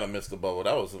low-key kind of missed the bubble.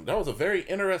 That was a very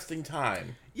interesting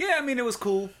time. Yeah, I mean, it was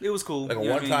cool. Like a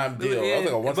one-time deal. That was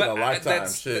like a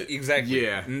once-in-a-lifetime shit. Exactly.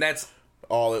 Yeah. And that's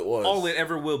all it was. All it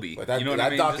ever will be. Like that, you know what that I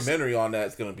mean? documentary on that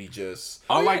is going to be just...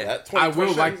 I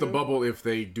will like the bubble if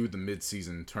they do the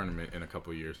mid-season tournament in a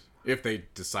couple of years. If they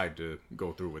decide to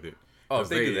go through with it. Oh, if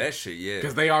they do that shit, yeah.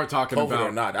 Because they are talking COVID about...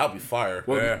 or not, that'll be fire.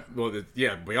 Well,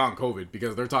 beyond COVID.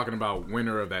 Because they're talking about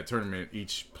winner of that tournament,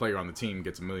 each player on the team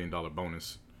gets $1 million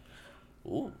bonus.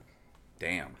 Ooh.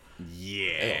 Damn.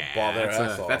 Yeah. Ball their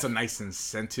ass off. That's a nice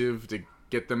incentive to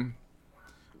get them.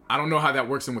 I don't know how that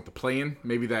works in with the play-in.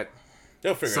 Maybe that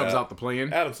subs out the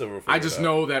play-in. Adam Silver I just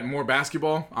know that more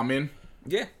basketball, I'm in.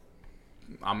 Yeah.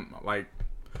 I'm like,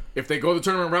 if they go the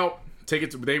tournament route... Take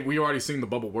it to we already seen the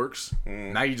bubble works.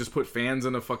 Now you just put fans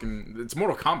in a fucking... It's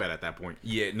Mortal Kombat at that point.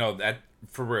 Yeah, no, that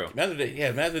for real.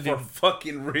 Imagine for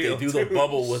fucking real. They do the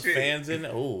bubble with fans in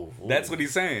it. Ooh. That's what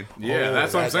he's saying. Yeah,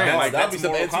 that's what I'm saying. Like that'd be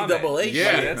some NCAA shit.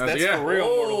 Yeah, that's for real.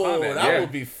 Mortal Kombat. That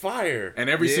would be fire. And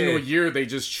every single year they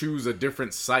just choose a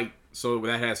different site, so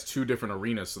that has 2 different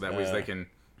arenas, so that way they can,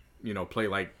 play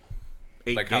like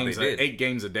 8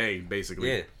 games a day,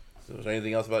 basically. Yeah. So is there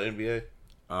anything else about NBA?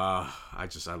 I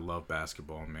love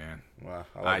basketball, man. Wow.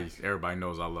 Everybody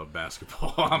knows I love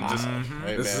basketball. I'm just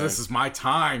hey, this is my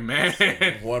time, man.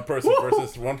 One person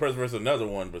versus another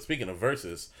one. But speaking of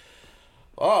versus,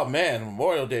 oh man,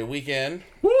 Memorial Day weekend.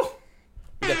 Woo!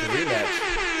 We got the rematch.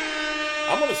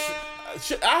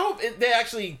 I hope they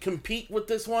actually compete with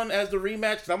this one as the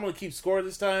rematch. Cause I'm gonna keep score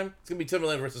this time. It's gonna be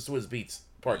Timbaland versus Swizz Beatz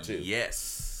Part 2.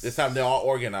 Yes. This time they're all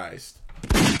organized.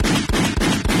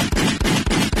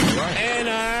 And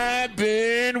I've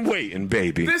been waiting,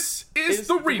 baby. This is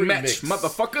the rematch,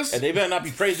 motherfuckers. And they better not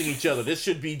be praising each other. This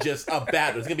should be just a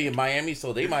battle. It's going to be in Miami,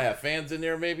 so they might have fans in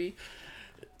there, maybe.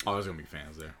 Oh, there's going to be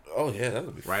fans there. Oh, yeah, that'll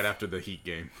be right after the Heat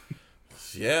game.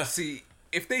 Yeah. See,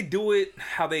 if they do it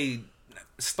how they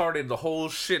started the whole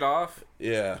shit off.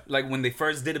 Yeah. Like when they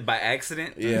first did it by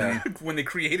accident. Yeah. When they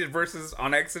created VERZUZ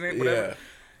on accident, whatever. Yeah.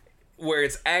 Where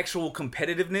it's actual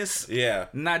competitiveness. Yeah.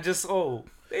 Not just,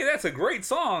 hey, that's a great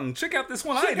song. Check out this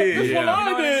one I did. This one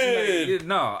I did.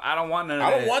 No, I don't want none of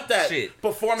that. I don't want that shit.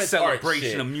 Performance celebration art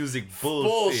shit. Of music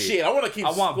bullshit. I want to keep.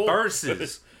 I want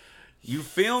verses. You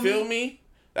feel me? Feel me?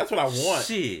 That's what I want.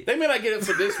 Shit. They may not get it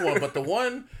for this one, but the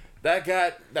one that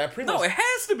got that pretty much. No, it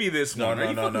has to be this one. Are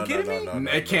you fucking kidding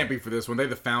me? It can't be for this one. They're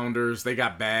the founders. They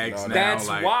got bags now. That's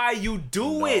why you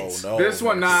do it. No, this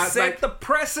one not set the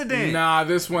precedent. Nah,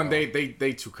 this one they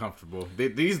too comfortable.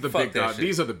 These are the big dogs.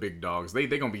 These are the big dogs. They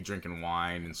gonna be drinking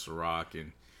wine and Ciroc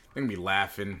and they gonna be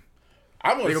laughing.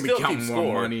 I'm gonna be counting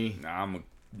more money. Nah, I'm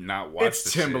not watch.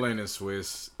 It's Timbaland and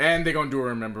Swizz, and they're gonna do a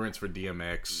remembrance for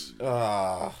DMX.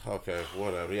 Okay,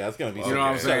 whatever. Yeah, it's gonna be you know what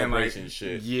I'm saying, celebration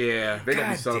shit. Yeah, they're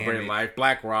gonna be celebrating life.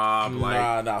 Black Rob,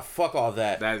 like nah, fuck all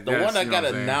that. The one that got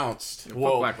announced. Fuck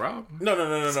Black Rob. No.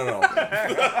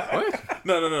 What?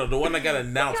 No. The one that got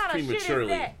announced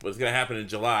prematurely, but it's gonna happen in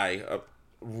July. A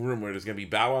rumor there's gonna be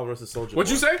Bow Wow versus Soulja Boy.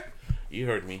 What'd you say? You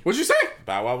heard me. What'd you say?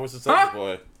 Bow Wow versus Soulja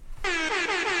Boy.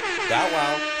 Bow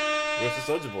Wow versus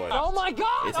Soulja Boy. Oh my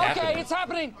God! It's okay, happening. It's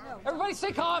happening. Everybody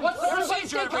stay calm. What's the Everybody procedure,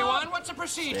 stay calm. everyone? What's the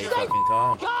procedure? Stay fucking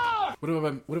calm. Calm.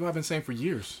 What have I been saying for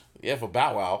years? Yeah, for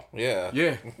Bow Wow. Yeah.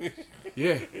 Yeah,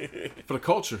 yeah, for the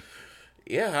culture.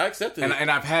 Yeah, I accepted it.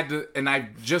 And I've had to, and I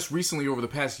just recently over the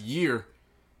past year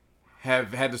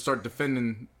have had to start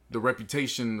defending the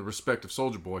reputation, the respect of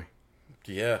Soulja Boy.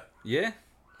 Yeah. Yeah.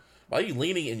 Why are you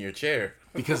leaning in your chair?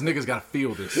 Because niggas gotta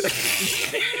feel this.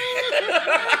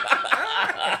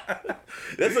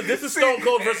 This is Stone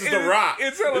Cold versus The Rock.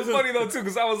 It's hella funny though too,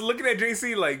 because I was looking at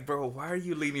JC like, bro, why are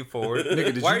you leaning forward?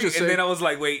 Nigga, did Why you are just And say? then I was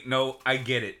like, wait, no, I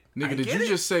get it. Nigga, did you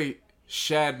just say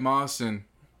Shad Moss and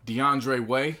DeAndre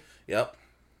Way? Yep.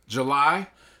 July?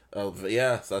 Oh,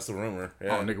 yeah, so that's a rumor.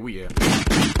 Yeah. Oh, nigga, we yeah.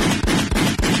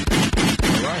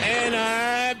 And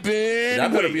I've been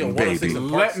That better be a waiting, 106 baby. and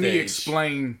Park Let me stage.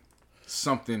 explain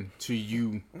something to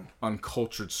you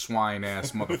uncultured swine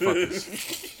ass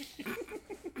motherfuckers.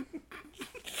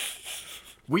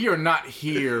 We are not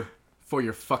here for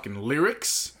your fucking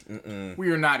lyrics.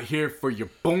 We are not here for your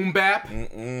boom bap.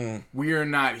 We are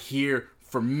not here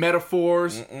for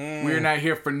metaphors. We are not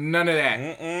here for none of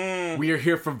that. We are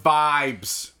here for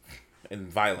vibes. And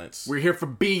violence. We're here for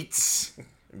beats.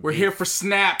 We're here for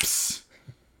snaps.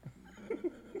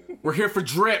 We're here for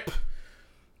drip.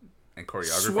 And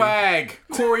choreography. Swag,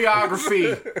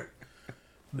 choreography,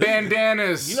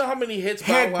 bandanas, You know how many hits Bow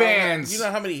Wow had? headbands, You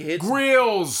know how many hits?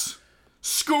 grills,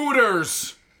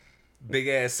 scooters, Big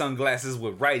ass sunglasses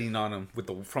with writing on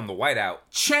them from the whiteout.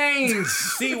 chains,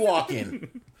 Sea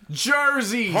walking.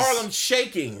 jerseys, Harlem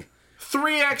shaking.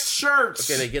 3X shirts,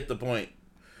 Okay, they get the point.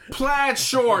 plaid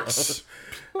shorts,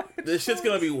 This shit's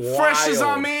gonna be wild. fresh as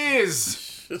I'm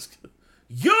is,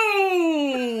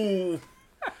 Yo!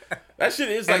 That shit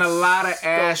is like and a lot of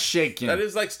ass shaking. That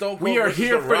is like Stone Cold. We are versus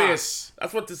here The for Rock. this.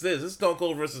 That's what this is. This is Stone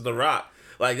Cold versus The Rock.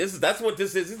 Like that's what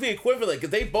this is. It's the equivalent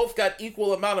because they both got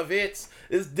equal amount of hits.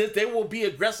 They will be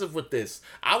aggressive with this.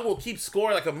 I will keep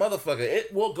scoring like a motherfucker.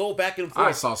 It will go back and forth.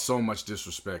 I saw so much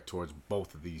disrespect towards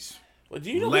both of these Well,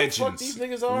 do you know legends. who the fuck these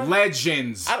niggas are?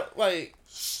 Legends. I don't like.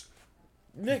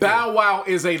 Nigga. Bow Wow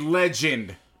is a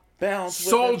legend. Bounce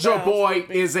with it, Soulja bounce Boy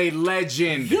with it. is a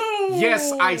legend. Yo!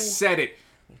 Yes, I said it.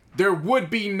 There would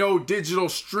be no digital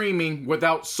streaming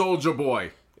without Soulja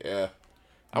Boy. Yeah.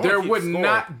 I wanna There keep would score.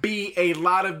 not be a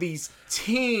lot of these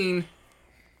teen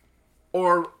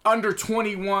or under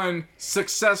 21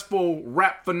 successful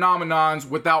rap phenomenons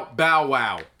without Bow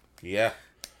Wow. Yeah,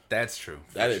 That's true.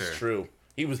 that is true.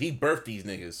 He birthed these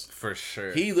niggas. For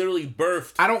sure. He literally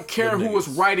birthed. I don't care the who was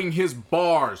niggas. writing his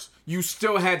bars. You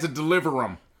still had to deliver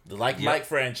them. The Mike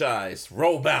franchise.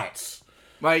 Roll bounce.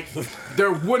 Like,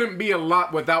 there wouldn't be a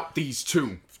lot without these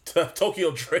two.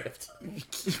 Tokyo Drift.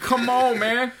 Come on,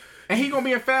 man. And he gonna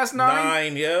be in Fast 9?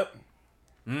 9, yep.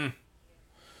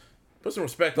 Put some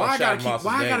respect Why on I Shad gotta Moss's keep?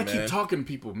 Why I name, gotta man. keep talking to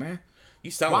people, man?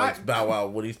 You sound Why- like Bow Wow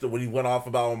when he went off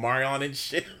about Omarion and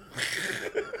shit.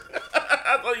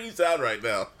 That's how you sound right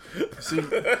now. See,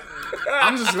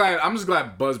 I'm just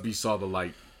glad Busby saw the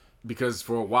light, because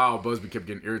for a while Busby kept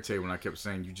getting irritated when I kept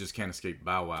saying you just can't escape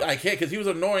Bow Wow. I can't because he was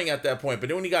annoying at that point. But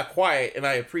then when he got quiet and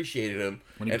I appreciated him,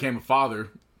 When he became a father,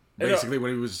 basically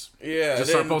when he was and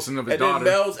started posting of his and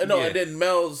daughter. And then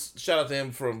Mel's shout out to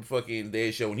him from fucking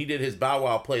Day Show when he did his Bow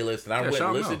Wow playlist, and I went shout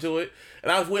and out listened Mel. to it,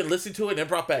 and and it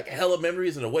brought back hella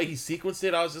memories, and the way he sequenced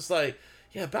it, I was just like,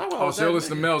 yeah, Bow Wow. Oh, was so you that listen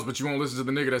to nigga. Mel's, but you won't listen to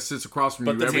the nigga that sits across from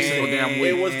you But every single damn It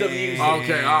week. was the music.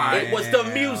 Okay, all right. It was the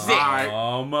music.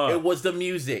 All right. It was the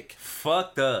music.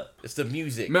 Fucked up. It's the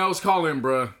music. Mel's calling,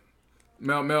 bruh.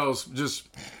 Mel's just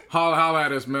holla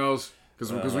at us, Mel's,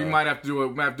 because we might have to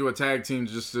do a tag team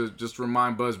just to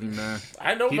remind Busby, man.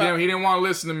 I know He about- didn't want to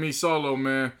listen to me solo,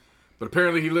 man, but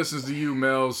apparently he listens to you,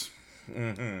 Mel's.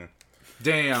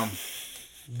 Damn.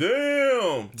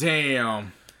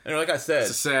 And like I said,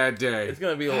 It's a sad day. it's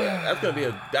gonna be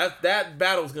that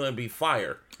battle's gonna be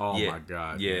fire. Oh Yeah. my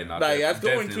god. Yeah, man. no, Like, that's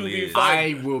going to definitely be is.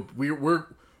 fun.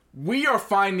 We are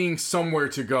finding somewhere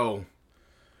to go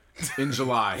in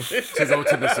July to go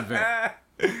to this event.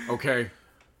 Okay,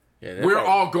 Yeah, we're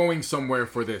all going somewhere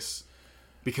for this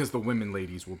because the women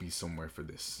ladies will be somewhere for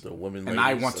this. the women. And ladies.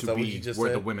 I want Is to that what be you just where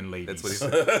said? the women ladies. That's what he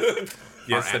said.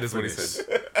 Yes, are that at is for what he this.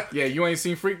 said. Yeah, you ain't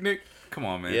seen Freaknik? Come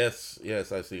on, man. Yes,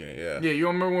 I see it. Yeah. Yeah, you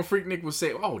don't remember when Freaknik would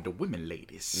say, "Oh, the women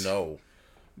ladies." No.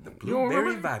 You don't Blueberry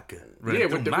remember? vodka. Yeah, Running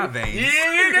through with the my veins.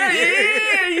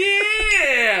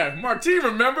 Yeah. Martine,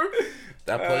 remember?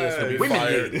 That playlist would be Women fire.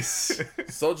 ladies.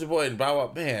 Soulja Boy and Bow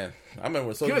Wow, man. I remember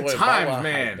when Soulja Good Boy and times, Bow Wow.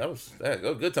 man. That was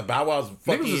good to Bow Wow's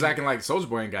fucking. Niggas was acting like Soulja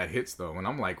Boy ain't got hits though, and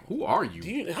I'm like, who are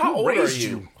you? How Who old are raised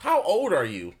you? How old are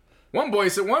you? One boy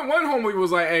said, one homie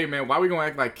was like, hey, man, why we gonna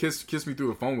act like Kiss Me Through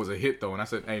the Phone was a hit, though? And I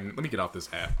said, hey, let me get off this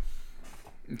app.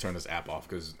 Let me turn this app off,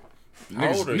 because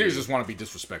niggas just want to be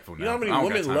disrespectful now. You know how many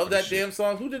women love that damn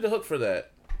song? Who did the hook for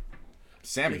that?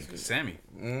 Sammy.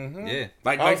 Mm-hmm. Yeah.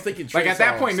 Like, I was thinking like at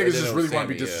that point, niggas songs, just really want to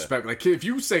Sammy, be disrespectful. Like, if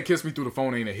you say Kiss Me Through the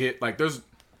Phone ain't a hit, like, let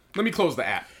me close the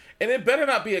app. And it better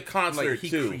not be a concert, Like, he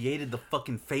too. created the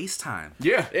fucking FaceTime.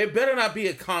 Yeah. It better not be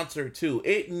a concert, too.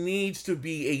 It needs to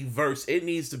be a verse. It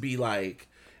needs to be like,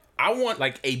 I want...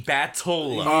 Like a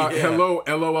battle. Hello,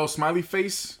 LOL, smiley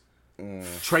face.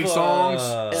 Trey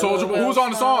Songz. Soulja Boy. Who was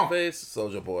on the song?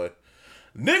 Soulja Boy.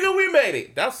 Nigga, we made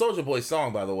it. That was Soulja Boy's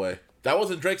song, by the way. That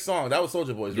wasn't Drake's song. That was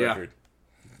Soulja Boy's record.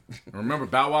 Remember,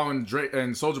 Bow Wow and Drake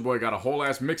and Soulja Boy got a whole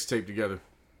ass mixtape together.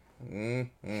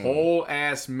 Whole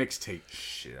ass mixtape.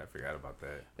 Shit, I forgot about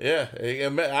that. Yeah, I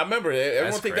remember.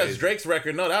 Everyone think that's Drake's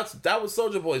record. No, that was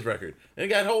Soulja Boy's record. And it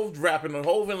got Hov rapping,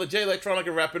 Hov and Jay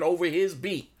Electronica rapping over his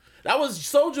beat. That was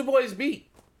Soulja Boy's beat.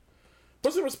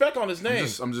 Put some respect on his name.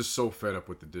 I'm just so fed up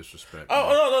with the disrespect.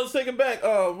 Oh no, let's take it back.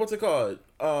 What's it called?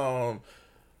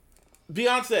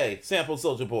 Beyonce sampled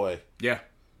Soulja Boy. Yeah.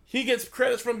 He gets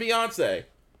credits from Beyonce.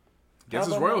 Gets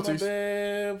his royalties.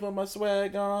 Put my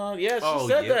swag on. Yeah, she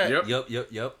said that.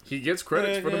 Yep. He gets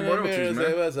credits for the royalties,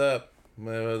 man. What's up?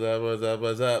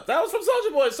 What's up? That was from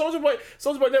Soulja Boy.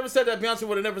 Soulja Boy never said that. Beyonce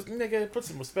would have never. Nigga, put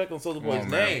some respect on Soulja Boy's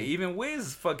name. Even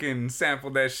Wiz fucking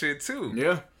sampled that shit too.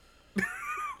 Yeah.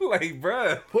 Like,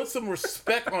 bruh. Put some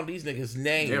respect on these niggas'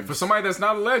 names. Yeah, for somebody that's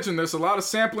not a legend, there's a lot of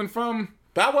sampling from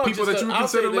Bow Wow people that you would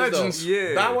consider legends.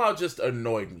 Yeah. Bow Wow just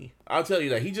annoyed me. I'll tell you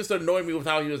that. He just annoyed me with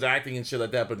how he was acting and shit like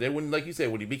that. But then when, like you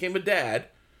said, when he became a dad,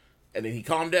 and then he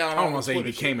calmed down. I don't want to say he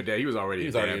became a dad. He was already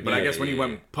a dad. But I guess when he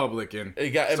went public and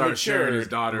started sharing his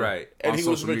daughter, right? And he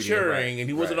was maturing, and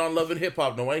he wasn't on Love and Hip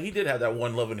Hop no way. He did have that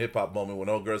one Love and Hip Hop moment when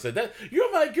old girl said, "That you're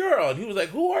my girl," and he was like,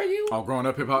 "Who are you?" Oh, growing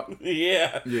up hip hop.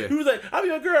 Yeah. He was like, "I'm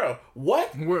your girl."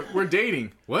 What? We're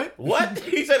dating. What? What?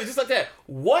 He said it just like that.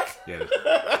 What? Yeah.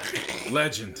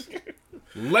 Legend.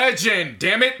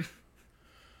 Damn it.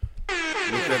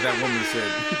 Looked at that woman and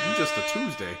said, "You just a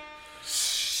Tuesday."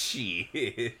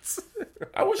 Shit.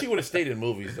 I wish he would have stayed in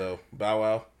movies though, Bow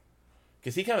Wow,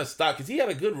 because he kind of stopped. Because he had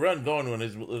a good run going on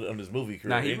his movie career.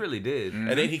 Nah, he really did.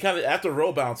 And then he kind of after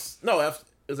Roll Bounce. No,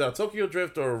 is that Tokyo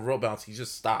Drift or Roll Bounce? He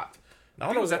just stopped. I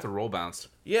think it was after Roll Bounce.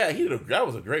 Yeah, that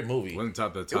was a great movie. Wasn't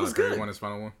the Tyler Perry one his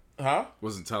final one? Huh?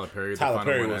 Wasn't Tyler Perry Tyler the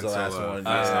final Perry one was the last one.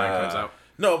 Fast 9 comes out?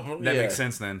 No, that makes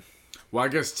sense then. Well, I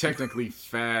guess technically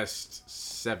Fast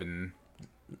 7.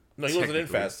 No, he wasn't in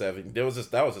Fast 7. That was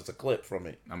just a clip from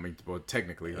it. I mean, well,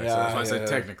 technically. That's why I said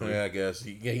technically. Yeah, I guess.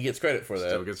 He gets credit for that.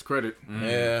 Still gets credit.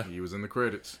 Yeah. He was in the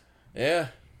credits. Yeah.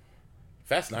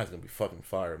 Fast 9's going to be fucking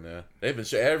fire, man. They've been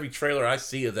every trailer I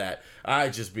see of that, I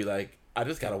just be like, I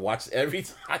just got to watch I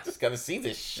just got to see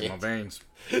this shit. In my veins.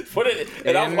 Put it,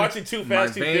 and I was watching Too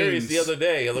Fast, Too Furious the other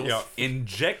day.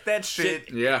 Inject that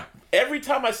shit. Yeah. Every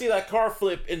time I see that car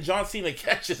flip and John Cena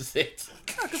catches it,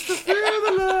 I can still feel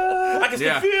the love. I can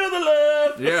still feel the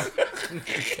love. Yeah.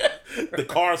 The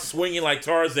car swinging like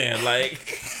Tarzan.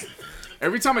 Like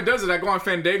every time it does it, I go on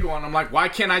Fandango and I'm like, why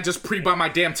can't I just pre-buy my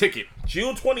damn ticket?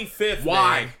 June 25th.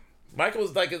 Why? Man.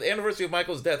 Michael's like the anniversary of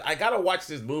Michael's death. I gotta watch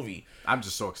this movie. I'm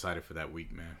just so excited for that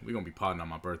week, man. We're gonna be partying on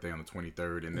my birthday on the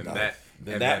 23rd, and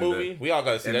then that movie. We all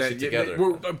gotta see that shit together.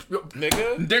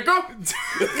 Nigga.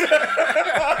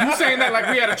 You saying that like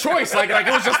we had a choice, like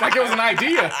it was just like it was an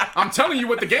idea. I'm telling you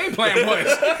what the game plan was.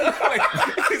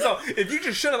 So if you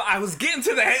just shut up, I was getting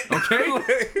to that.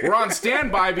 Okay, we're on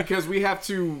standby because we have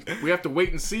to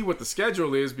wait and see what the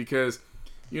schedule is because,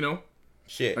 you know.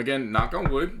 Shit. Again, knock on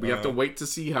wood. We have to wait to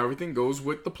see how everything goes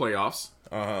with the playoffs.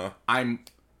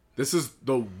 This is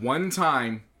the one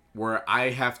time where I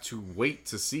have to wait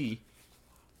to see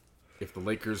if the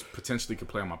Lakers potentially could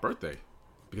play on my birthday.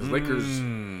 Because Lakers,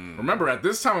 remember, at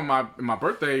this time of my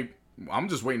birthday, I'm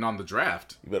just waiting on the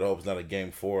draft. You better hope it's not a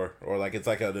game 4 or like it's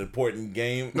like an important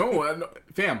game. No,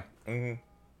 fam.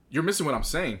 You're missing what I'm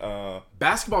saying.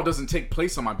 Basketball doesn't take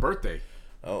place on my birthday.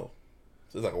 Oh.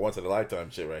 So it's like a once-in-a-lifetime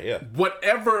shit right here.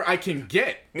 Whatever I can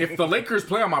get. If the Lakers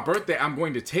play on my birthday, I'm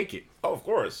going to take it. Oh, of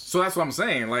course. So that's what I'm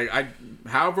saying. Like,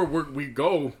 however we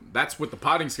go, that's what the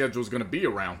potting schedule is going to be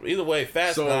around. Either way,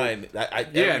 Fast 9.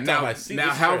 I see now,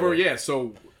 this however, trailer. yeah.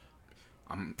 So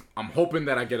I'm hoping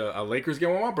that I get a Lakers game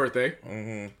on my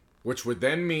birthday, which would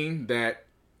then mean that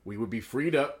we would be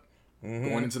freed up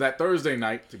going into that Thursday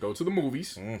night to go to the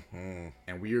movies, and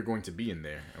we are going to be in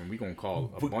there, and we're going to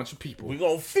call a bunch of people. We're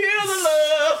going to feel the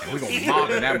love. And we're going to mob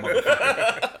in that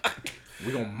motherfucker.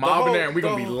 We gonna mob in there and we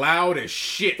gonna be loud as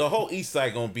shit. The whole East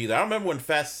Side gonna be there. I remember when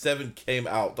Fast 7 came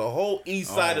out. The whole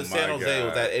East Side of San Jose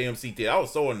was at AMC Theater. I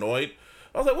was so annoyed.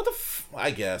 I was like, what the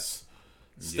I guess.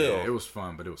 Still. Yeah, it was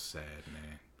fun, but it was sad,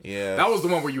 man. Yeah. That was the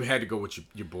one where you had to go with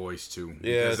your boys, too.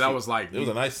 Yeah. That was like... It was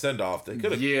a nice send-off.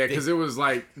 Yeah, because it was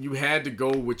like, you had to go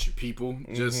with your people,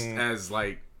 just as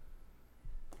like...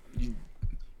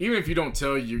 even if you don't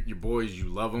tell your boys you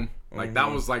love them, like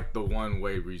that was like the one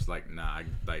way where he's like, nah,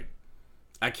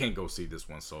 I can't go see this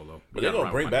one solo. But they're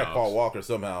gonna bring back Paul Walker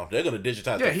somehow. They're gonna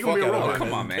digitize the he fuck gonna be a out of robot. him.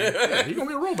 Come on, man. Yeah, he's gonna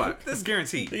be a robot. That's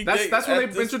guaranteed. That's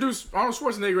when they introduced Arnold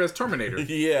Schwarzenegger as Terminator.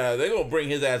 Yeah, they're gonna bring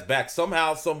his ass back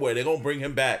somehow, somewhere. They're gonna bring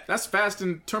him back. That's Fast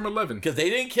in Term 11. Because they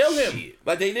didn't kill him. Shit.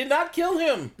 Like they did not kill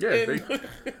him. Yeah,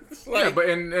 but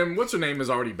and what's her name is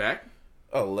already back.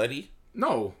 Oh, Letty.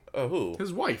 No. Who?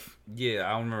 His wife. Yeah,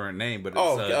 I don't remember her name, but it's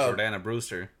Jordana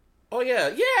Brewster. Oh yeah,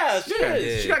 she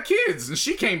is. She got kids and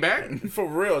she came back. For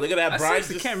real, they're gonna have I Brian.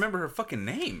 seriously can't remember her fucking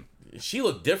name. She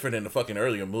looked different in the fucking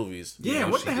earlier movies. Yeah,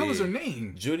 what the hell is her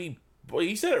name? Judy. Boy,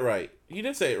 he said it right. He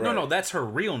did say it right. No, that's her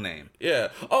real name. Yeah.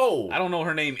 Oh, I don't know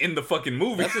her name in the fucking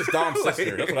movie. that's his Dom's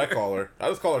sister. That's what I call her. I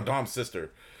just call her Dom's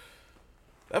sister.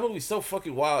 That movie's so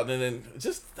fucking wild, and then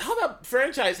just how that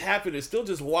franchise happened is still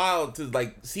just wild to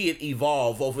like see it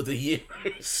evolve over the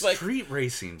years. Like, Street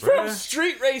racing, from bro.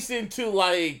 street racing to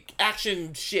like action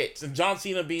shits, and John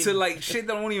Cena being To like shit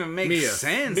that don't even make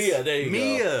sense. Mia, there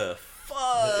you go. Fuck.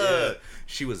 Yeah.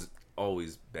 She was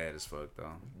always bad as fuck though.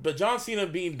 But John Cena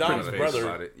being Dom's Pretty brother,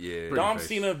 About it. Yeah. Dom face.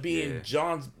 Cena being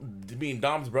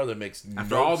Dom's brother makes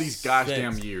After no all these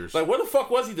goddamn sense. years. Like, where the fuck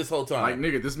was he this whole time? Like,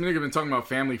 nigga, this nigga been talking about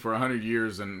family for 100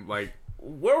 years and like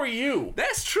Where were you?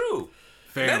 That's true.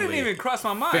 family. That didn't even cross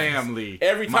my mind. Family.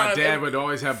 Every my time- dad would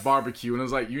always have barbecue, and it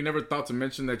was like, you never thought to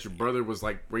mention that your brother was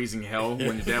like raising hell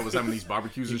when your dad was having these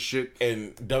barbecues and shit.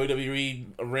 And WWE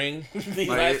ring these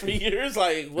Like, last 3 years?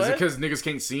 Like, what? Is it because niggas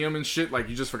can't see him and shit? Like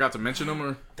you just forgot to mention them,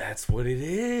 or That's what it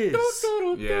is.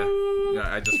 yeah,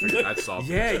 I just figured I solved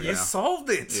it. Yeah, right you now. solved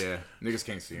it. Yeah, niggas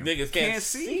can't see him. Niggas Can't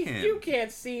see him. You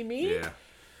can't see me. Yeah,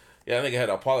 Yeah, I think I had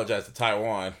to apologize to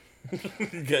Taiwan.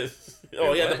 Because, he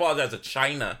had to what? apologize to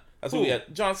China. That's what we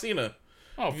had. John Cena.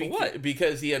 Oh, for what?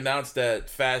 Because he announced that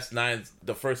Fast 9,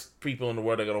 the first people in the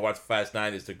world that are going to watch Fast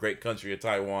 9 is the great country of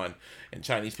Taiwan. And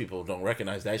Chinese people don't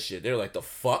recognize that shit. They're like, the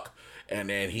fuck? And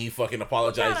then he fucking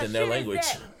apologized in their language.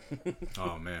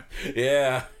 oh man,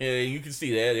 Yeah, you can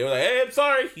see that. They were like, hey, I'm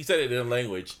sorry. He said it in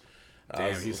language.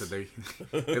 damn. He said they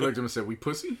looked at him and said, "We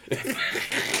pussy."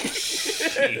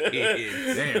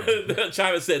 Damn,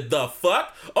 China said, the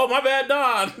fuck? Oh, my bad,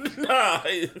 Don. Nah,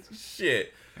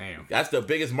 shit. damn. That's the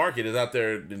biggest market is out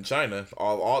there in China.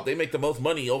 All they make the most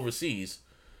money overseas.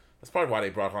 That's probably why they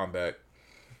brought Han back.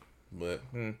 But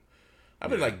I've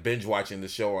been like binge watching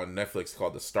this show on Netflix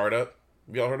called The Startup.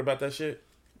 Y'all heard about that shit?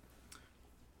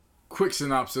 Quick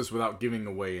synopsis without giving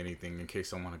away anything in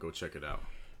case I want to go check it out.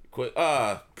 Quick,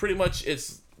 pretty much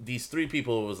it's these three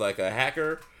people. It was like a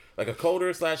hacker, like a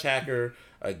coder / hacker,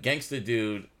 a gangster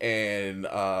dude, and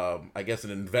I guess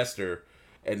an investor,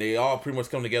 and they all pretty much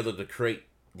come together to create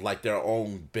like their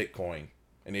own Bitcoin,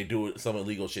 and they do some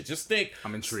illegal shit. Just think,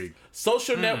 I'm intrigued.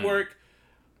 social network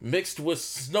mixed with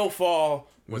Snowfall.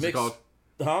 What's it called?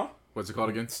 Huh? What's it called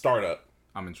again? Startup.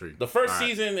 I'm intrigued. The first All right.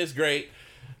 season is great.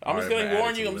 I'm just All right, gonna I'm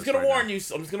warn gonna you. add I'm it just to gonna this warn right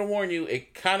you. I'm just gonna warn you.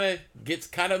 It kind of gets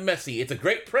kind of messy. It's a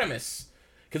great premise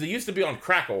because it used to be on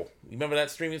Crackle. You remember that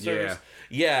streaming service?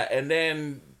 Yeah. And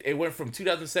then it went from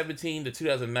 2017 to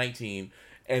 2019,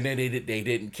 and then they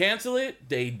didn't cancel it.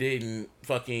 They didn't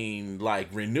fucking like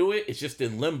renew it. It's just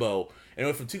in limbo. And it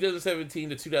went from 2017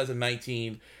 to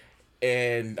 2019,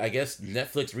 and I guess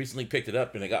Netflix recently picked it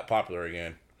up and it got popular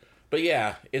again. But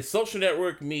yeah, it's Social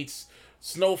Network meets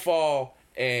Snowfall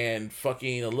and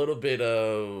fucking a little bit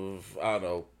of, I don't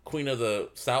know, Queen of the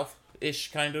South-ish,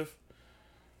 kind of.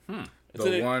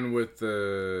 The one with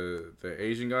the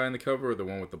Asian guy in the cover, or the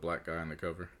one with the black guy in the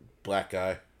cover? Black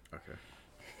guy. Okay.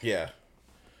 Yeah.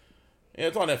 Yeah,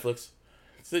 it's on Netflix.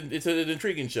 It's an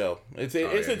intriguing show. It's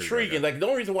intriguing. Like, the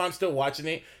only reason why I'm still watching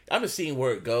it, I'm just seeing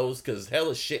where it goes, because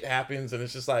hella shit happens, and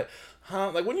it's just like,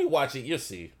 huh? Like, when you watch it, you'll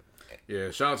see. Yeah,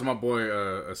 shout out to my boy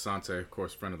Asante, of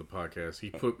course, friend of the podcast.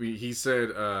 He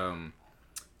said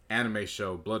anime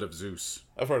show Blood of Zeus.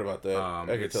 I've heard about that. I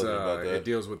can tell you about that. It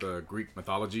deals with Greek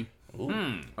mythology. Ooh.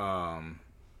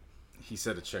 He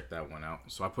said to check that one out,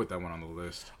 so I put that one on the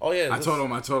list. Oh yeah, I told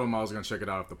him I was gonna check it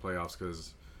out after the playoffs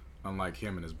because unlike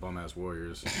him and his bum ass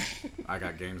Warriors, I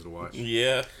got games to watch.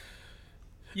 Yeah.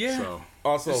 Yeah. So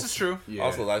Also, This is true. yeah.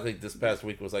 Also, I think this past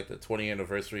week was like the 20th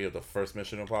anniversary of the first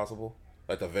Mission Impossible.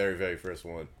 Like the very, very first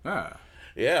one. Ah,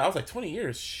 Yeah, I was like, 20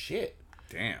 years? Shit.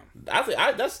 Damn. I think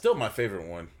that's still my favorite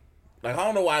one. Like, I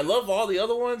don't know why I love all the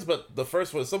other ones, but the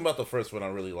first one, something about the first one I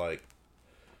really like.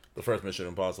 The first Mission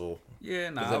Impossible.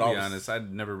 Yeah, I'll be honest. I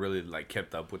never really like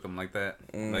kept up with them like that.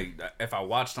 Like, if I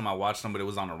watched them, but it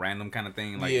was on a random kind of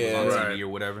thing, like it was on TV or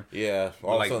whatever. Yeah,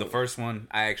 but like the first one,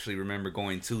 I actually remember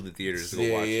going to the theaters to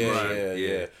go watch.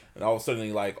 Yeah. And all of a sudden,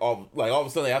 all of a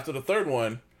sudden, after the third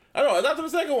one, I don't know, after the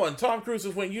second one, Tom Cruise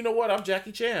just went, you know what? I'm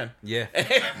Jackie Chan. Yeah,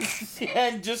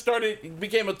 and just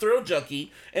became a thrill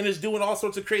junkie, and is doing all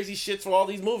sorts of crazy shit for all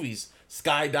these movies,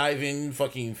 skydiving,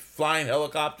 fucking flying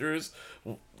helicopters.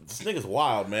 This nigga's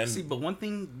wild, man. See, but one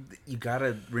thing you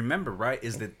gotta remember, right,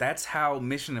 is that's how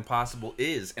Mission Impossible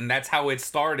is, and that's how it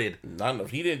started.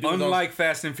 He didn't do unlike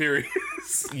Fast and Furious.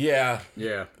 Yeah.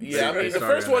 Yeah. I mean, the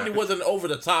first one wasn't over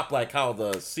the top like how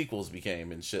the sequels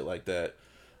became and shit like that.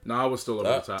 No, I was still over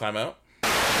the top. Time out.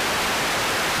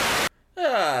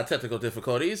 Technical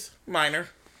difficulties, minor,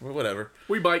 whatever.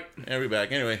 We bite. And we're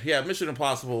back. Anyway, yeah, Mission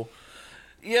Impossible.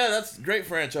 Yeah, that's a great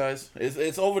franchise.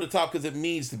 It's over the top because it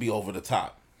needs to be over the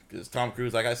top. Because Tom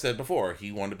Cruise, like I said before,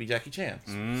 he wanted to be Jackie Chan.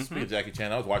 Speaking of Jackie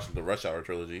Chan, I was watching the Rush Hour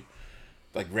trilogy,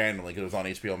 like randomly because it was on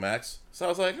HBO Max. So I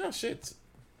was like, oh shit.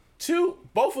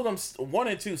 Both of them, 1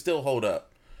 and 2 still hold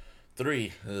up.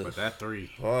 3. Ugh. But that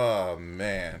 3. Oh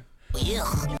man.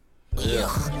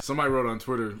 Somebody wrote on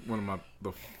Twitter one of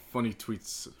the funnier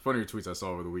tweets I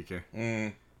saw over the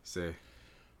weekend. Say,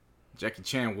 Jackie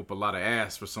Chan whoop a lot of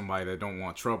ass for somebody that don't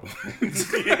want trouble.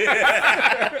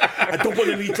 I don't want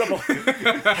any trouble.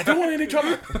 I don't want any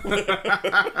trouble.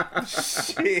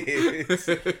 Shit.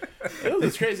 It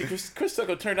was crazy. Chris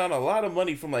Tucker turned down a lot of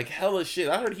money from like hella shit.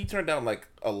 I heard he turned down like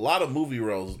a lot of movie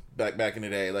roles back in the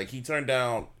day. Like he turned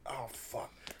down. Oh fuck.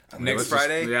 Next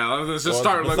Friday? Let's just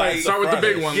start with the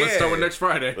big one. Let's start with Next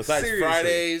Friday. Besides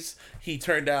Fridays, he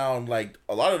turned down like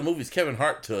a lot of the movies Kevin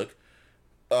Hart took.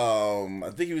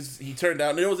 I think he turned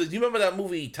down. Do you remember that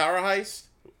movie Tower Heist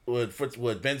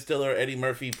with Ben Stiller, Eddie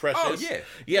Murphy, Precious? Oh yeah.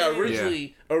 Yeah,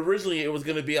 originally it was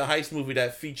going to be a heist movie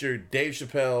that featured Dave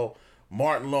Chappelle,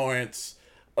 Martin Lawrence,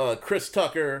 Chris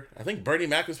Tucker. I think Bernie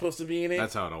Mac was supposed to be in it.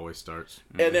 That's how it always starts.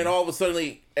 And then all of a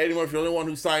sudden, Eddie Murphy, the only one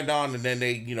who signed on, and then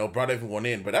they, brought everyone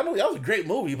in. But that was a great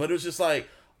movie. But it was just like,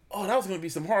 oh, that was going to be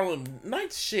some Harlem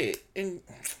Nights shit. And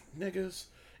niggas.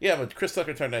 Yeah, but Chris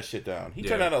Tucker turned that shit down. He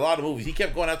turned down a lot of movies. He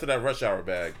kept going after that Rush Hour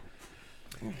bag.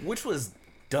 Which was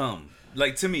dumb.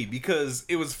 Like, to me, because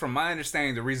it was, from my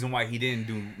understanding, the reason why he didn't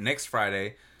do Next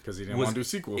Friday. Because he didn't want to do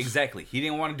sequels. Exactly. He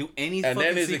didn't want to do any and fucking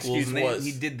then his sequels. Excuse was,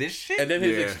 he did this shit? And then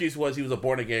his excuse was he was a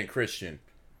born-again Christian.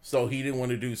 So he didn't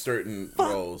want to do certain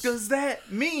roles. What does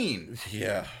that mean?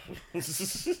 Yeah.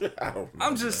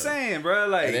 I'm just saying, bro.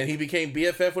 Like, and then he became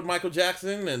BFF with Michael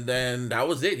Jackson, and then that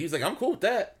was it. He was like, I'm cool with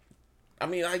that. I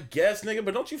mean, I guess, nigga,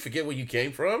 but don't you forget where you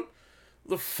came from.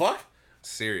 The fuck?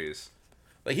 Serious.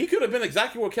 Like, he could have been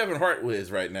exactly where Kevin Hart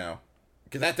is right now.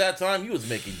 Because at that time, he was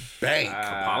making bank.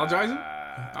 Apologizing?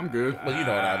 I'm good. Well, you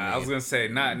know what I mean. I was gonna say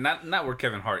not where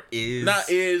Kevin Hart is.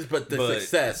 But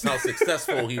success. How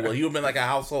successful he was. He would have been like a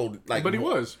household. Like, but he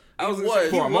was. He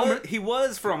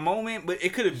was for a moment, but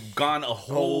it could have gone a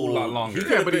whole lot longer.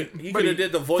 He could have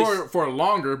did the voice for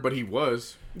longer, but he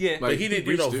was. Yeah, like he didn't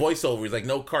do no voiceovers, like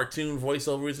no cartoon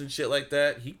voiceovers and shit like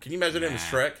that. Can you imagine him as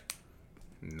Shrek?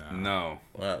 No.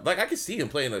 Like I could see him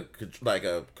playing a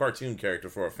cartoon character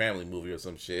for a family movie or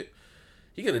some shit.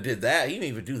 He could have did that. He didn't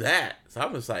even do that. So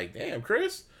I'm just like, damn,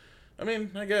 Chris. I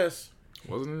mean, I guess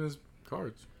wasn't in his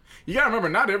cards. You gotta remember,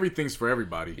 not everything's for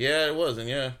everybody. Yeah, it wasn't.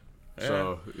 Yeah.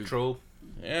 So true.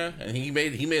 Yeah, and he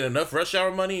made enough Rush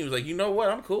Hour money. He was like, you know what,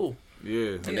 I'm cool.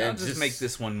 Yeah, and I'll just make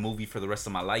this one movie for the rest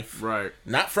of my life. Right.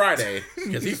 Not Friday,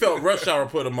 because he felt Rush Hour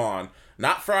put him on.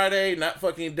 Not Friday, not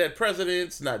fucking Dead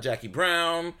Presidents, not Jackie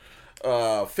Brown,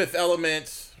 Fifth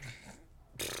Element.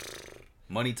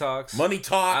 Money Talks.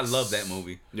 I love that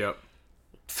movie. Yep.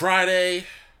 Friday.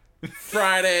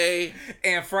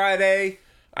 And Friday.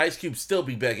 Ice Cube still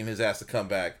be begging his ass to come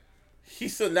back. He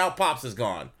said now Pops is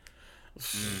gone.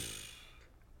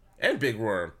 And Big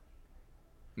Worm.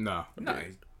 No.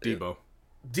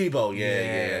 Debo,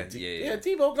 yeah.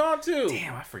 Debo gone too.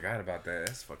 Damn, I forgot about that.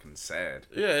 That's fucking sad.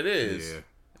 Yeah, it is.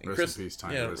 Yeah. Rest in peace,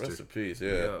 Time Lister. Rest in peace,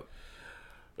 yeah.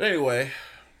 Anyway,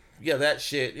 that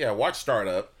shit. Yeah, watch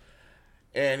Startup.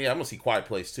 And I'm gonna see Quiet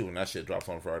Place too when that shit drops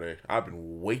on Friday. I've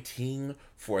been waiting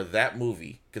for that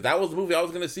movie. Because that was the movie I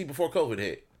was gonna see before COVID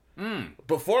hit.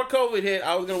 Before COVID hit,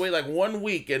 I was gonna wait like 1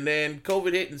 week, and then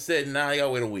COVID hit and said, "Nah, you gotta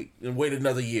wait a week and wait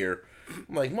another year."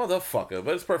 I'm like, motherfucker,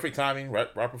 but it's perfect timing,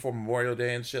 right before Memorial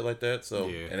Day and shit like that. So,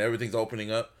 and everything's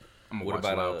opening up. I'm gonna watch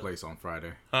Loud Place on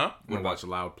Friday. Huh? I'm gonna watch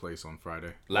Loud Place on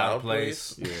Friday. Loud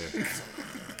Place. Yeah.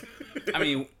 I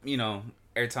mean,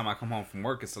 every time I come home from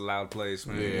work, it's a loud place,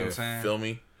 man. Yeah. You know what I'm saying? Feel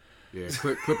me? Yeah,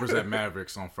 Clippers at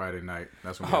Mavericks on Friday night.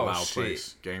 That's gonna be a loud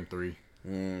place. Game 3.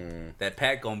 That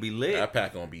pack gonna be lit. That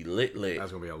pack gonna be lit.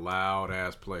 That's gonna be a loud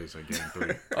ass place at Game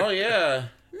 3. Oh yeah.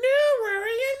 New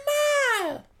Worry and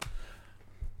Mile.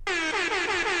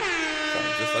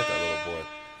 Sounds just like that little boy.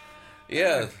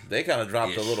 Yeah, they kind of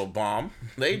dropped a little bomb.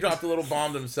 They dropped a little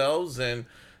bomb themselves, and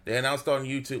they announced on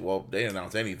YouTube. Well, they didn't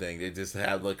announce anything. They just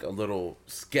had like a little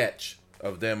sketch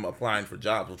of them applying for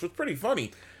jobs, which was pretty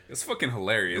funny. It's fucking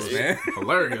hilarious, man.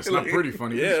 Hilarious, not pretty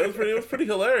funny. Yeah, it was pretty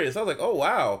hilarious. I was like, oh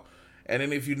wow. And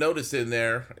then if you notice in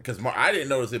there, because I didn't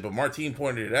notice it, but Martine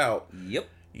pointed it out. Yep.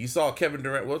 You saw Kevin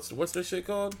Durant. What's their shit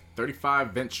called?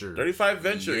 35 Venture. 35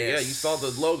 Venture. Yes. Yeah, you saw the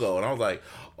logo, and I was like,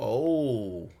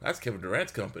 oh, that's Kevin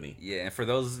Durant's company. Yeah, and for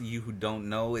those of you who don't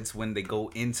know, it's when they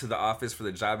go into the office for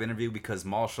the job interview because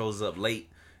Maul shows up late,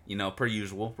 per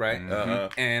usual, right?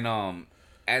 Mm-hmm. And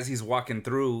as he's walking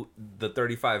through, the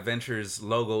 35 Ventures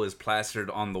logo is plastered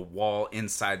on the wall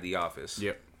inside the office.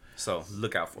 Yep. So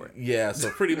look out for it. Yeah,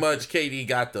 so pretty much KD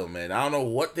got them, man. I don't know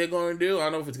what they're going to do. I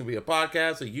don't know if it's going to be a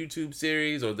podcast, a YouTube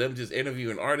series, or them just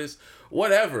interviewing artists,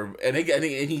 whatever. And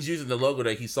he's using the logo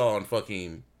that he saw on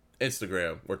fucking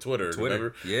Instagram or Twitter.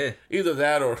 Remember? Yeah. Either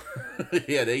that or,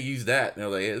 yeah, they used that. And they're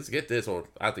like, hey, let's get this. Or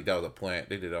I think that was a plant.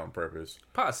 They did it on purpose.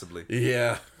 Possibly.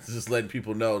 Yeah, just letting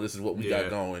people know this is what we got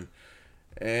going.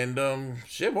 And,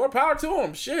 shit, more power to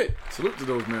them. Shit. Salute to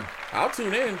those men. I'll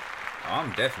tune in.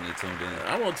 I'm definitely tuned in.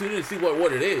 I want to tune in to see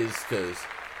what it is, because,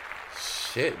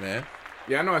 shit, man.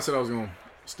 Yeah, I know I said I was going to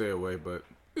stay away, but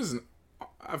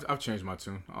I've changed my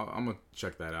tune. I'm going to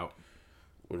check that out.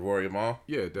 With Rory and Mal?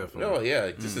 Yeah, definitely. Oh, yeah,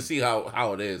 just to see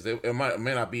how it is. It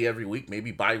may not be every week,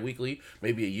 maybe bi-weekly,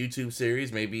 maybe a YouTube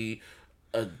series, maybe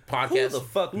a podcast. Who the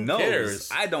fuck knows? Cares?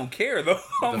 I don't care, though.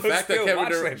 The fact that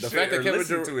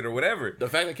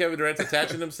Kevin Durant's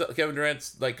attaching himself, Kevin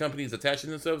Durant's like companies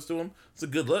attaching themselves to him, it's a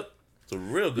good look. It's a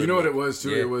real good look. You know what it was, too?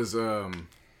 Yeah. It was,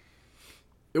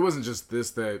 it wasn't just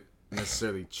this that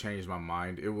necessarily changed my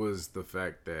mind. It was the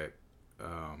fact that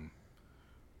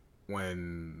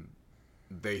when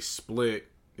they split,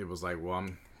 it was like, well,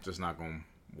 I'm just not going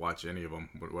to watch any of them,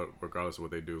 regardless of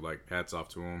what they do. Like, hats off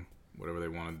to them. Whatever they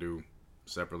want to do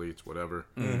separately, it's whatever.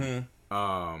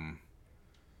 Mm-hmm.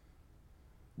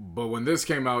 But when this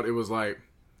came out, it was like,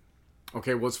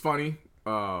 okay, what's funny?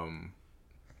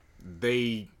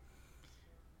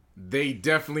 They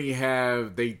definitely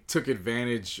they took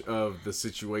advantage of the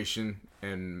situation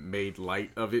and made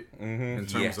light of it in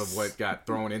terms of what got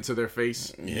thrown into their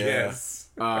face. Yes.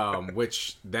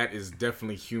 Which that is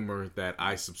definitely humor that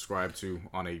I subscribe to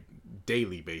on a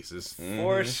daily basis.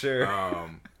 For sure.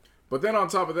 But then on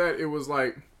top of that, it was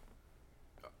like,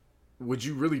 would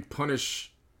you really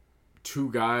punish two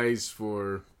guys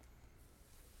for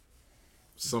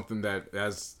something that,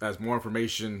 as more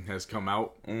information has come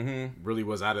out, really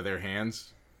was out of their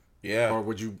hands? Yeah. Or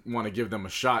would you want to give them a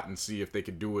shot and see if they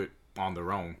could do it on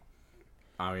their own?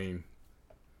 I mean,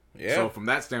 Yeah. So from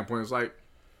that standpoint, it's like,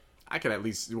 I could at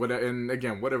least, and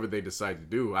again, whatever they decide to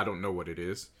do, I don't know what it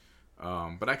is,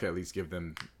 but I could at least give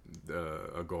them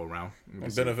a go around.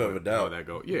 Benefit of a doubt. How that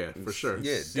go? Yeah, for sure.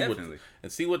 Yeah, definitely.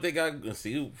 See what they got.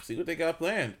 See what they got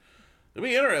planned. It'll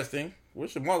be interesting.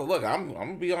 Wish them all the luck. I'm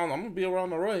gonna be around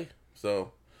the way.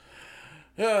 So,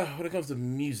 yeah. When it comes to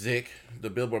music, the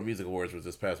Billboard Music Awards was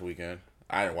this past weekend.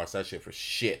 I didn't watch that shit for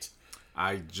shit.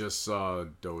 I just saw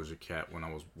Doja Cat when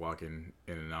I was walking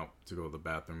in and out to go to the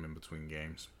bathroom in between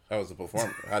games. How was the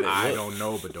performance? I don't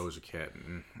know, but Doja Cat.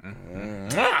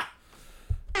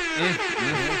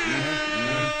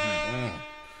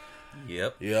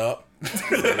 Yep.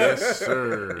 Yes,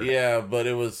 sir. Yeah, but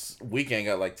it was Weeknd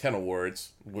got like 10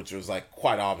 awards, which was like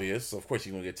quite obvious. So of course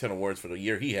you're gonna get 10 awards for the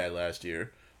year he had last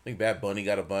year. I think Bad Bunny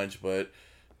got a bunch, but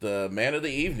the man of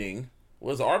the evening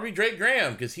was Aubrey Drake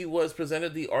Graham because he was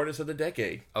presented the Artist of the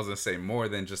Decade. I was gonna say more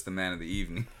than just the man of the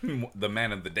evening, the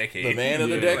man of the decade. The man of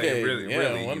the decade, like,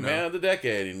 really, one man of the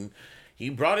decade, and he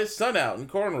brought his son out in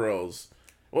cornrows.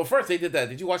 Well, first they did that.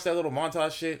 Did you watch that little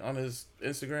montage shit on his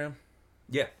Instagram?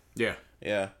 Yeah.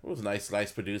 Yeah, it was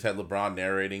nice produced. Had LeBron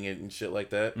narrating it and shit like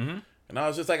that. Mm-hmm. And I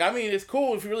was just like, I mean, it's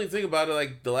cool if you really think about it.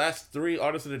 Like the last 3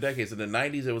 artists of the decades. In the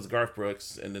 90s, it was Garth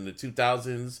Brooks, and in the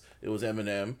 2000s, it was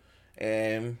Eminem,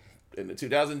 and in the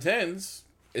 2010s,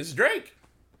 it's Drake.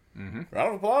 Mm-hmm. Round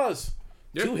of applause.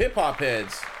 Yep. 2 hip hop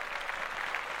heads.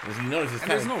 As you notice, it's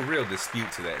there's no real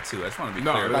dispute to that too. I just want to be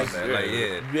clear about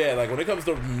that. Yeah, like when it comes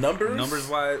to numbers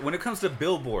wise, when it comes to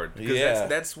Billboard, because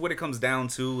that's what it comes down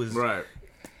to. Is right.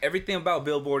 Everything about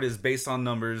Billboard is based on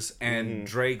numbers, and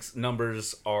Drake's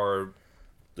numbers are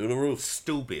Through the roof.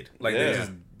 Stupid. Like, Yeah. they're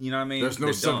just, you know what I mean? There's no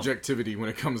They're dumb. subjectivity when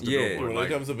it comes to Yeah. Billboard. When it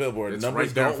comes to Billboard, it's numbers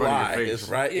right there in don't front of your lie. face. It's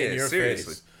right in your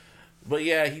seriously. face. But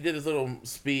yeah, he did his little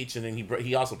speech, and then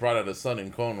he also brought out his son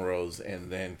in cornrows,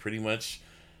 and then pretty much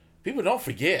people don't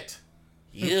forget.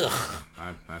 Yeah.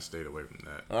 I stayed away from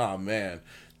that. Oh man,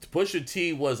 Pusha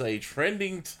T was a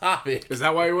trending topic. Is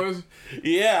that why it was?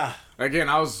 Yeah. Again,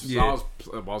 I was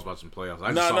watching playoffs.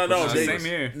 I just saw No. Pusha T. Same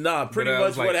here. Nah, pretty But I much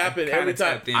was like, what I happened kinda every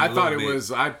time. tapped in I a thought it little bit.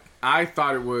 was. I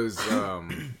thought it was.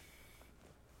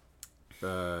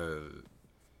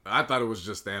 I thought it was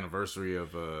just the anniversary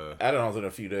of. I don't know, in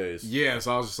a few days. Yeah,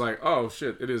 so I was just like, oh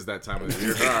shit, it is that time of the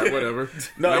year. All right, whatever.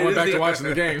 No, And I it went is back the- to watching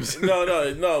the games.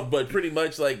 No, but pretty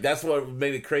much like that's what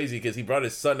made it crazy because he brought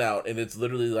his son out and it's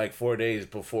literally like 4 days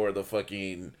before the 4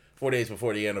 days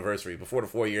before the anniversary, before the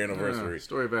 4-year anniversary.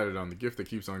 Story of added on the gift that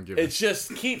keeps on giving. It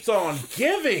just keeps on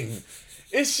giving.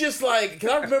 It's just like,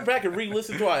 cause I remember back and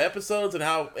re-listen to our episodes and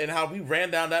how we ran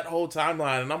down that whole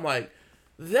timeline, and I'm like,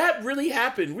 that really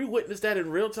happened. We witnessed that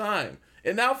in real time.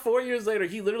 And now 4 years later,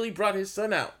 he literally brought his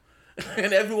son out,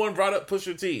 and everyone brought up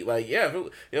Pusha T. Like,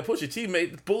 Pusha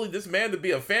T bullied this man to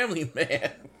be a family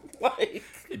man. Like,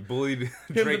 He bullied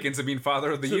Drake into being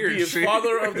father of the to year. be and a shit.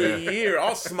 father of the year,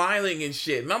 all smiling and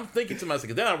shit. And I'm thinking to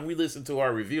myself, then I re-listened to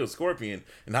our review of Scorpion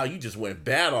and how you just went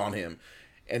bad on him.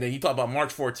 And then you talk about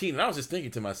March 14, and I was just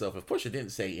thinking to myself, if Pusha didn't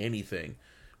say anything,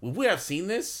 would we have seen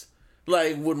this?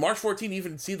 Like, would March 14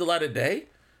 even see the light of day?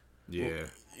 Yeah.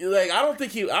 Like, I don't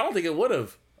think it would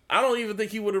have. I don't even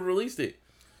think he would have released it.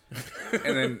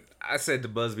 And then I said to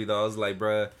Busby, though, I was like,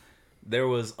 bruh, there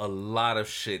was a lot of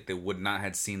shit that would not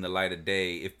have seen the light of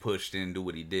day if Push didn't do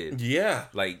what he did. Yeah.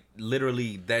 Like,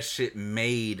 literally, that shit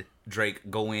made Drake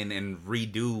go in and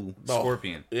redo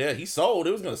Scorpion. Yeah, he sold.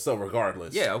 It was going to sell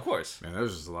regardless. Yeah, of course. Man,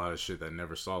 there's just a lot of shit that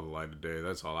never saw the light of day.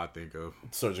 That's all I think of.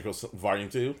 Surgical Volume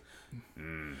 2.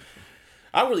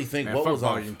 I really think Man, what fuck was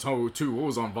Volume 2. What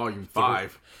was on Volume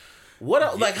 5? What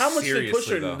else, like, how much did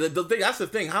seriously, Pusha? though. The thing, that's the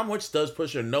thing. How much does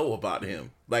Pusha know about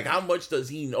him? Like, how much does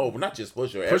he know? Not just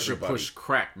Pusha. Pusha Everybody. push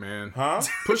crack, man. Huh?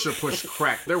 Pusha push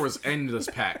crack. There was endless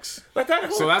packs. Like that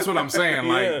whole, So that's what I'm saying.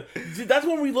 Like, See, that's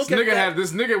when we look this at nigga that.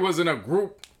 this nigga was in a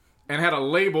group and had a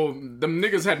label. Them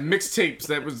niggas had mixtapes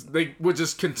they would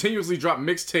just continuously drop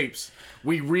mixtapes.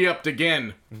 We re-upped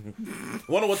again.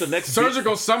 Wonder what the next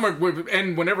Surgical Summer would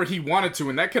end whenever he wanted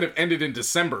to, and that could have ended in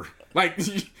December. Like,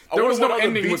 there was no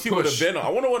ending with he would have Push. been on. I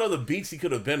wonder what other beats he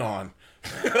could have been on,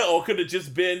 or could have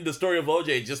just been the story of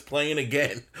OJ just playing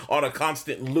again on a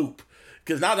constant loop.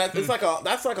 Because now that's like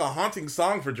a haunting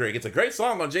song for Drake. It's a great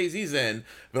song on Jay-Z's end,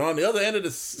 but on the other end of the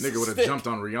Nigga would have jumped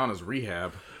on Rihanna's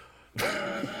Rehab.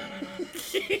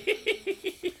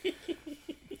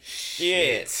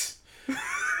 Shit.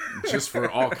 Just for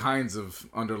all kinds of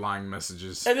underlying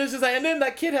messages. And it's just like, and then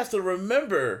that kid has to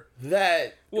remember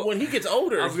that when he gets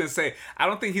older. I was gonna say, I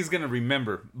don't think he's gonna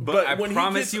remember, but But I when he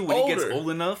promise gets you, when he gets older- old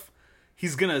enough,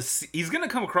 he's gonna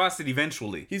come across it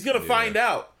eventually. He's gonna find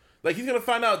out. Like, he's gonna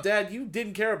find out, Dad, you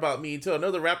didn't care about me until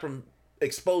another rapper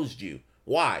exposed you.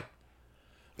 Why?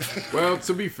 Well,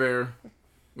 to be fair,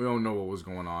 we don't know what was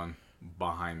going on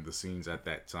behind the scenes at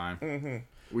that time.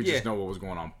 We just know what was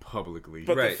going on publicly.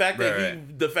 But the Right, fact that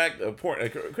right, the fact,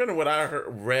 kind of what I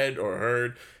read or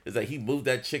heard is that he moved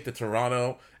that chick to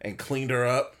Toronto and cleaned her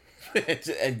up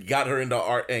and got her into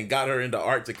art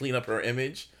to clean up her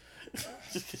image.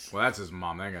 Well, that's his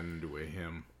mom. That ain't got nothing to do with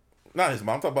him. Not his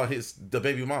mom. I'm talking about the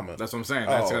baby mama. That's what I'm saying.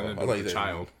 That's got I nothing to do thought with you the said-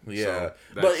 child. Yeah, So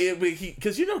but that's-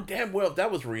 because you know damn well if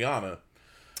that was Rihanna,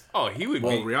 Oh, he would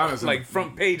Well, be Rihanna's in like the-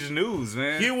 front page news,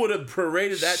 man. he would have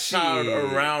paraded that child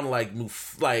Shit. around like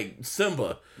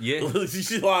Simba. Yeah.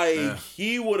 Like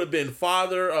he would have been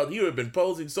father. He would have been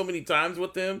posing so many times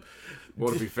with them.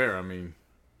 well, to be fair, I mean,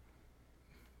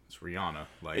 it's Rihanna.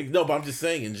 Like, No, but I'm just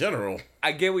saying in general.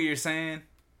 I get what you're saying.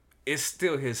 It's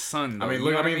still his son, though. I mean, You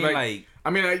look. know I what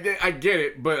mean, like, I get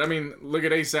it, but I mean, look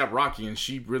at ASAP Rocky, and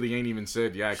she really ain't even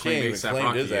said, "Yeah, I claim ain't even ASAP claimed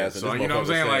Rocky." his Yet. ass, and So this you know what I'm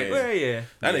saying? motherfucker Like, saying- well, yeah.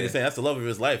 That nigga saying that's the love of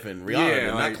his life, and Rihanna Yeah,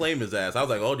 did like- not claim his ass. I was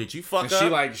like, oh, did you fuck and up?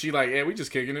 she like, yeah, we just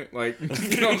kicking it. Like,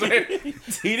 you know what I'm saying?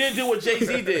 He didn't do what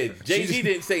Jay-Z did. Jay-Z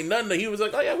didn't say nothing. He was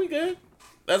like, oh yeah, we good.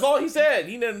 That's all he said.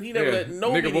 He never Yeah. let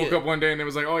nobody. Nigga woke up one day and it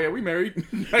was like, "Oh yeah, we married."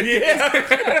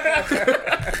 Yeah.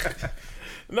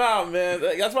 Nah, man.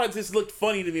 That's why it just looked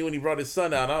funny to me when he brought his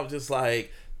son out. I was just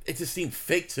like, it just seemed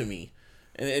fake to me.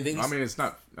 And then I mean, it's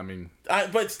not. I mean,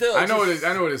 but still, I know what just-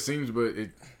 I know what it seems, but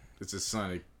it's his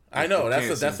son. I know it can't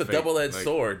that's seem a fake. double-edged Like,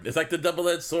 sword. It's like the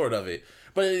double-edged sword of it.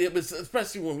 But it was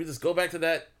especially when we just go back to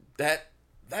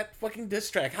that fucking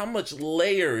diss track. How much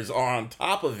layers are on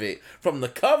top of it, from the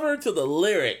cover to the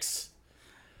lyrics.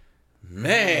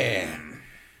 Man,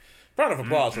 Round of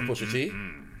applause for Pusha T.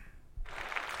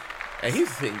 And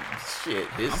he's shit.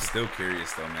 I'm still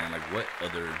curious though, man. Like, what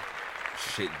other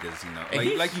shit does he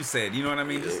know? Like you said, you know what I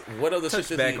mean? Just what other touch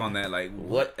shit back on that? Like,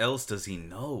 what else does he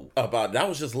know about? That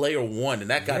was just layer one, and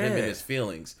that got him in his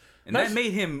feelings. And that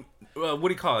made him, what do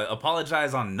you call it?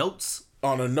 Apologize on notes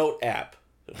on a note app.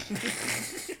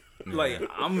 Like,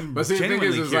 I'm but see,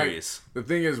 genuinely curious. Like, the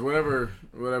thing is, whatever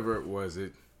it was,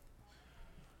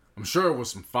 I'm sure it was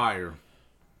some fire.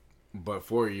 But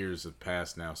 4 years have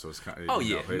passed now, so it's kind of... 4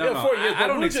 years. I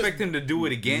don't expect him to do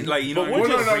it again. Like, you know, no.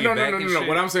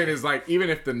 What I'm saying is, like, even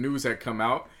if the news had come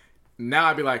out, now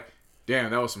I'd be like,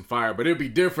 damn, that was some fire. But it'd be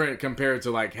different compared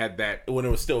to, like, had that... When it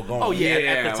was still going. Oh, yeah,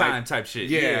 at the time type shit.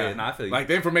 Yeah, no, I feel you. Like,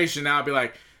 the information now, I'd be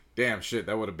like, damn, shit,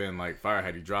 that would have been, like, fire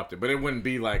had he dropped it. But it wouldn't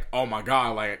be like, oh, my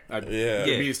God, like,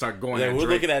 me start going at we're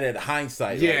Drake. looking at it in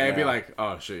hindsight. Yeah, it'd be like,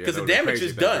 oh, shit. Because the damage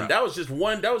is done. That was just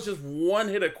one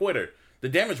hit a quitter. The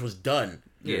damage was done.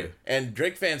 Yeah. And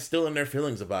Drake fans still in their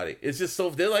feelings about it. It's just so...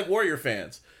 They're like Warrior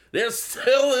fans. They're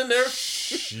still in their...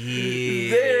 Shit.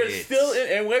 They're still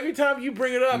in... And every time you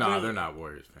bring it up... No, they're not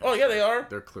Warriors fans. Oh, yeah, they are.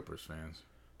 They're Clippers fans.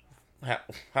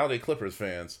 How are they Clippers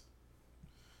fans?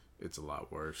 It's a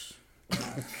lot worse.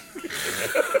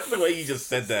 The way you just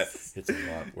said that. It's a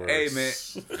lot worse. Hey, man.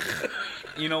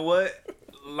 You know what?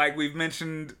 Like we've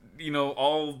mentioned, you know,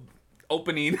 all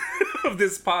opening of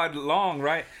this pod long,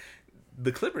 right?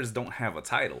 The Clippers don't have a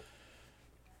title.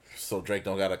 So Drake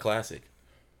don't got a classic.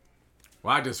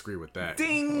 Well, I disagree with that.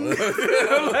 Ding!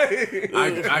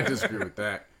 I disagree with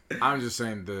that. I'm just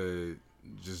saying the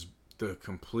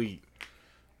complete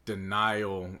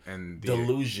denial and the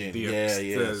delusion.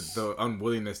 The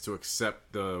unwillingness to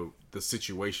accept the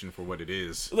situation for what it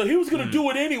is. Look, he was gonna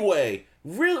do it anyway.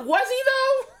 Really? Was he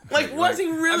though? Like, was he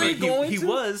really going to? He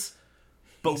was,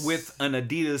 but with an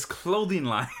Adidas clothing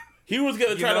line. He was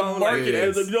gonna try to market it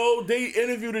as no. They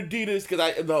interviewed Adidas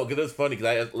because it's funny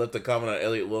because I left a comment on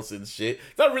Elliot Wilson's shit.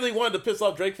 Cause I really wanted to piss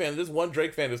off Drake fans. This one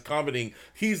Drake fan is commenting.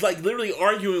 He's like literally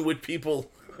arguing with people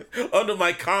under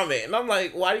my comment, and I'm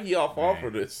like, why do y'all fall for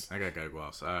this? I gotta go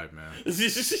outside, man.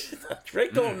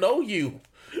 Drake don't know you,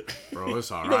 bro. It's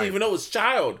alright. You don't even know his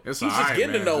child. It's He's just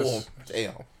getting to know him.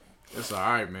 Damn. It's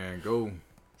alright, man. Go.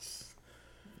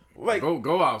 Like,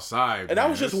 go outside, and man. that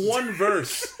was just one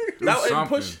verse.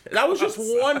 That was just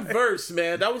one verse,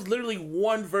 man. That was literally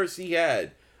one verse he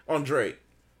had on Drake.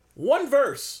 One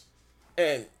verse,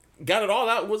 and got it all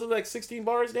out. Was it like 16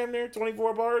 bars, damn near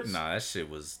 24 bars? Nah, that shit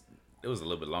was. It was a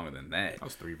little bit longer than that. That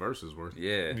was 3 verses worth.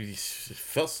 Yeah, it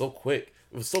felt so quick.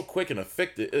 It was so quick and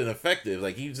effective.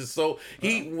 Like he was just so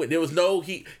there was no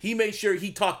he made sure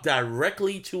he talked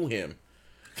directly to him.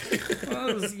 Well,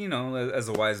 it was, you know, as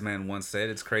a wise man once said,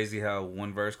 it's crazy how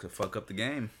one verse could fuck up the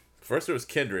game. First it was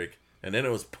Kendrick, and then it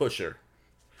was Pusher.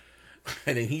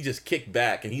 And then he just kicked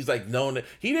back, and he's like, no,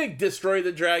 he didn't destroy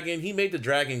the dragon, he made the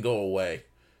dragon go away.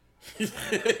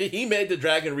 He made the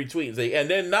dragon retweet. And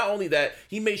then not only that,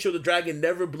 he made sure the dragon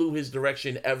never blew his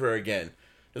direction ever again.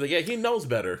 Like, yeah, he knows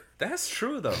better. That's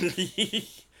true, though.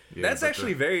 That's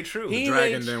actually very true. The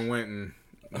dragon then went and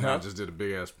just did a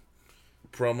big-ass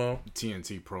promo,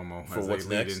 TNT promo for as what's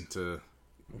they lead next. into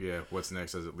what's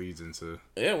next as it leads into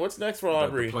what's next for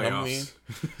Aubrey? the playoffs. I mean,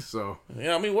 so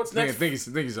I mean, what's next? I think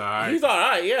he's all right. He's all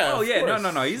right, yeah. Oh yeah,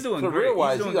 no, he's doing great. Career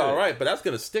wise, he's all right, but that's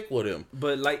gonna stick with him.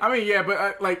 But like, I mean, yeah,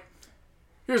 but like,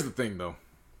 here's the thing though.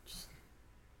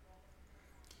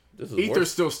 Ether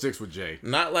still sticks with Jay.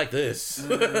 Not like this.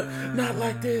 Not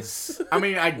like this. I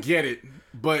mean, I get it,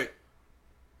 but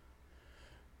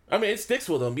I mean, it sticks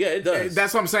with him. Yeah, it does.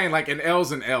 That's what I'm saying. Like, an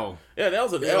L's an L. Yeah, an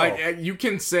L's an L. Like, you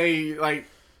can say, like,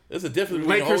 there's a difference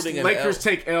between holding an Lakers L.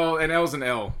 take L, and L's an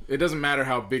L. It doesn't matter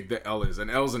how big the L is. An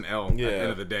L's an L at the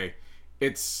end of the day.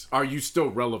 It's, are you still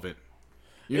relevant?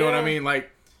 You know what I mean?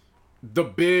 Like,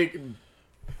 the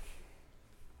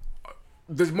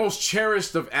most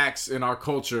cherished of acts in our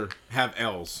culture have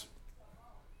L's.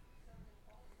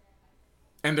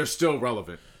 And they're still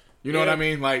relevant. You know what I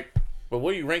mean? Like, but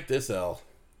where do you rank this L?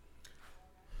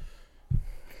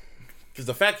 Because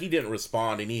the fact he didn't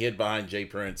respond and he hid behind Jay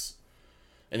Prince,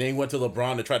 and then he went to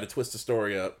LeBron to try to twist the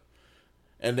story up,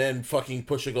 and then fucking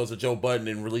Pusha goes to Joe Budden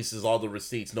and releases all the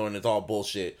receipts knowing it's all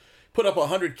bullshit. Put up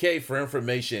 $100K for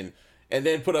information, and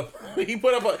then he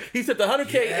sent the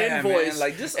 $100K invoice, man,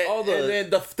 like just all the,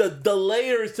 and then the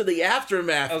layers to the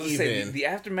aftermath. I was even saying, the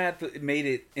aftermath made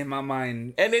it in my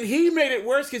mind, and then he made it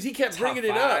worse because he kept bringing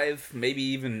it up.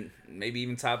 Maybe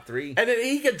even top 3. And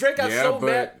then Drake got so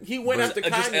mad he went after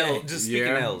Kanye. Just speaking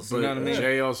L's, you know what I mean?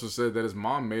 Jay also said that his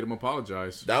mom made him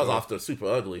apologize. That was off the super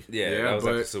ugly. Yeah, that was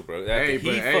off the super ugly.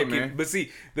 Hey, man. But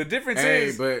see, the difference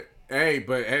is, but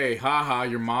haha,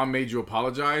 your mom made you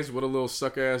apologize? What a little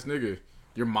sucker ass nigga.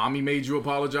 Your mommy made you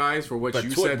apologize for what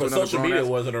you said to another social grown media ass.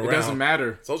 wasn't around. It doesn't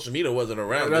matter. Social media wasn't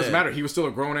around. It doesn't matter. He was still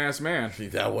a grown ass man.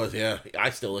 That was, yeah. I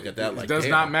still look at that like it does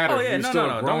not matter. Oh, yeah, He was still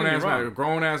a grown ass man. A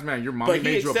grown ass man. Your mommy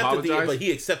made you apologize. But he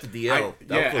accepted the L.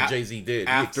 That was what Jay-Z did.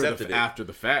 He accepted it after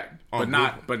the fact, but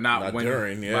not when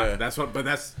during. Yeah, that's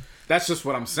just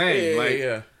what I'm saying.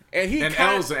 Yeah. And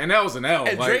L's an L.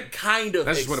 And Drake kind of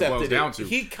that's accepted what it boils down to.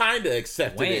 He kind of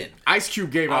accepted it. Ice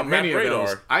Cube gave out many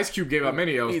L's. Ice Cube gave out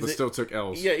many L's, but still took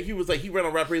L's. Yeah, he was like, he ran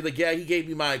on rapper. He's like, yeah, he gave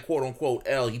me my quote unquote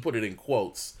L. He put it in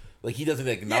quotes. Like, he doesn't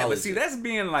acknowledge. Yeah, but see, that's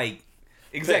being like.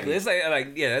 Exactly. Petty. It's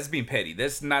like that's being petty.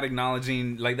 That's not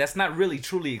acknowledging, like, that's not really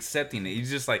truly accepting it. He's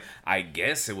just like, I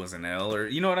guess it was an L, or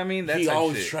you know what I mean? That's he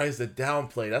always shit. tries to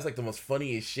downplay. That's like the most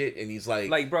funniest shit. And he's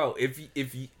like, bro, if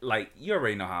you like, you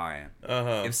already know how I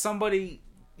am. If somebody,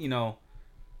 you know,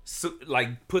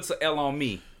 puts an L on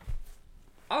me,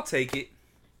 I'll take it.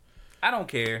 I don't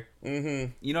care.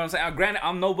 Mm-hmm. You know what I'm saying? Granted,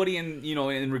 I'm nobody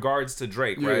in regards to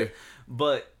Drake, right?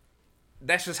 But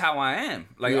that's just how I am.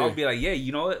 Like, I'll be like, yeah,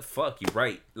 you know what? Fuck, you're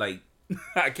right. Like,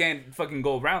 I can't fucking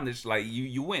go around this. Like,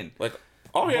 you win. Like,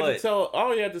 all he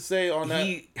had to say on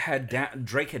that.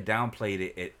 Drake had downplayed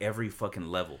it at every fucking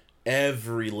level.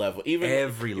 Every level.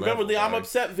 Remember the I'm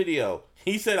Upset video?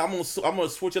 He said, I'm gonna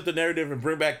switch up the narrative and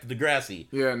bring back the Degrassi.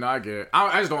 Yeah, no, I get it.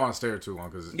 I just don't want to stare too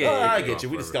long because I get you.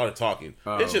 We just started talking.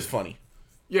 It's just funny.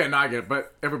 Yeah, no, I get it.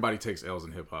 But everybody takes L's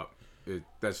in hip hop.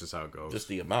 That's just how it goes. Just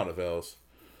the amount of L's.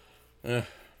 Oh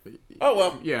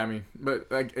well. Yeah, I mean, but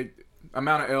like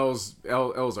amount of L's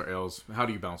are L's. How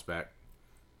do you bounce back?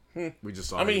 We just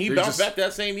saw. I mean, he bounced back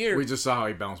that same year. We just saw how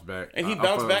he bounced back, and he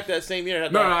bounced back that same year.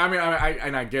 No, I mean,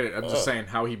 I get it. I'm just saying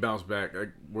how he bounced back.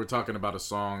 Like, we're talking about a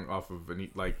song off of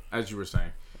like as you were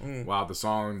saying. Wow, the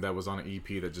song that was on an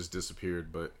EP that just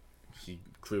disappeared, but he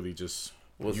clearly just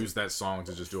used that song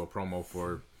to just do a promo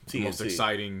for the most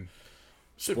exciting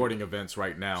sporting events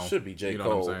right now. Should be J. You know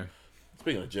Cole. what I'm saying?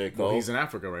 Speaking of J. Cole, well, he's in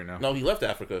Africa right now. No, he left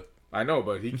Africa. I know,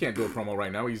 but he can't do a promo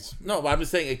right now. No, but I'm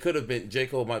just saying it could have been J.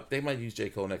 Cole. They might use J.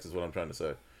 Cole next. Is what I'm trying to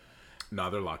say.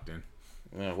 No, they're locked in.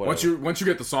 Yeah, once you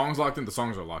get the songs locked in, the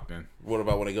songs are locked in. What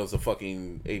about when it goes to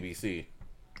fucking ABC?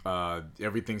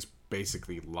 Everything's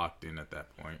basically locked in at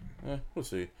that point. Yeah, we'll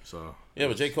see. So yeah,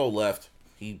 but J. Cole left.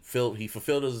 He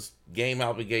fulfilled his game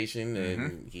obligation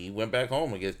and he went back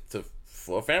home and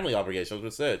for a family obligation. As I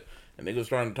said. And niggas was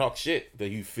trying to talk shit that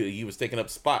he was taking up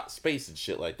space and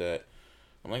shit like that.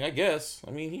 I'm like, I guess.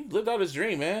 I mean, he lived out his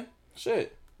dream, man.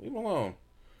 Shit, leave him alone.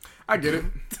 I get it.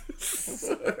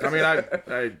 I mean,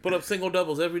 I put up single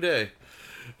doubles every day.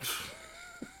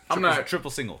 I'm not triple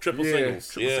singles.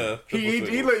 Yeah. He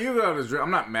lived out his dream.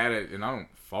 I'm not mad at it, and I don't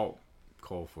fault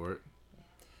Cole for it.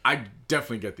 I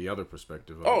definitely get the other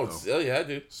perspective of it, though. Yeah, I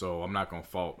do. So I'm not gonna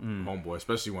fault Homeboy,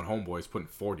 especially when Homeboy's putting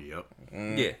 40 up.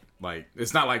 Yeah. Like,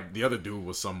 it's not like the other dude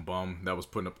was some bum that was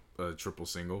putting up a triple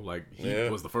single. Like, he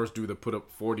was the first dude that put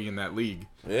up 40 in that league.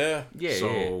 Yeah.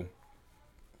 So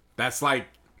that's like,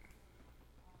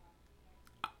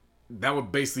 that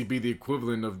would basically be the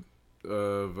equivalent of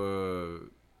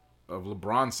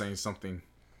LeBron saying something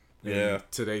in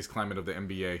today's climate of the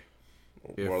NBA.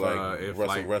 Or like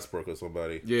Russell Westbrook or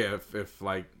somebody. Yeah, if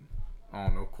like, I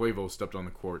don't know, Quavo stepped on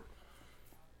the court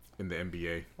in the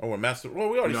NBA. Oh, we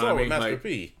already saw it with Master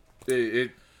P.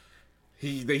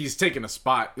 He's taking a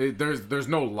spot. There's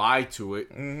no lie to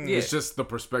it. Mm-hmm. Yeah. It's just the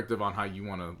perspective on how you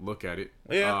want to look at it.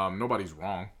 Yeah. Nobody's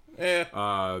wrong. Yeah.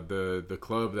 The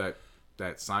club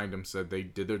that signed him said they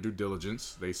did their due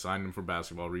diligence. They signed him for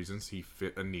basketball reasons. He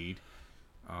fit a need.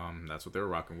 That's what they were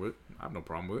rocking with. I have no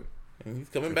problem with it. And he's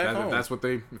coming back home. If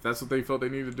that's what they felt they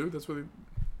needed to do, that's what they.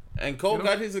 And Cole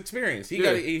got his experience.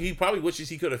 He probably wishes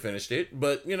he could have finished it,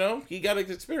 but he got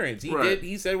his experience.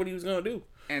 He said what he was gonna do.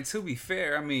 And to be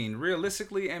fair, I mean,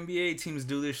 realistically, NBA teams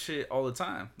do this shit all the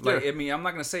time. Like, I mean, I'm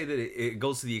not gonna say that it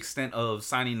goes to the extent of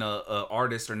signing a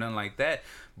artist or nothing like that,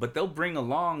 but they'll bring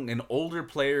along an older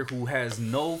player who has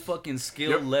no fucking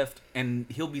skill left, and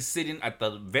he'll be sitting at the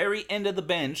very end of the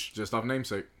bench just off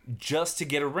namesake, just to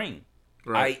get a ring.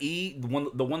 Right. I.e.,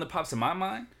 the one that pops in my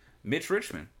mind, Mitch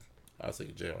Richmond. I was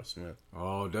thinking J.R. Smith.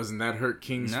 Oh, doesn't that hurt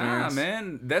Kings fans? Nah,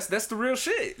 man. That's the real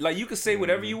shit. Like, you can say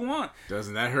whatever you want.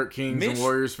 Doesn't that hurt Kings and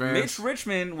Warriors fans? Mitch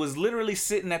Richmond was literally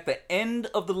sitting at the end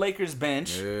of the Lakers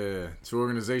bench. Yeah. Two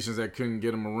organizations that couldn't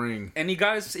get him a ring. And he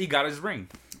got his ring.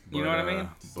 You know what I mean?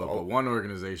 But one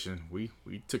organization, we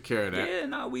took care of that. Yeah,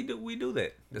 no, we do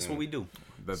that. That's what we do.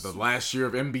 The last year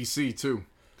of NBC, too.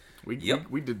 We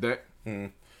did that.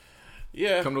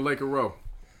 Yeah. Come to Laker Row.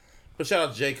 But shout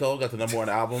out to J. Cole, got the #1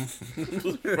 album.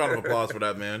 Round of applause for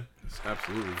that, man.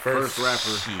 Absolutely. First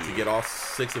rapper to get all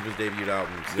 6 of his debut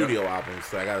albums, studio albums.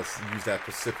 So I gotta use that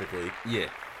specifically. Yeah.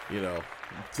 You know,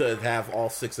 to have all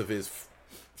 6 of his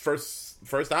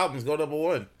first albums go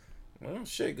 #1. Well,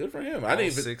 shit, good for him. I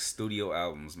didn't even 6 studio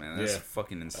albums, man. That's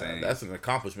fucking insane. That's an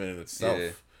accomplishment in itself.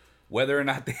 Yeah. Whether or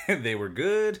not they were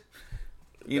good,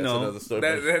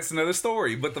 that's another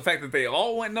story. But the fact that they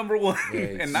all went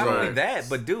 #1, and not only that,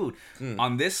 but dude,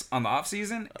 on the off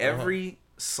season, every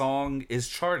song is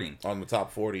charting on the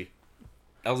top 40.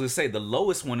 I was gonna say the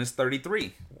lowest one is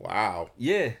 33. Wow.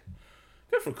 Yeah.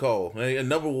 Good for Cole.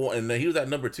 And #1, and he was at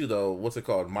 #2 though. What's it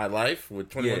called? My Life with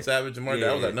 21 Savage and Mark.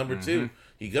 That was at #2.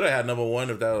 He could have had #1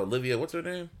 if that Olivia. What's her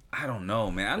name? I don't know,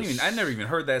 man. I never even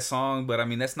heard that song, but I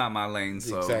mean that's not my lane.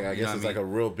 So exactly. I guess it's like a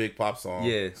real big pop song.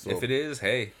 Yeah. So, if it is,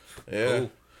 hey.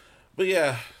 Cool. But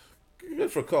yeah,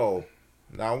 good for Cole.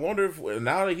 Now I wonder if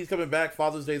now that he's coming back,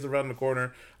 Father's Day's around the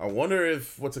corner. I wonder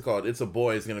if It's a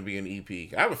Boy is gonna be an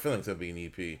EP. I have a feeling it's gonna be an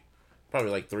EP. Probably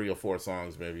like 3 or 4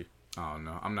 songs, maybe. Oh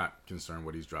no, I'm not concerned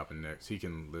what he's dropping next. He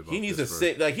can live. He needs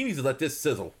to he needs to let this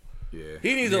sizzle. Yeah.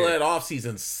 He needs to let off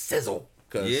season sizzle.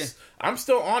 Cause I'm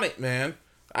still on it, man.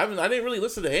 I didn't really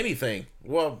listen to anything.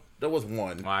 Well, there was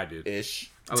one. Oh, I did.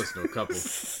 Ish. I listened to a couple.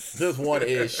 There's one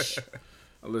ish.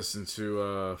 I listened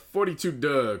to 42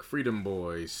 Dugg, Freedom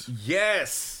Boys.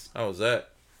 Yes. How was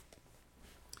that?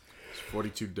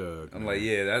 42 Dugg. I'm like,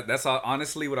 that's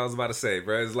honestly what I was about to say,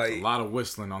 bro. It's like a lot of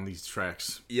whistling on these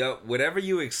tracks. Yep, whatever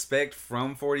you expect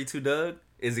from 42 Dugg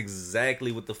is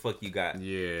exactly what the fuck you got.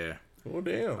 Yeah. Oh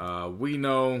damn. We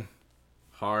know,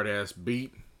 hard ass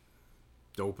beat,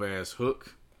 dope ass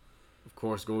hook. Of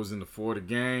course, goes into For the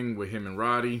Gang with him and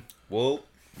Roddy. Whoa.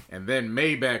 And then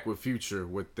Maybach with Future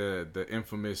with the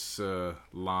infamous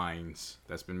lines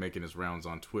that's been making its rounds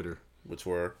on Twitter. Which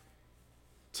were?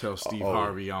 Tell Steve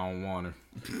Harvey I don't want her.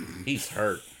 He's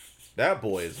hurt. That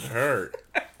boy is hurt.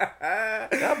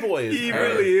 That boy is hurt. He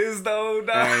really is, though.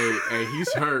 Hey,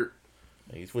 he's hurt.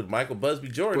 He's with Michael Busby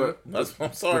Jordan.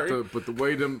 I'm sorry. But the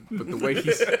way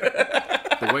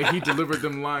he delivered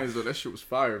them lines, though, that shit was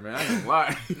fire, man. I ain't gonna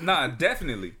lie. Nah,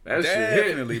 definitely. That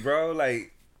shit hit. Bro.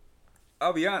 Like,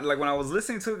 I'll be honest. Like, when I was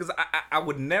listening to it, because I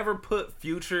would never put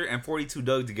Future and 42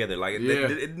 Dugg together. Like,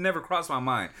 it never crossed my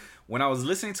mind. When I was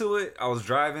listening to it, I was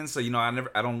driving, so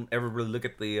I don't ever really look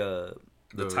at the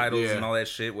titles and all that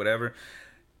shit, whatever.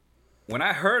 When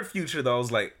I heard Future, though, I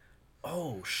was like,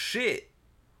 oh shit.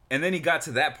 And then he got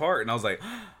to that part, and I was like,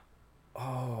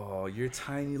 oh, your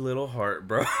tiny little heart,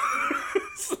 bro.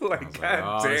 It's like,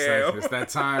 God damn. It's that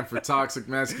time for toxic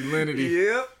masculinity.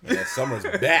 Yep. Yeah, summer's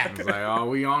back. It's like,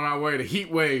 we on our way to heat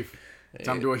wave.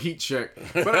 Time to do a heat check.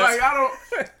 But like,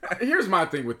 here's my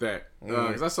thing with that.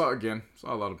 Because I saw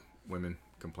a lot of women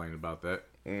complaining about that.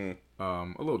 A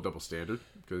little double standard.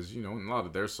 Because, in a lot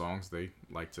of their songs, they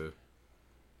like to,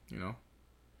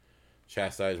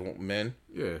 chastise men.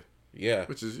 Yeah. Yeah.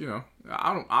 Which is,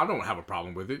 I don't have a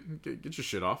problem with it. Get your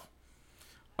shit off.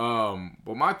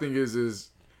 But my thing is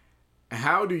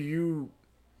how do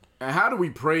we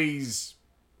praise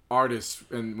artists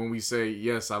and when we say,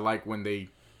 yes, I like when they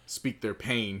speak their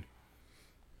pain,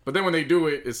 but then when they do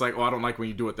it, it's like, I don't like when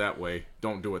you do it that way.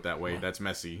 Don't do it that way. That's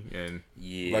messy. And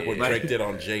like what Drake did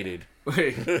on Jaded.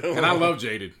 And I love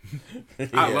Jaded.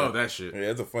 I love that shit. Yeah,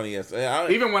 it's a funny ass.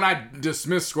 Even when I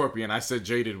dismissed Scorpion, I said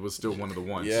Jaded was still one of the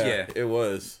ones. Yeah. It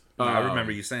was. I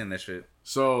remember you saying that shit.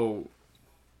 So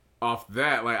off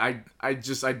that, like I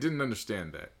didn't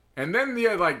understand that. And then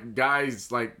like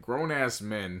guys, like grown ass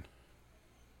men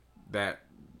that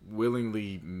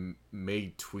willingly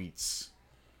made tweets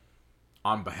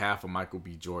on behalf of Michael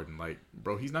B. Jordan. Like,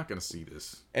 bro, he's not gonna see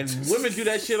this. And women do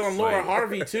that shit on Laura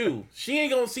Harvey too. She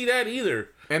ain't gonna see that either.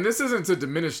 And this isn't to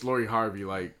diminish Lori Harvey.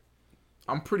 Like,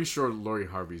 I'm pretty sure Lori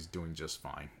Harvey's doing just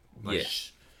fine. Like,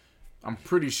 I'm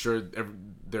pretty sure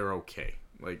they're okay.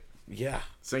 Like, yeah,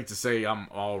 it's ain't to say I'm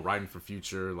all riding for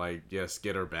Future. Like, yes,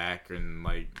 get her back and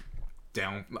like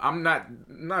down. I'm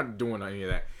not doing any of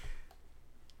that.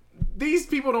 These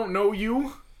people don't know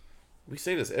you. We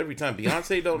say this every time.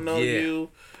 Beyonce don't know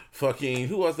you. Fucking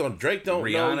who else don't? Drake don't know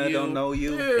you. Rihanna don't know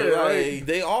you. Yeah, like,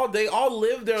 they all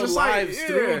live their lives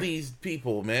through these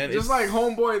people, man. Just like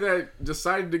homeboy that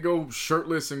decided to go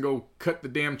shirtless and go cut the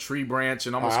damn tree branch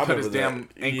and almost cut his damn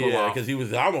ankle off.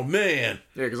 Because I'm a man.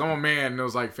 Yeah, because I'm a man, and it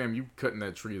was like, fam, you cutting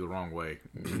that tree the wrong way.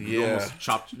 You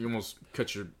almost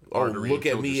cut your artery. Look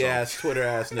at me ass Twitter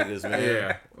ass niggas, man.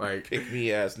 Yeah, like pick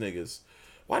me ass niggas.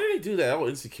 Why did they do that? Oh,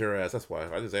 insecure ass. That's why.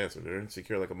 I just answered. They're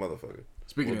insecure like a motherfucker.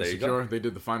 Speaking of insecure, they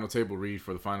did the final table read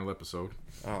for the final episode.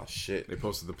 Oh, shit. They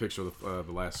posted the picture of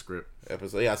the last script.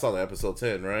 Yeah, I saw the episode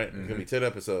 10, right? It's going to be 10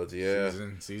 episodes, yeah.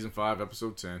 Season 5,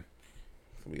 episode 10.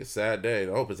 gonna be a sad day.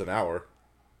 I hope it's an hour.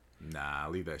 Nah,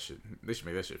 leave that shit. They should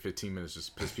make that shit 15 minutes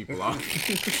just to piss people off.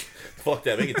 Fuck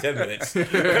that. Make it 10 minutes.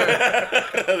 Make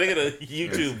it a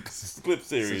YouTube clip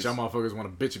series. Since y'all motherfuckers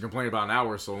want to bitch and complain about an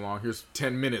hour so long, here's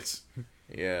 10 minutes.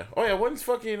 Yeah. Oh, yeah. When's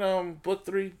fucking Book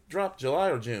 3 drop?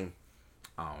 July or June?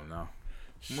 I don't know.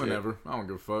 Shit. Whenever. I don't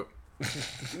give a fuck.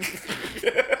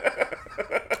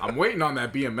 I'm waiting on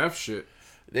that BMF shit.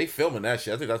 They filming that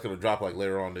shit. I think that's going to drop like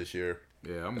later on this year.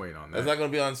 Yeah, I'm waiting on that. That's not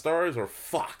going to be on Stars or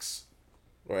Fox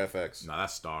or FX. Nah,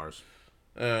 that's Stars.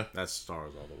 That's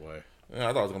Stars all the way. Yeah,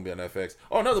 I thought it was going to be on FX.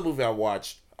 Oh, another movie I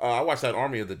watched. I watched that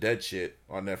Army of the Dead shit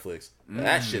on Netflix.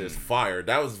 That shit is fire.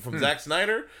 That was from Zack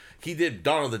Snyder. He did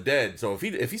Dawn of the Dead. So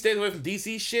if he stays away from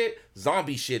DC shit,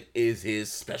 zombie shit is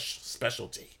his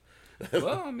specialty.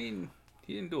 Well, I mean,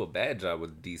 he didn't do a bad job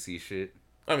with DC shit.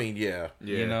 I mean, yeah.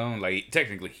 You know, like,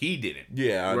 technically he didn't.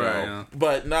 Yeah, I know. Yeah.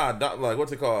 But nah, like,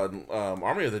 what's it called?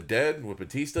 Army of the Dead with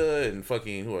Batista and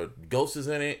fucking, Ghost is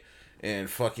in it. And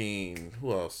fucking,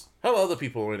 who else? How other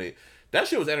people were in it? That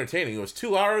shit was entertaining. It was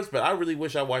 2 hours, but I really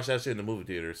wish I watched that shit in the movie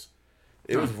theaters.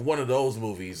 It was one of those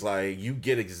movies, like,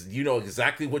 you know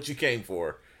exactly what you came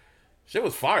for. Shit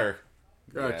was fire.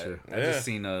 Gotcha. Yeah, I just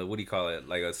seen what do you call it?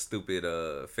 Like a stupid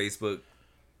Facebook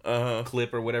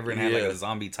clip or whatever, and had like a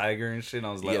zombie tiger and shit. And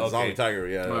I was like, okay, zombie tiger,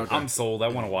 yeah. Okay. I'm sold. I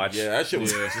want to watch. Yeah, that shit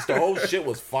was just the whole shit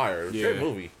was fire. It was a great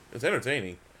movie. It's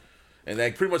entertaining. And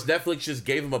like pretty much Netflix just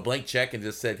gave him a blank check and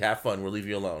just said, "Have fun. We'll leave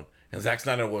you alone." And Zack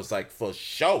Snyder was like, "For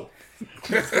sure."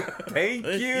 Thank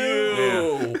you.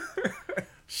 Yeah.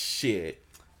 Shit.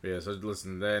 Yeah, so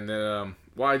listen, then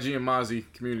YG and Mozzy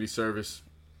community service.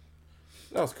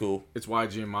 That was cool. It's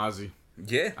YG and Mozzy.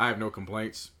 Yeah, I have no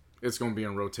complaints. It's gonna be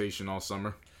in rotation all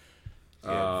summer.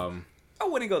 I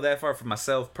wouldn't go that far for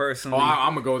myself personally. Oh,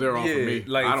 I'm gonna go there off of me.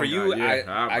 Like for you,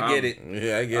 I get it.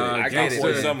 Yeah, I get it. I get it.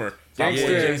 Boy Summer. Gangsta,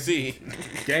 Boy JC.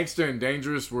 Gangsta and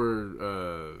Dangerous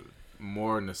were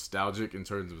more nostalgic in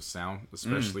terms of sound,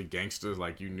 especially Gangsta.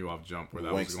 Like you knew off jump where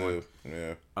that was going.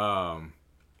 Yeah.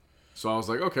 So I was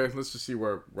like, okay, let's just see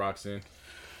where it rocks in.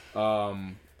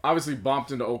 Obviously,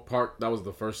 Bumped into Oak Park. That was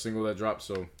the first single that dropped,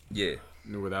 so Yeah,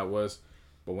 knew where that was.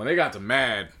 But when they got to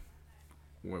Mad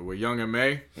with Young and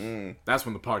May, that's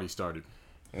when the party started.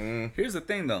 here's the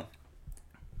thing though.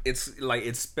 It's like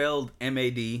it's spelled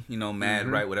M-A-D, you know, Mad,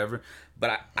 right? Whatever.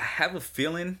 But I have a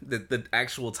feeling that the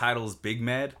actual title is Big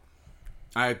Mad.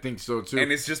 I think so too.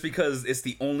 And it's just because it's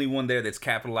the only one there that's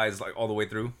capitalized like all the way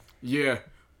through. Yeah.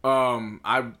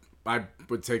 I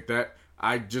would take that.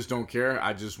 I just don't care.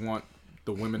 I just want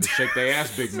the women to shake their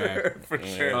ass Big Mad. For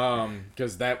sure.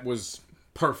 Because that was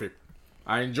perfect.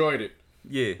 I enjoyed it.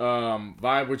 Yeah.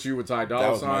 Vibe with you with Ty Dolla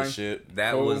That was Sign. my shit.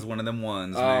 That cool. was one of them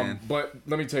ones, man. But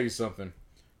let me tell you something.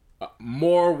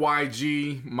 More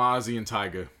YG, Mozzy, and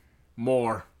Tyga.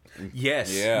 More.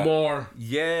 Yes. Yeah. More.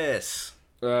 Yes.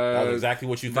 That was exactly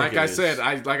what you think.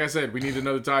 Like I said, we need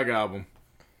another Tyga album.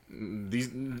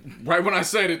 Right when I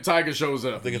said it, Tyga shows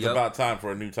up. I think it's about time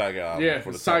for a new Tiger album. Yeah,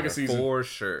 for the it's Tyga summer. season. For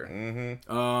sure.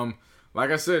 Like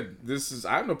I said,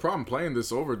 I have no problem playing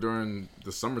this over during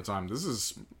the summertime. This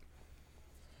is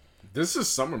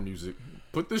summer music.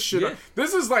 Put this shit up.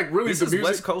 This is like really This the is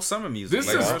music. West Coast summer music. This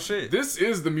like, is real shit. This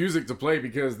is the music to play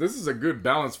because this is a good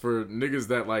balance for niggas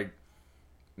that like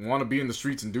want to be in the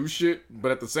streets and do shit,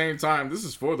 but at the same time, this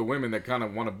is for the women that kind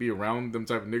of want to be around them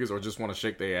type of niggas or just want to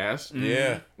shake their ass.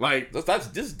 Yeah. Like That's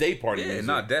this day party music.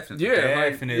 not definitely. Yeah,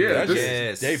 like, Definitely. yeah, That's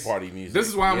yes. just day party music. this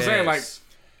is why I'm saying like Yes.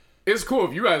 it's cool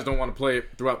if you guys don't want to play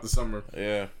it throughout the summer.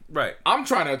 Yeah. Right. I'm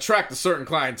trying to attract a certain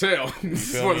clientele for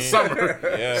feel the me? summer.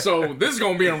 Yeah. So this is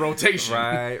gonna be in rotation.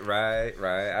 Right.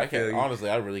 I can't honestly.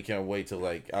 I really can't wait to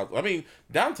like. I mean,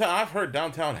 downtown. I've heard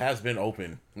downtown has been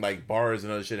open, like bars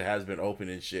and other shit has been open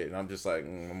and shit. And I'm just like,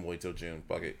 I'm gonna wait till June.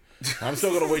 Fuck it. I'm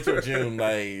still gonna wait till June.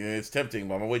 Like it's tempting,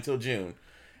 but I'm gonna wait till June.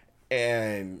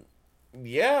 And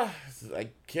yeah, I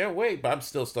can't wait. But I'm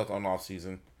still stuck on off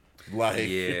season. Like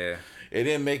Yeah. It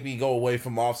didn't make me go away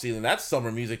from off season. That's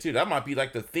summer music too. That might be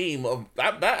like the theme of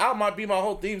that might be my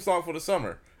whole theme song for the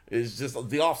summer. It's just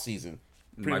the off season.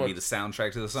 Might be the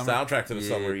soundtrack to the summer. Soundtrack to the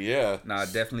summer, yeah. Nah,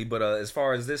 definitely. But as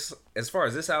far as this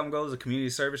album goes, the community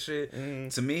service shit,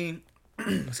 to me,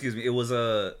 excuse me, it was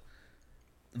a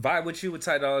Vibe with You with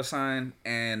Ty Dolla Sign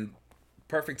and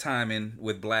Perfect Timing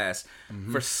with Blast.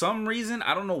 For some reason,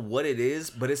 I don't know what it is,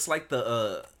 but it's like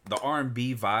the the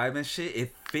R&B vibe and shit,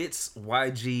 it fits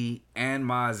YG and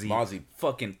Mozzy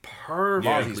fucking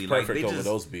perfectly. Mozzy's perfect like, over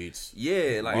those beats.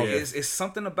 Yeah, like it's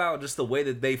something about just the way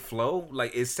that they flow.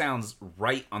 Like it sounds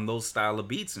right on those style of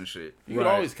beats and shit. You could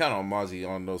always count on Mozzy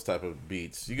on those type of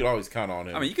beats. You could always count on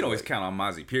him. I mean, you can always count on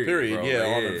Mozzy. Period. Bro.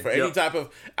 Yeah, Like, for any type of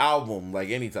album, like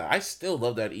any time. I still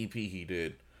love that EP he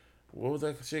did. What was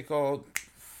that shit called?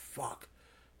 Fuck,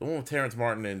 the one with Terrence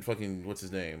Martin and fucking what's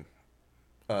his name?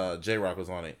 J-Rock was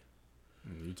on it.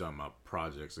 You talking about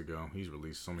projects ago? He's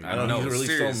released so many. I don't know. He's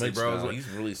released so many, bro. now. He's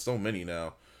released so many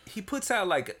now. He puts out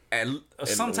like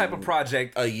some type of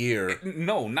project a year.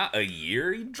 No, not a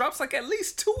year. He drops like at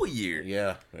least 2 a year.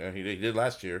 Yeah, he did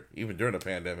last year, even during the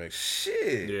pandemic.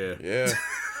 Shit. Yeah.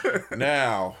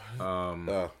 Now,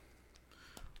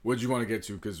 what'd you want to get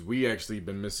to? Because we actually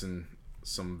been missing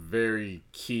some very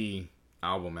key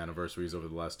album anniversaries over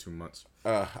the last 2 months.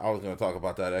 I was gonna talk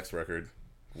about that X record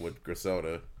with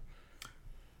Griselda.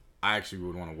 I actually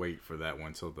would want to wait for that one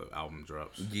until the album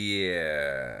drops.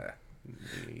 Yeah.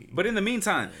 But in the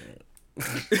meantime,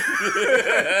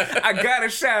 I gotta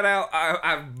shout out.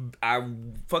 I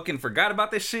fucking forgot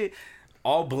about this shit.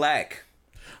 ALLBLACK.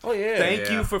 Oh yeah. Thank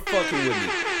you for fucking with me,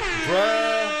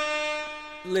 bruh.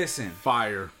 Listen,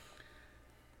 Fire.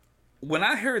 when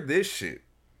I heard this shit,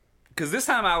 because this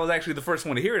time I was actually the first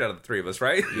one to hear it out of the three of us,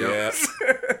 right? Yeah.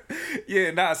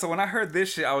 Yeah. So when I heard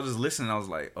this shit, I was just listening. I was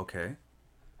like, okay.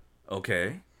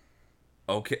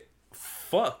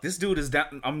 Fuck, this dude is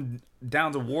down. I'm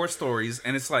down to war stories,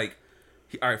 and it's like,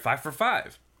 all right, 5 for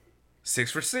 5,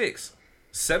 6 for 6,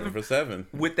 7 for 7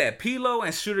 with that P-Lo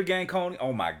and Shooter Gang Coney.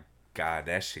 Oh my god,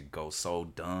 that shit goes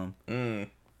so dumb.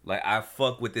 Like I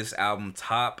fuck with this album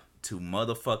top to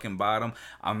motherfucking bottom.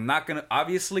 I'm not gonna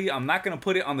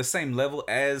put it on the same level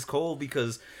as Cole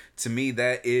because to me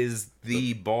that is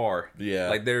the bar. Yeah,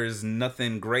 like there is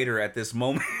nothing greater at this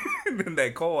moment than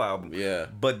that Cole album. Yeah,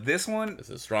 but this one is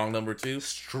a strong number 2.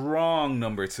 Strong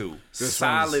number 2.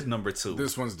 Solid number 2.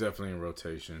 This one's definitely in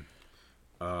rotation.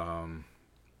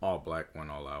 ALLBLACK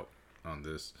went all out on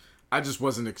this. I just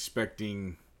wasn't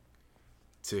expecting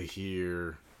to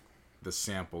hear the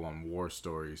sample on War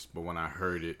Stories, but when I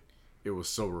heard it, it was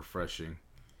so refreshing.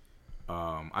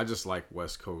 I just like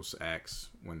West Coast acts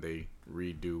when they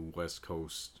redo West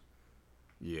Coast.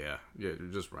 Yeah,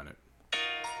 just run it.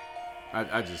 I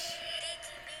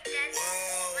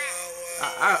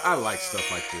like stuff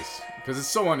like this because it's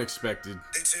so unexpected.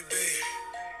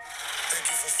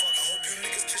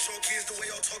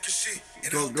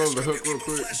 Go to the hook real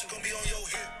quick.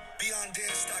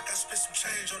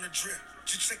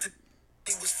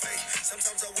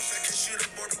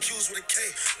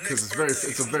 Because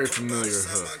it's a very familiar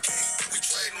hook.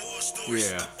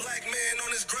 Yeah.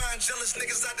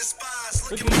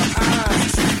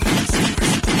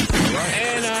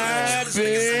 And I've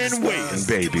been waiting,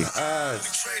 baby.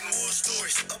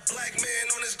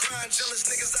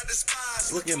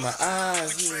 Look in my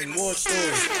eyes, you ain't war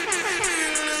stories.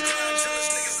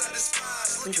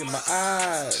 Look in my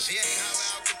eyes.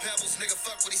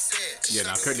 Yeah,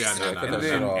 now cut down.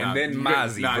 And then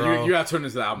Mozzy, bro. You gotta turn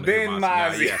this album. Then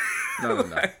Mozzy. No.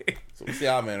 So what's the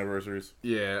album anniversaries?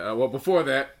 Yeah, well, before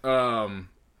that, and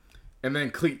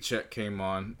then Cleat Check came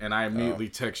on, and I immediately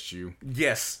text you.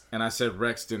 Yes. And I said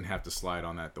Rex didn't have to slide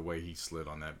on that the way he slid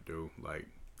on that dude. Like,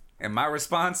 and my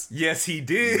response, yes, he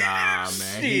did. Nah,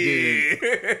 man, he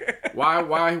didn't. Why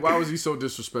was he so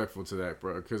disrespectful to that,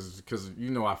 bro? Because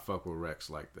you know I fuck with Rex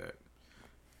like that.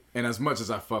 And as much as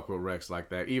I fuck with Rex like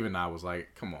that, even I was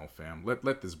like, come on, fam,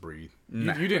 let this breathe.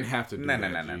 You didn't have to do that.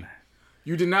 No.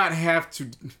 You did not have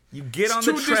to. You get on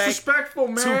the track. Too disrespectful,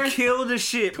 man. To kill the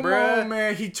shit, Come bruh. on,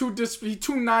 man. He too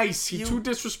nice. He too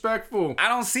disrespectful. I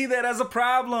don't see that as a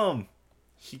problem.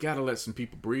 He gotta let some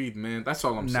people breathe, man. That's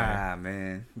all I'm saying. Nah,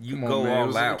 man. You come go on, man.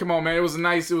 all out. Come on, man. It was a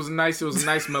nice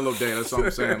mellow day. That's all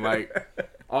I'm saying. Like,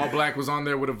 ALLBLACK was on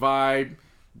there with a vibe.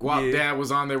 Guap Dad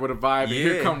was on there with a vibe. And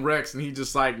here come Rex, and he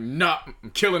just like, nah, I'm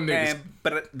killing niggas.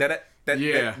 But that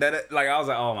like I was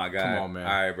like, oh my god. Come on, man.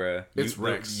 All right, bro. It's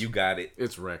Rex. You got it.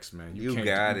 It's Rex, man. You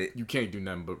got it. You can't do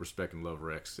nothing but respect and love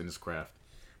Rex and his craft.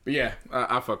 But yeah,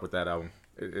 I fuck with that album.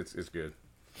 It's good.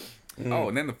 Oh,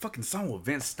 and then the fucking song with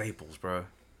Vince Staples, bro.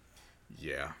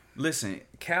 Yeah. Listen,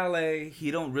 Calais,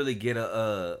 he don't really get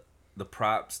the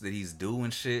props that he's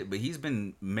doing shit, but he's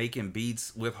been making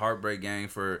beats with Heartbreak Gang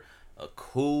for a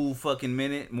cool fucking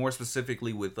minute. More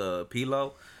specifically with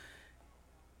P-Lo.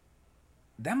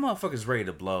 That motherfucker's ready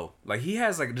to blow. Like he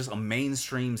has like just a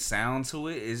mainstream sound to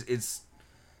it.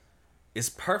 It's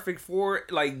perfect for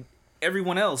like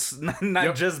everyone else,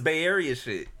 not just Bay Area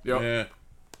shit. Yep.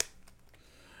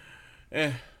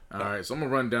 Yeah. All right, so I'm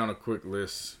gonna run down a quick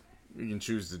list. You can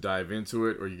choose to dive into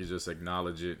it, or you can just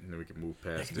acknowledge it, and then we can move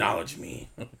past Acknowledge me.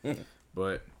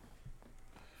 But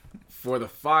for the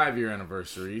 5-year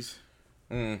anniversaries,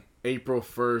 April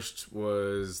 1st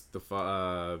was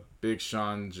the Big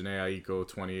Sean Jhené Aiko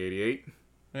 2088.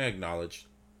 Acknowledged.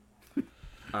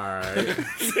 All right.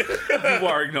 You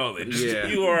are acknowledged. Yeah.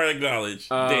 You are acknowledged.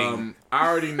 Ding. I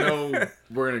already know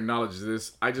we're gonna acknowledge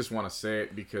this. I just want to say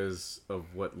it because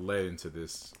of what led into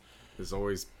this. We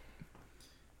always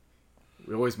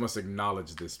must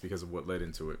acknowledge this because of what led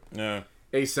into it. Yeah.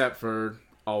 ASAP Ferg,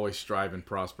 Always Strive and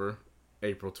Prosper,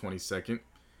 April 22nd.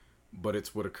 But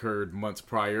it's what occurred months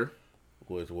prior.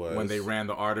 Which was when they ran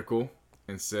the article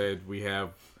and said we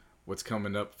have what's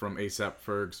coming up from ASAP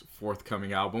Ferg's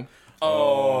forthcoming album.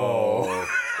 Oh.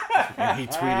 And he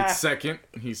tweeted second.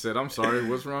 He said, I'm sorry,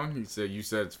 what's wrong? He said, you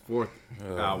said it's fourth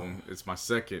album. It's my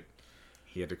second.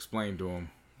 He had to explain to him.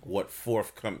 What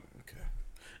forthcoming? Okay.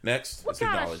 Next. What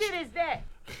kind of shit is that?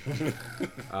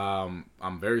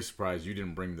 I'm very surprised you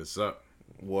didn't bring this up.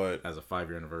 What? As a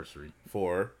 5-year anniversary.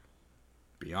 For?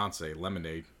 Beyonce,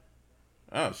 Lemonade.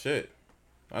 Oh, shit.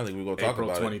 I think we're going to talk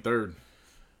about April 23rd. it.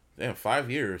 Damn,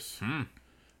 5 years.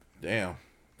 Damn.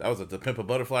 That was To Pimp a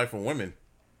Butterfly for women.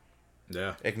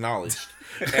 Yeah. Acknowledged.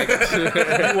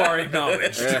 You are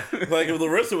acknowledged. Yeah. Like, if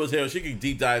Larissa was here, she could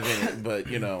deep dive in it, but,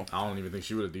 you know. I don't even think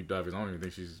she would have deep dived. I don't even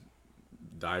think she's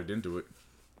dived into it.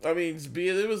 I mean,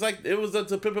 it was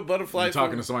To Pimp a Butterfly. You're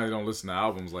talking to somebody that don't listen to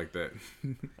albums like that.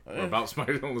 Or about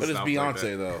somebody that don't But listen it's to albums Beyonce,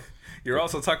 like that. though. You're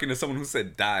also talking to someone who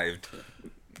said dived.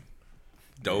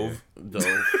 Dove. Dove.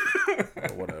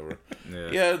 Or whatever.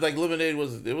 Yeah, like Lemonade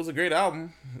was a great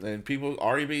album, and people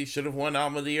R.E.B. should have won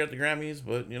Album of the Year at the Grammys,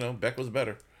 but you know Beck was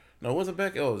better. No, it wasn't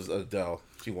Beck. Oh, it was Adele.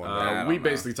 She won that. We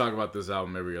basically talk about this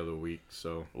album every other week.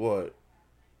 So What?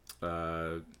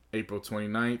 April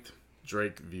 29th,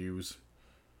 Drake Views.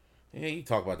 Yeah, you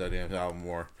talk about that damn album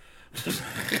more.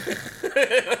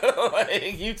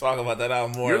 Like, you talk about that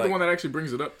album more. You're like, the one that actually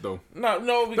brings it up, though. No.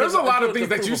 Because There's a lot I of things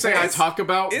that you say I talk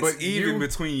about, It's but even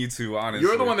between you two, honestly.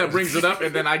 you're the one that brings it up,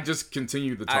 and then I just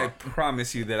continue the I talk.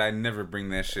 promise you that I never bring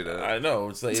that shit up. I know.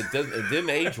 It's like it didn't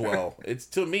age well. It's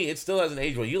to me, it still hasn't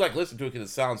aged well. You like listen to it because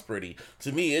it sounds pretty.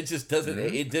 To me, it just doesn't.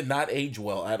 It did not age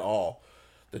well at all.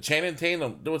 The Channing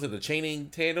Tatum, was it the Channing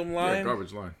Tatum line? Yeah,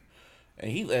 garbage line.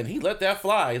 And he let that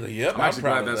fly. He's like, yep, I'm actually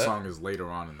proud glad of that song is later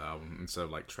on in the album instead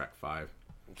of like track 5.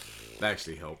 That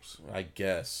actually helps. I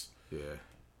guess. Yeah.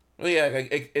 Well, yeah,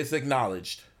 it's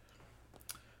acknowledged.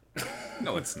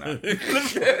 No, it's not.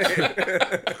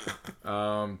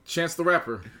 Chance the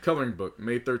Rapper, Coloring Book,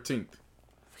 May 13th.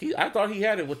 I thought he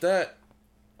had it with that.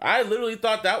 I literally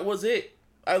thought that was it.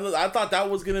 I thought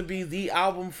that was gonna be the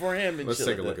album for him. And Let's shit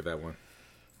take a like look at that one.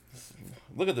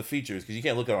 Look at the features because you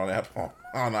can't look at it on Apple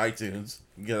on iTunes.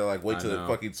 You gotta like wait till it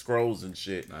fucking scrolls and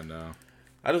shit. I know.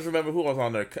 I just remember who was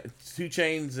on there: 2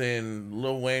 Chainz and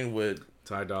Lil Wayne with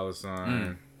Ty Dolla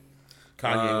 $ign.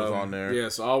 Kanye was on there. Yeah,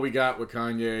 so all we got with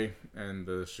Kanye and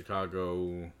the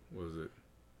Chicago, what was it?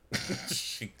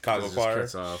 Chicago Just Choir.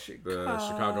 cuts off the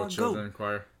Chicago Children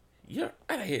Choir. Yeah,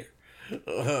 out of here.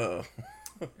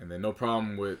 And then No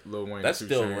Problem with Lil Wayne. That 2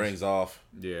 still Chainz. rings off.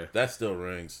 Yeah. That still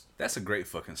rings. That's a great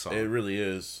fucking song. It really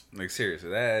is. Like, seriously,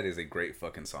 that is a great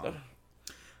fucking song.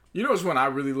 You know which one I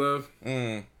really love?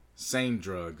 Same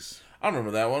Drugs. I remember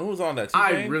that one. Who was on that?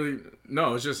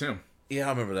 No, it's just him. Yeah,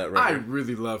 I remember that I record.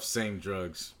 really love Same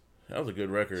Drugs. That was a good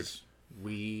record.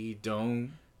 We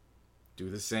don't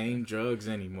do the same drugs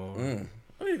anymore.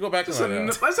 I need to go back to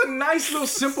that. That's a nice little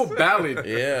simple ballad.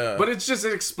 Yeah. But it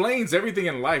explains everything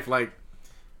in life. Like,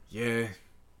 yeah,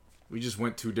 we just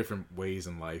went 2 different ways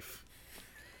in life.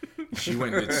 She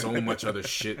went and did so much other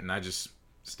shit, and I just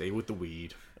stayed with the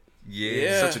weed.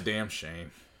 Yeah. Such a damn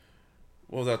shame.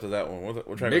 What was after that one? What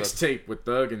track was that? Mixtape with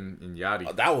Dugg and Yachty.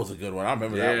 Oh, that was a good one. I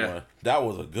remember that one. That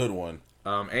was a good one.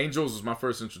 Angels was my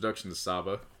first introduction to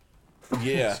Saba.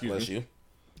 Yeah, Excuse bless me. you.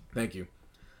 Thank you.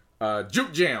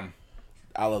 Juke Jam.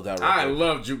 I love that record. I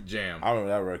love Juke Jam. I remember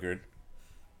that record.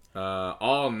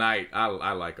 All Night.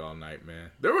 I like All Night,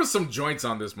 man. There was some joints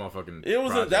on this motherfucking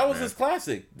That was man. his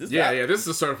classic. This is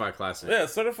a certified classic. Yeah,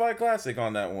 certified classic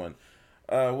on that one.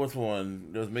 What's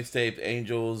one? There was Mixtape,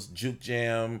 Angels, Juke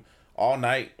Jam, All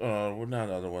Night. What not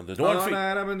the other one? The All one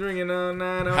night I've been drinking all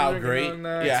night. How Great.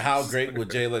 Yeah, How Great with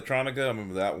Jay Electronica. I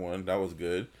remember that one. That was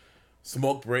good.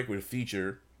 Smoke Break with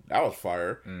Feature. That was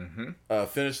fire. Mm-hmm.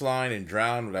 Finish Line and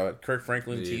Drown with Kirk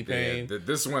Franklin, T-Pain.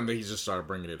 This one, he just started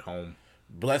bringing it home.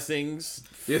 Blessings.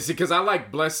 Yeah, see, because I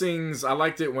like Blessings. I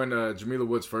liked it when Jamila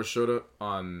Woods first showed up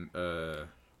on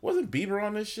Wasn't Bieber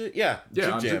on this shit? Yeah,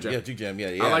 Yeah, Juke Jam. Yeah, Juke Jam.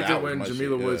 Yeah. I liked that it when was my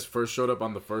Jamila shit, Woods first showed up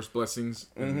on the first Blessings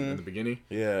in the beginning.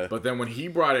 Yeah. But then when he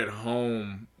brought it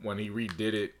home, when he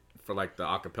redid it for like the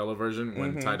acapella version,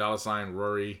 when Ty Dolla $ign,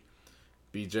 Rory,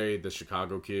 BJ, the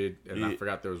Chicago Kid, and I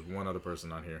forgot there was one other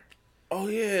person on here. Oh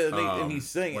yeah, and he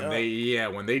sang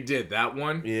when they did that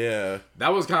one. Yeah,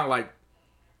 that was kind of like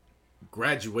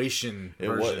graduation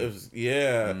version. It was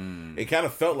It kind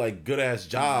of felt like good ass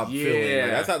job. Yeah,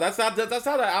 feeling. Like, that's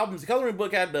how the album's Coloring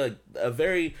Book had a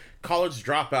very college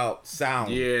dropout sound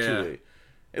to it.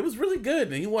 It was really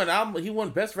good, and he won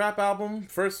best rap album,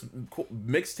 first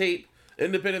mixtape,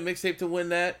 independent mixtape to win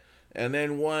that, and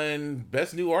then won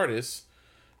best new artist.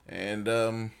 And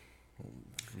I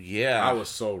was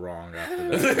so wrong after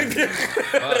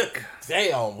that.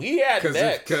 Damn, we had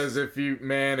next. Because if you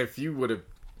would have,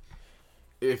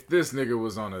 if this nigga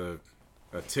was on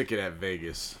a ticket at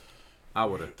Vegas, I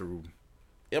would have threw.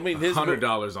 I mean, his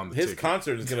 $100 on the his ticket.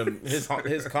 concert is gonna his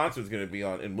concert is gonna be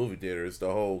on in movie theaters.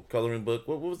 The whole Coloring Book.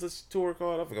 What was this tour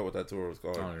called? I forgot what that tour was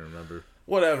called. I don't even remember.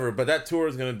 Whatever, but that tour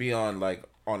is gonna be on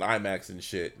IMAX and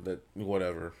shit. That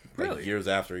whatever. Really? Like years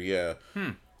after, yeah.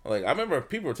 Like I remember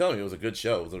people were telling me it was a good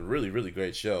show. It was a really really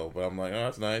great show. But I'm like, oh,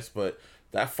 that's nice. But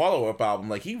that follow up album,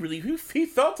 like he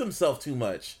felt himself too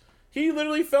much. He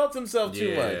literally felt himself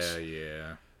too much.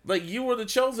 Yeah. Like, you were the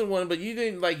chosen one, but you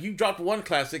didn't, you dropped one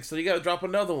classic, so you gotta drop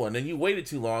another one. And you waited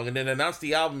too long, and then announced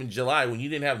the album in July when you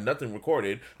didn't have nothing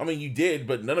recorded. I mean, you did,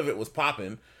 but none of it was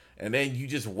popping. And then you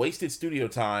just wasted studio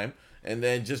time, and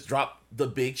then just dropped the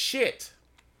big shit.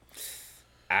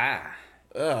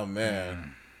 Oh,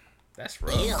 man. That's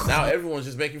rough. Now everyone's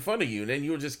just making fun of you. And then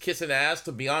you were just kissing ass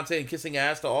to Beyonce and kissing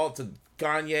ass to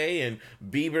Kanye and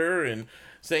Bieber and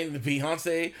saying that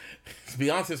Beyonce's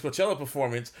Coachella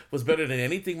performance was better than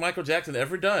anything Michael Jackson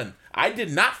ever done. I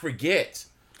did not forget.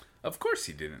 Of course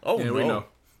he didn't. Oh, Yeah, no. we know.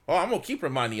 Oh, I'm going to keep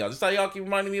reminding y'all. Just how y'all keep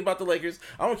reminding me about the Lakers,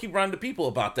 I'm going to keep reminding the people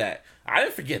about that. I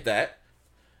didn't forget that.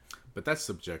 But that's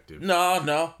subjective.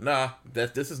 No.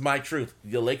 This is my truth.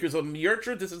 The Lakers are your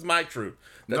truth. This is my truth.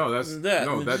 It's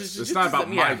not about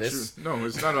my truth. No,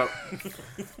 it's not about.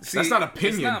 That's not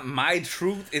opinion. It's not my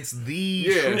truth. It's the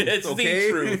truth. It's the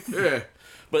truth. Yeah.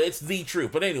 But it's the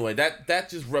truth. But anyway, that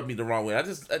just rubbed me the wrong way. I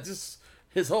just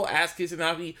his whole ass kissing,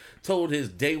 how he told his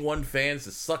day one fans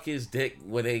to suck his dick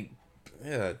when they,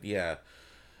 yeah,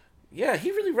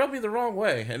 he really rubbed me the wrong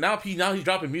way. And now he's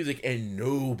dropping music and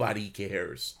nobody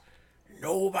cares.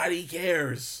 Nobody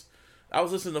cares. I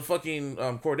was listening to fucking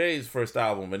Corday's first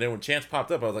album, and then when Chance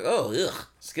popped up, I was like, oh, ugh,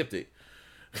 skipped it.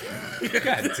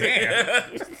 God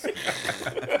damn.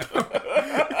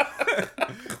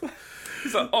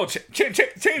 He's like, oh,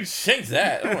 change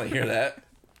that. I don't want to hear that.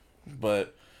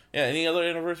 But, yeah, any other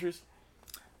anniversaries?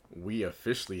 We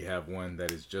officially have one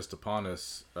that is just upon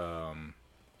us. So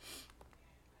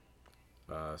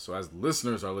as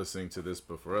listeners are listening to this,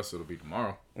 but for us, it'll be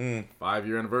tomorrow.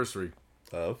 5-year anniversary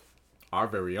Of? our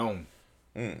very own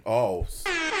Oh.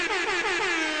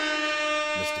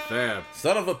 Mr. Fab.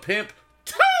 Son of a pimp.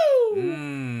 2.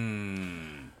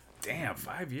 Damn,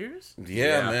 5 years?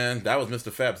 Yeah, man. That was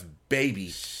Mr. Fab's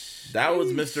baby. That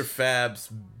was Mr. Fab's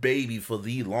baby for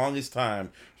the longest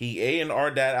time. He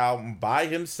A&R'd that album by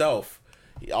himself.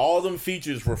 All them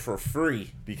features were for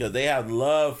free because they had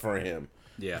love for him.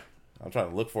 Yeah. I'm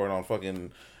trying to look for it on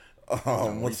fucking...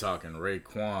 we talking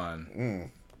Raekwon,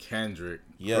 Kendrick,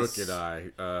 Yes. Crooked Eye.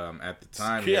 At the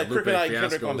time, Yeah, Lupe Crooked Eye and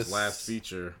Kendrick on Fiasco's the last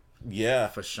feature. Yeah.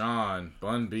 Fashawn,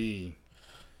 Bun B,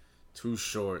 Too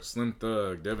Short, Slim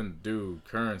Thug, Devin Dude,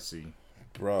 Currency,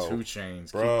 Bro. 2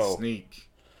 Chainz, Bro. Keep It Sneak,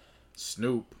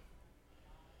 Snoop.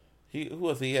 Who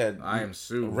else he had? I Am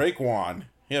Sue. Raekwon.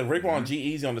 He had Raekwon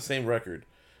G-Eazy on the same record.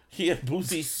 He had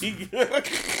Boosie.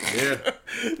 Yeah.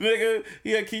 Nigga,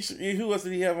 he had Keisha. Who else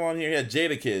did he have on here? He had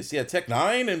Jadakiss. He had Tech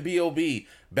 9 and B.O.B.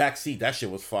 Backseat. That shit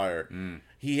was fire.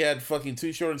 He had fucking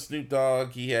Too Short and Snoop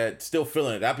Dogg. He had Still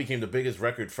Feeling It. That became the biggest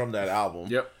record from that album.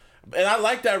 Yep. And I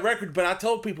like that record, but I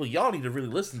told people, y'all need to really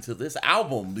listen to this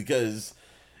album because,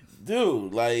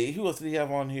 dude, like, who else did he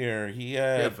have on here? He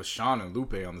had Fashawn and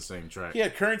Lupe on the same track. He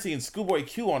had Currency and Schoolboy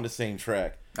Q on the same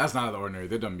track. That's not out of the ordinary.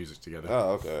 They've done music together.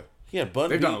 Oh, okay. He had Bun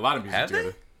They've B. done a lot of music Have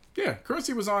together. Yeah,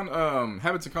 Currency was on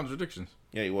Habits and Contradictions.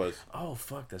 Yeah, he was. Oh,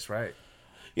 fuck, that's right.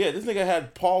 Yeah, this nigga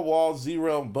had Paul Wall,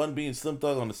 Zero, Bun B, and Slim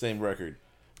Thug on the same record.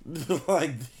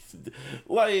 like,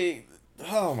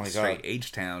 oh my Straight god.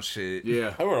 H-Town shit.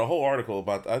 Yeah. I wrote a whole article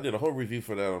about. I did a whole review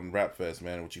for that on Rap Fest,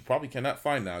 man, which you probably cannot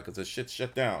find now because the shit's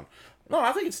shut down. No,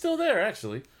 I think it's still there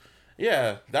actually.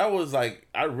 Yeah, that was like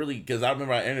because I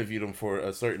remember I interviewed him for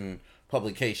a certain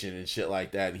publication and shit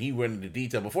like that. And he went into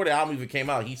detail before the album even came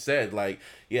out. He said like,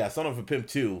 yeah, Son of a Pimp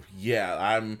 2. Yeah,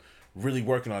 I'm really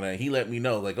working on that. He let me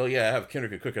know like, oh yeah, I have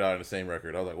Kendrick and Crooked out on the same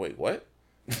record. I was like, wait, what?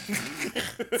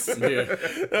 Yeah.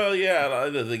 Oh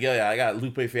yeah, I got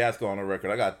Lupe Fiasco on the record.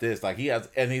 I got this. Like he has,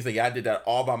 and he's like, yeah, I did that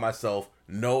all by myself.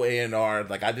 No A&R.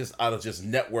 Like I was just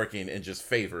networking and just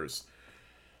favors.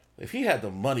 If he had the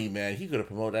money, man, he could have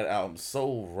promoted that album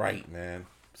so right, man.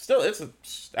 Still, that is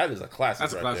a classic.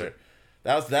 That's right a classic.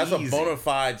 There. That's a bona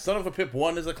fide. Son of a Pimp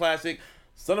 1 is a classic.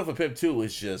 Son of a Pimp 2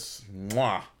 is just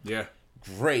mwah. Yeah.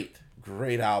 Great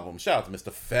album. Shout out to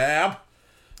Mr. Fab.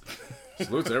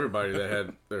 Salute to everybody that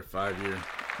had their 5-year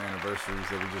anniversaries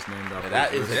that we just named off.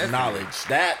 That is acknowledged.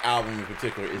 That album in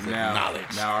particular is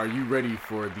acknowledged. Now, are you ready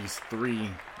for these 3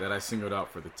 that I singled out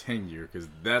for the 10-year? Because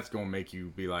that's going to make you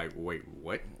be like, wait,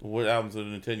 what? What albums are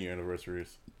the 10-year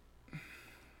anniversaries?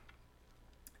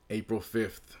 April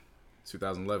 5th,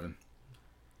 2011.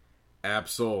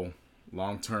 Ab-Soul,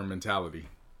 Long-Term Mentality.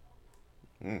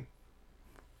 It's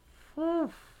a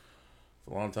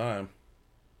long time.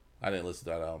 I didn't listen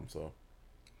to that album, so...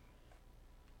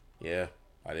 Yeah,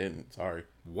 I didn't. Sorry.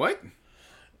 What?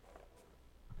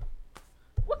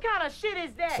 What kind of shit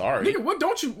is that? Sorry. Nigga, what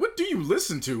do you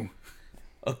listen to?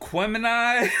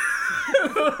 Aquemini.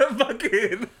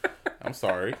 Fucking. I'm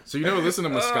sorry. So you never listen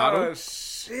to Moscato? Oh,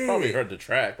 shit. Probably heard the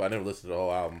track, but I never listened to the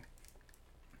whole album.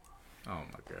 Oh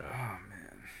my god. Oh,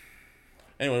 man.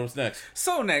 Anyway, what's next?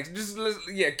 So next, just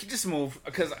move,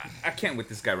 because I can't with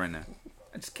this guy right now.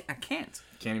 I can't.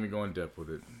 Can't even go in depth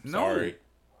with it. No. Sorry.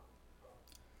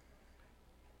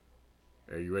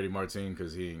 Are you ready, Martine?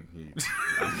 Because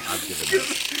I've given up.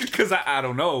 Because I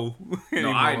don't know. No,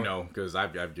 I know because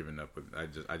I've given up. But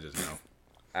I just know.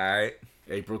 All right.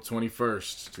 April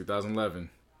 21st, 2011.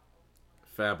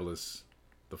 Fabulous,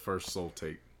 the first Soul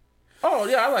tape. Oh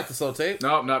yeah, I like the Soul tape.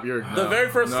 Nope, The very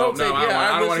first Soul tape.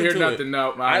 Yeah, I don't want to hear listened nothing.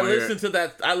 No, I listened to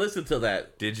that. I listened to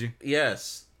that. Did you?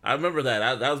 Yes, I remember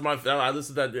that. That was my. I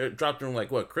listened to that. It dropped during like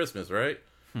what, Christmas, right?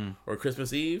 Or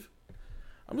Christmas Eve.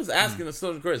 I'm just asking the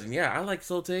Soul question. Yeah, I like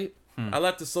Soul Tape. I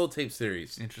like the Soul Tape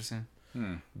series. Interesting.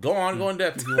 Go in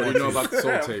depth if you What want do you know to. about the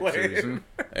Soul Tape series?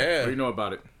 Yeah, What do you know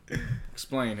about it?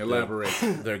 Explain, elaborate.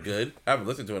 they're good. I haven't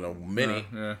listened to it in a minute,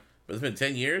 Yeah, but it's been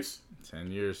 10 years.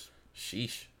 10 years.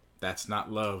 Sheesh. That's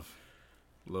Not Love.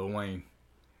 Lil Wayne.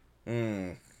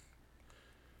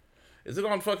 Is it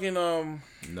on fucking None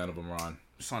of them are on.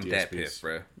 It's on DSPs. Dat Piff,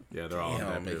 bro. Yeah, they're all on Damn,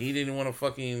 that man, Piff. he didn't want to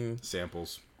fucking.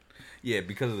 Samples. Yeah,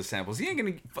 because of the samples. He ain't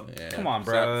gonna. Yeah, Come on,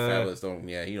 bro. Fabulous don't.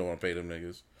 Yeah, he don't want to pay them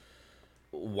niggas.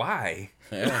 Why?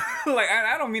 Yeah. Like,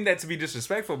 I don't mean that to be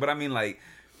disrespectful, but I mean, like,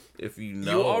 If you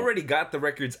know, you already got the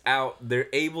records out. They're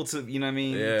able to, you know what I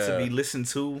mean, Yeah. to be listened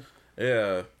to.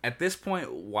 Yeah. At this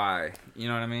point, why? You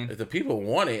know what I mean? If the people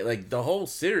want it, like the whole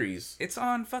series. It's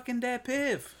on fucking Dat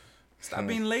Piff. Stop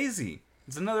being lazy.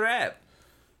 It's another app.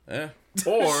 Yeah.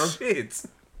 Or, Shit.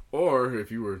 or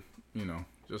if you were,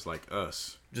 just like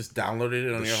us, Just downloaded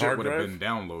it on the your shit hard would have drive. been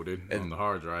downloaded on the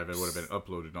hard drive. It would have been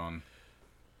uploaded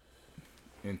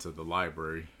into the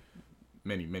library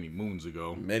many, many moons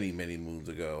ago. Many, many moons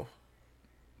ago.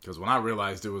 Because when I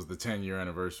realized it was the 10-year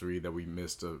anniversary that we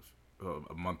missed a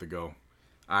month ago,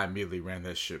 I immediately ran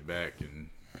that shit back and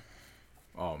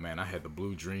oh man, I had the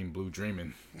blue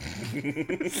dreaming.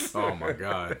 Oh my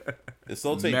god. Is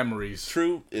Soul Tape Memories.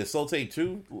 True? Is Soul Tape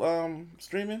 2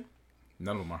 streaming?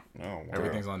 None of them are. Oh, wow.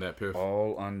 Everything's on that Piff.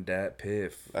 All on Dat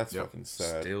Piff. That's Yep. fucking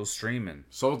sad. Still streaming.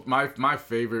 So my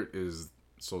favorite is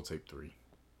Soul Tape 3.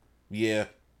 Yeah.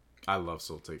 I love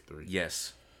Soul Tape 3.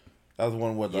 Yes. That was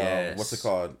one with, Yes. what's it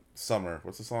called? Summer.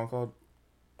 What's the song called?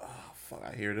 Oh, fuck.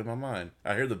 I hear it in my mind.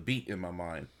 I hear the beat in my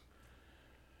mind.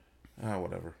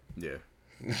 Whatever. Yeah.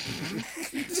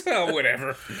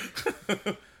 Whatever.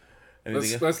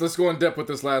 Anything else? Let's go in depth with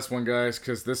this last one, guys,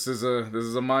 because this is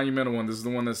a monumental one. This is the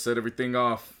one that set everything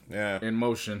off Yeah. in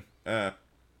motion. Uh,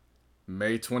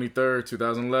 May 23rd,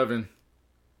 2011.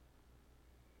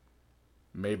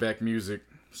 Maybach Music,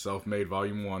 Self-Made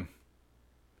Volume 1.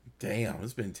 damn,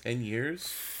 it's been 10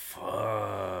 years?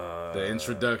 The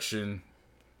introduction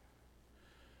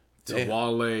to Damn.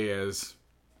 Wale as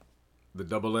the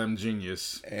Double M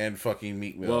Genius. And fucking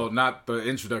Meat Mill. Well, not the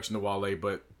introduction to Wale,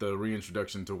 but the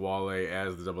reintroduction to Wale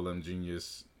as the Double M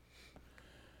Genius.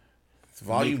 It's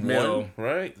volume Meek Mill. 1,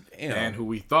 right? Damn. And who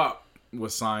we thought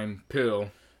was signed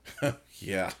Pill.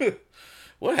 Yeah.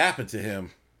 What happened to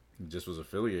him? He just was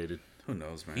affiliated. Who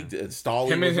knows, man? He did.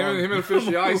 Stalin Him and was on- him and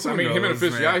Fishy Ice. I mean, him and knows,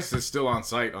 Fishy man? Ice is still on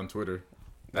site on Twitter.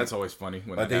 That's always funny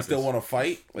when Like, that they still happens. want to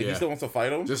fight? Like, he Yeah. still wants to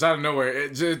fight him? Just out of nowhere.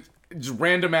 It just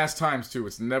random ass times too.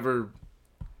 It's never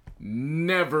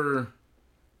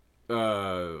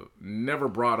never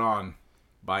brought on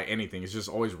by anything. It's just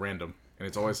always random, and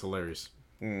it's always hilarious.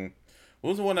 What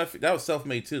was the one that was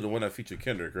Self-Made 2, the one that featured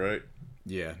Kendrick, right?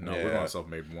 Yeah, no, we're on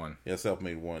Self-Made 1. Yeah,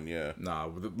 Self-Made 1, yeah. Nah,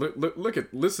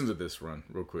 listen to this run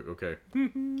real quick, okay?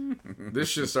 This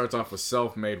shit starts off with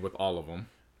Self-Made with all of them.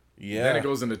 Yeah. Then it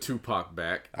goes into Tupac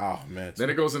back. Oh, man. Then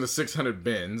it goes into 600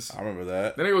 Bins. I remember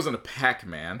that. Then it goes into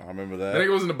Pac-Man. I remember that. Then it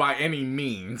goes into By Any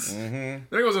Means. Mm-hmm. Then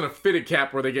it goes into Fitted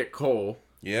Cap where they get Cole.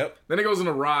 Yep. Then it goes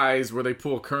into Rise where they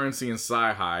pull Currency and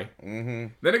Sci-Hi.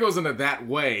 Mm-hmm. Then it goes into That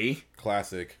Way.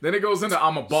 Classic. Then it goes into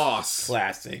I'm a Boss.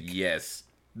 Classic. Yes.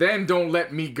 Then Don't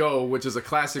Let Me Go, which is a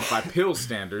classic by Pill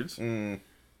standards.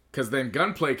 Because then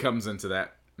Gunplay comes into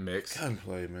that mix.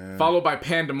 Gunplay, man. Followed by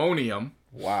Pandemonium.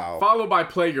 Wow. Followed by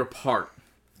Play Your Part.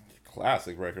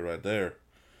 Classic record right there.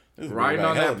 Riding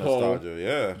on that pole.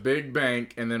 Yeah. Big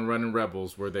Bank, and then Running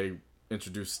Rebels, where they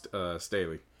introduced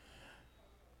Staley.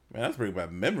 Man, that's bringing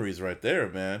back memories right there,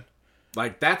 man.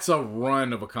 Like, that's a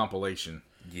run of a compilation.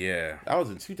 Yeah. That was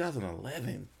in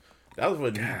 2011.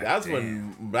 That's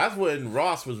when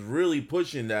Ross was really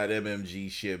pushing that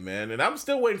MMG shit, man. And I'm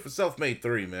still waiting for Self-Made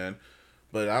 3, man.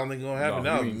 But I don't think it's gonna happen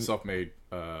now. You mean Self-Made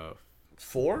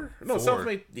 4? No, 4.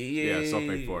 Self-Made. Yeah,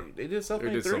 Self-Made 4. They did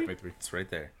Self-Made 3. Self-Made 3. It's right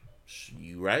there.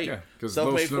 You right? Yeah, because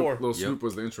Self-Made 4. Lil Snoop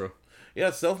was the intro.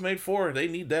 Yeah, Self-Made 4. They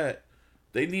need that.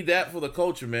 They need that for the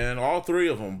culture, man. All three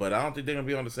of them, but I don't think they're gonna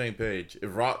be on the same page.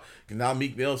 If Rock now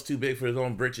Meek Mill's too big for his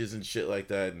own britches and shit like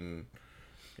that, and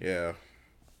yeah.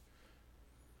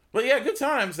 But yeah, good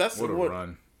times. That's what a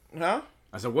run, huh?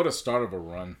 I said, what a start of a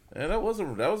run. Yeah, that was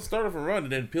the start of a run,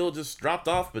 and then Pill just dropped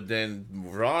off. But then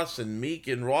Ross and Meek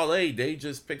and Wale, they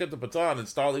just picked up the baton, and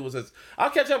Starley was says, "I'll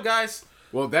catch up, guys."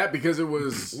 Well, because it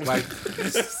was like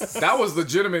that was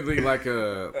legitimately like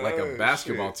a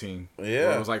basketball team.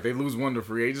 Yeah, it was like they lose one to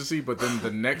free agency, but then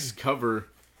the next cover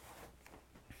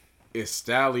is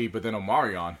Stally, but then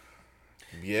Omarion.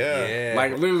 Yeah.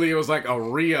 Like literally, it was like a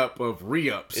re-up of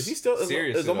re-ups. Is he still? Is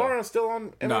Omarion still on?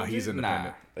 MLG? Nah, he's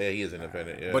independent. Yeah, he is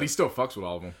independent. Yeah, but he still fucks with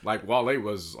all of them. Like Wale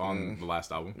was on the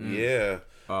last album. Yeah.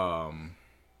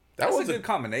 That was a good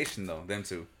combination though. Them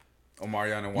two.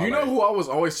 Omarion and Wale. You know who I was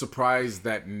always surprised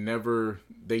that they never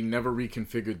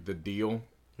reconfigured the deal?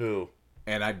 Who?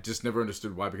 And I just never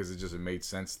understood why, because it made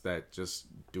sense that just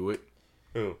do it.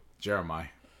 Who? Jeremiah.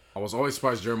 I was always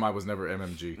surprised Jeremiah was never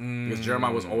MMG. Because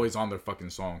Jeremiah was always on their fucking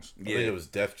songs. I think it was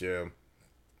Def Jam.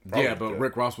 Probably yeah, but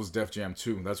Rick Ross was Def Jam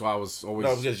too. That's why I was always...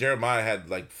 No, because Jeremiah had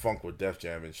like funk with Def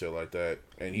Jam and shit like that.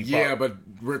 And he but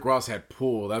Rick Ross had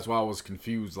Pull. That's why I was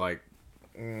confused. Like,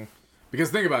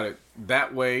 because think about it.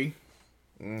 That Way...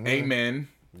 Amen.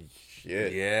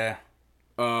 Shit. Yeah.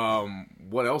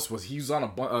 What else was he was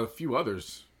on a few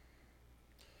others?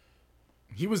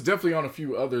 He was definitely on a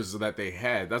few others that they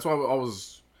had. That's why I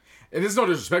was. And there's no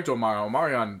disrespect to Omarion.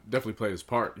 Omarion definitely played his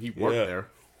part. He worked there.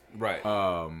 Right.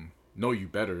 Know You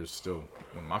Better is still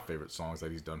one of my favorite songs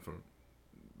that he's done from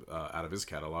out of his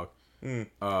catalog.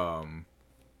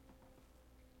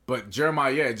 But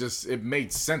Jeremiah, it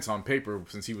made sense on paper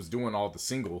since he was doing all the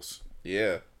singles.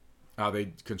 Yeah. How they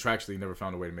contractually never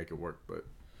found a way to make it work, but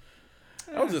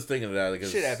I was just thinking of that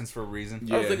because shit happens for a reason.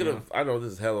 I was thinking of, I know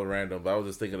this is hella random, but I was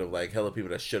just thinking of like hella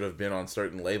people that should have been on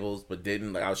certain labels but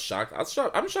didn't. Like I was shocked.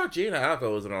 I'm shocked Gina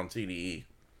Alco wasn't on TDE.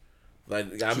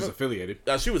 Like she's affiliated.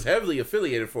 She was heavily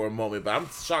affiliated for a moment, but I'm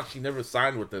shocked she never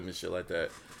signed with them and shit like that.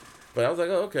 But I was like,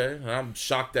 oh, okay. And I'm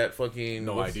shocked that fucking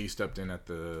No ID stepped in at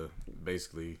the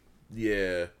basically.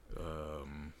 Yeah.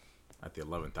 At the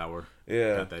 11th hour.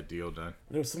 Yeah. Got that deal done.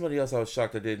 There was somebody else I was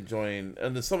shocked that didn't join.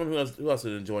 And there's someone who else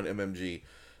didn't join MMG.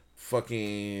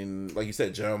 Fucking, like you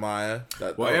said, Jeremiah.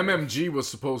 MMG was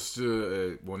supposed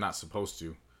to, not supposed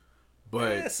to,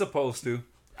 but... It's supposed to.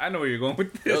 I know where you're going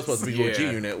with this. That was supposed to be what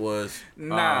G-Unit was.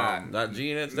 Nah. Not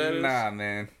G-Unit status? Nah,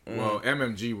 man. Well,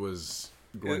 MMG was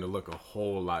going to look a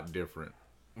whole lot different.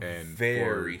 And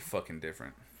very fucking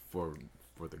different. For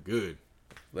the good.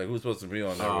 Like, who's supposed to be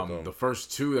on there with them? The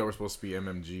first two that were supposed to be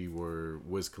MMG were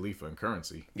Wiz Khalifa and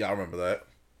Currency. Yeah, I remember that.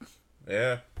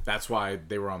 Yeah. That's why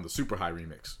they were on the Super High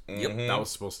remix. Yep. That was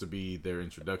supposed to be their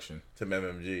introduction. To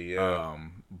MMG, yeah.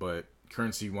 But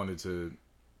Currency wanted to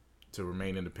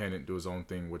remain independent, do his own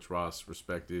thing, which Ross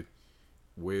respected.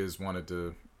 Wiz wanted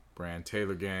to brand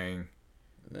Taylor Gang,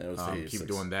 keep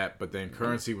doing that. But then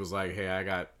Currency was like,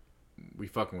 hey, we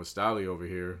fucking with Stally over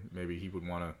here. Maybe he would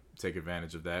want to take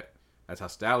advantage of that. That's how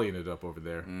Stally ended up over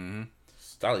there. Mm-hmm.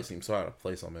 Stally seems so out of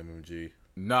place on MMG.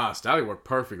 Nah, Stally worked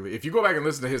perfectly. If you go back and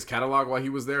listen to his catalog while he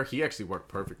was there, he actually worked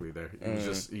perfectly there.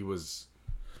 He was.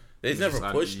 They never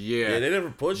pushed. Yeah, they never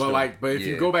pushed. But if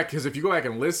you go back,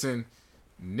 and listen,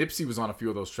 Nipsey was on a few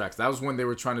of those tracks. That was when they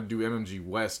were trying to do MMG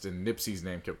West, and Nipsey's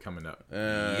name kept coming up.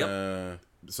 Yep.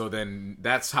 So then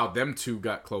that's how them two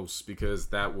got close, because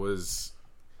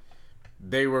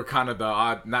they were kind of the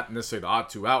odd, not necessarily the odd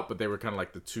two out, but they were kind of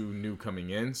like the two new coming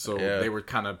in. So they were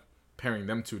kind of pairing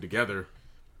them two together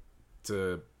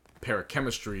to pair a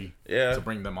chemistry to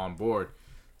bring them on board.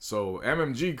 So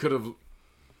MMG could have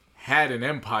had an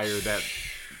empire that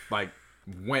like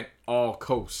went all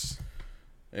coast.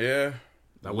 Yeah.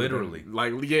 Literally.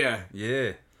 Like, yeah.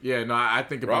 Yeah, no, I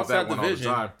think about that one all the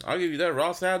time. I'll give you that.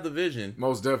 Ross had the vision.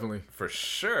 Most definitely. For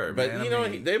sure, but man. you know,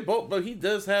 they both. But he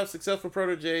does have successful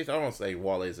proteges. I don't say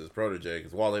Wale's his protege,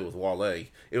 because Wale was Wale.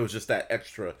 It was just that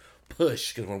extra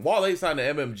push. Because when Wale signed to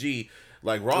MMG,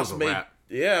 like Ross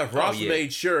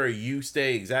made sure you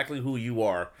stay exactly who you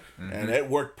are, and it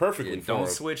worked perfectly for him. Don't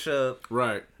switch up.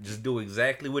 Right. Just do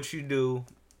exactly what you do.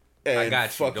 And I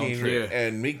got you. Don't trip.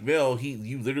 And Meek Mill,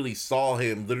 you literally saw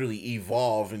him literally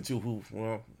evolve into who?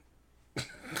 Well,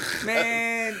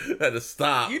 man, had to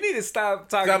stop. You need to stop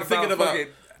talking about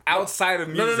outside of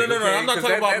music. No. I'm not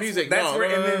talking about music. That's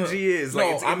where MMG is.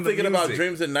 Like, I'm thinking about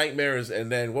Dreams and Nightmares,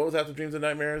 and then what was after Dreams and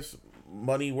Nightmares?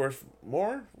 Money Worth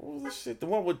More? What was this shit? The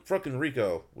one with fucking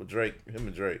Rico, with Drake, him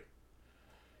and Drake.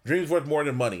 Dreams Worth More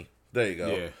Than Money. There you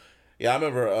go. Yeah, I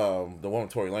remember the one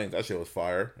with Tory Lanez. That shit was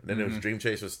fire. And then there was Dream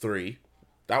Chasers 3.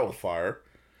 That was fire.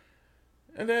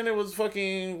 And then it was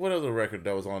fucking... What other record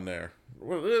that was on there?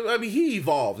 I mean, he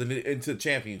evolved into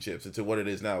championships, into what it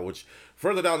is now, which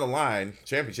further down the line,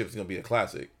 championships is going to be a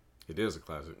classic. It is a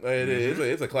classic. It is.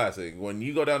 It's a classic. When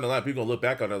you go down the line, people going to look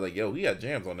back on it like, yo, he had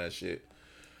jams on that shit.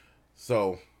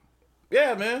 So,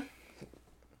 yeah, man.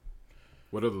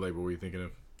 What other label were you thinking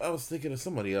of? I was thinking of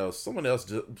somebody else. Someone else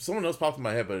popped in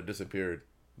my head, but it disappeared.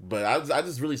 But I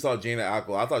just really saw Jana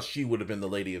Alco. I thought she would have been the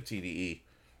lady of TDE.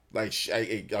 Like,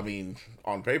 I mean,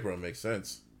 on paper it makes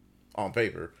sense. On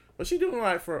paper, but she doing all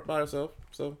right by herself.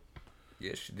 So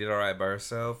yeah, she did all right by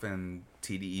herself, and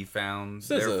TDE found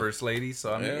their first lady.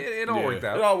 So I mean, it all worked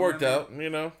out. It all worked out, you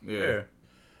know. Yeah.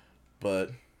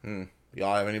 But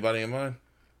y'all have anybody in mind?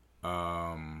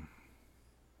 I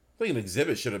think an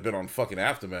exhibit should have been on fucking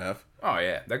Aftermath. Oh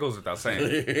yeah, that goes without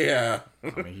saying. Yeah.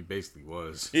 I mean, he basically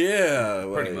was. Yeah,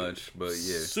 pretty much. But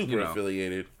yeah, super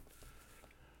affiliated.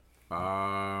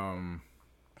 I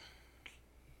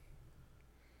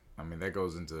mean, that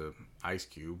goes into Ice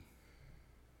Cube.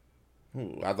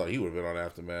 Ooh, I thought he would have been on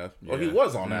Aftermath. Yeah. Oh, he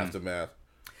was on Aftermath.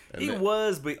 And he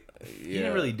was, but he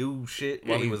didn't really do shit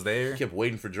while he was there. He kept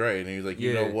waiting for Dre, and he was like,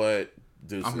 you know what?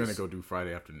 Deuces. I'm gonna go do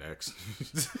Friday After Next.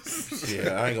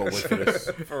 Yeah, I ain't gonna wait for this.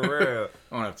 For real.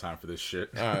 I don't have time for this shit.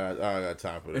 I got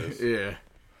time for this. Yeah.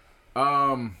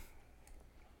 I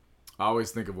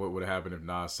always think of what would have happened if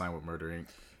Nas signed with Murder Inc.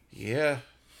 Yeah.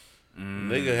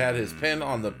 Nigga had his pen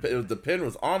on the pen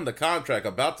was on the contract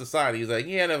about to sign. He's like,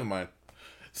 yeah, never mind.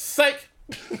 Psych.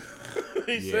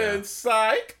 He said,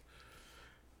 psych.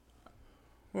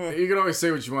 You can always say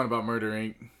what you want about Murder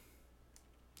Inc.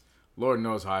 Lord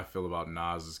knows how I feel about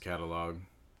Nas's catalog.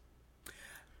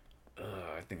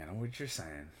 I think I know what you're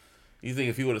saying. You think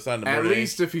if he would have signed the At Murder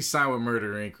least Inc? if he signed with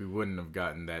Murder Inc., we wouldn't have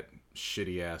gotten that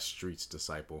shitty ass Streets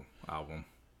Disciple album.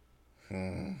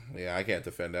 Yeah, I can't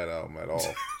defend that album at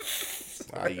all.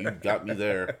 You got me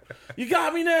there. You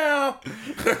got me now.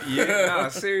 Yeah, nah,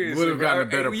 seriously. Would have gotten a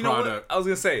better you product. Know what? I was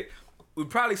gonna say, we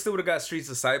probably still would have got Streets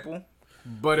Disciple,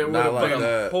 but it would have been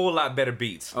a whole lot better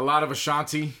beats. A lot of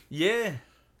Ashanti. Yeah.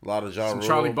 A lot of Ja Rule.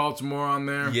 Charlie Baltimore on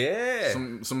there. Yeah.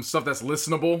 Some stuff that's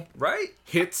listenable. Right?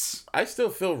 Hits. I still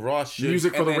feel Ross should.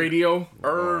 Music for the radio.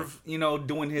 Irv,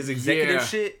 doing his executive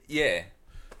shit. Yeah.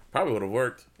 Probably would have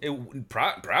worked. It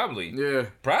probably. Yeah.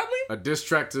 Probably? A diss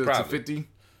track to 50.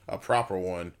 A proper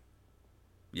one.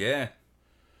 Yeah.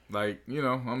 Like, I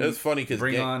mean, it's funny because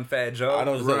Bring on Fat Joe. I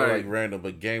know it's like random,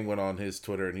 but Game went on his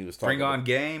Twitter and he was talking. Bring on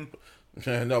Game.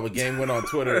 No, but Game went on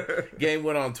Twitter. Game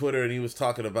went on Twitter and he was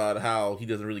talking about how he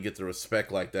doesn't really get the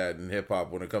respect like that in hip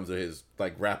hop when it comes to his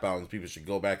like rap albums. People should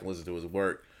go back and listen to his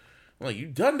work. I'm like, you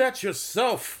done that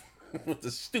yourself with the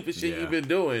stupid shit you've been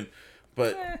doing.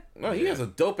 But no, he has a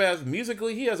dope ass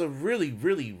musically. He has a really,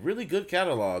 really, really good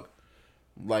catalog.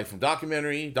 Like from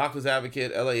Documentary, Doctor's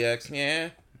Advocate, LAX,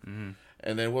 And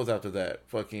then what was after that?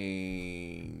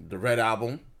 Fucking the Red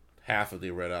Album, half of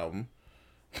the Red Album.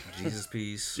 Jesus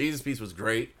Piece. Jesus Piece was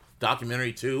great.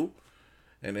 Documentary 2.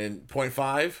 And then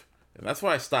 .5. And that's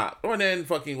where I stopped. Oh, and then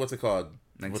fucking, what's it called?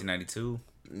 1992.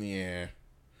 Yeah.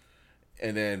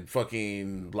 And then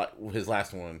fucking, like, his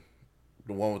last one.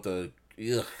 The one with the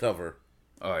cover.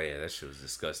 Oh, yeah, that shit was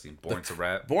disgusting. Born to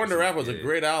Rap. Born to Rap was a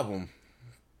great album.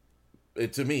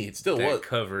 to me, it still that was.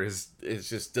 cover is It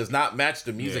just does not match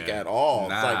the music Yeah. at all.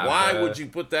 Nah, it's like, why bruh. would you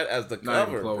put that as the Not even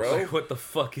cover, close. bro? like, what the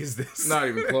fuck is this? Not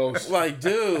even close. Like,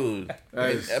 dude.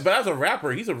 Is- But as a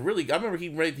rapper, he's a really. I remember he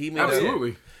made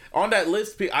Absolutely. on that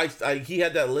list. He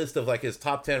had that list of like his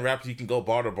top 10 rappers you can go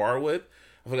bar to bar with.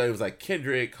 I forgot it was like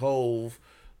Kendrick, Hove,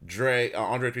 Dre,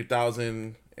 Andre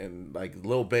 3000, and like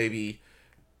Lil Baby.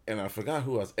 And I forgot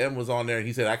who else. M was on there, and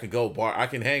he said I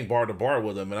can hang bar to bar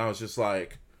with him, and I was just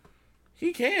like,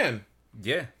 he can.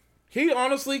 Yeah. He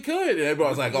honestly could. And everybody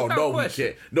was like, oh Without no, question.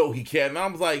 he can't. No, he can't. And I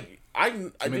was like, I mean,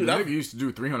 dude, the nigga used to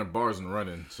do 300 bars and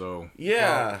running, so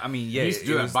yeah. I mean, he yeah. used to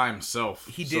do it that was- by himself.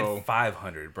 He did so.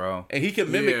 500, bro. And he can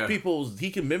mimic Yeah. he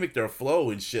can mimic their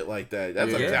flow and shit like that.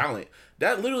 That's a Yeah. talent.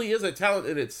 That literally is a talent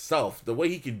in itself. The way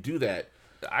he can do that.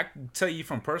 I can tell you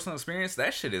from personal experience,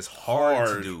 that shit is hard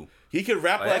to do. He can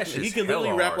rap Like, that like shit's he can literally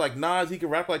hella rap hard. like Nas. He can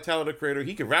rap like Tyler the Creator.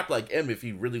 He can rap like M if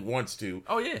he really wants to.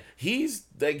 Oh yeah. He's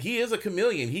like he is a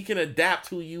chameleon. He can adapt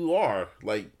who you are.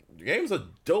 Like Game's a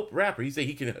dope rapper. He said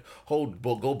he can go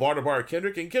bar to bar with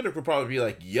Kendrick, and Kendrick would probably be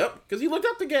like, "Yep," because he looked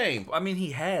up the Game. I mean,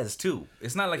 he has too.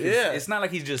 It's not like Yeah. it's not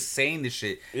like he's just saying this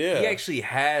shit. Yeah. He actually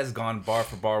has gone bar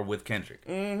for bar with Kendrick.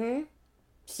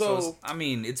 So So I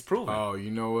mean, it's proven. Oh,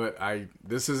 you know what?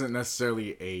 This isn't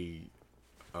necessarily a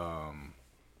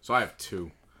so I have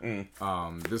two.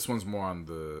 This one's more on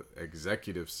the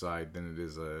executive side than it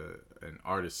is an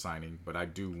artist signing, but I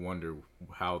do wonder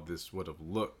how this would have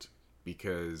looked,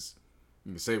 because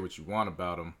you can say what you want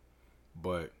about him,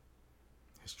 but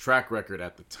his track record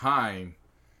at the time,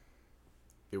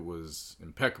 it was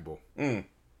impeccable.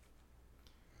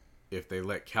 If they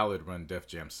let Khaled run Def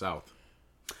Jam South.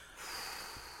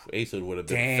 Ace Hood would have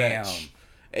been Damn. fetch.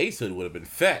 Ace Hood would have been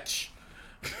fetch.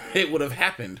 It would have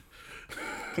happened.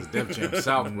 Because Def Jam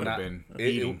South would have been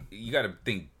eating. You got to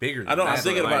think bigger. I know, Than I'm that,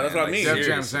 thinking about it, that's what I mean.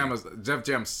 Def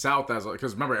Jam South as,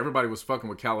 because remember, everybody was fucking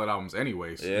with Khaled albums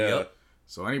anyways. Yeah. Yep.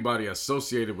 So anybody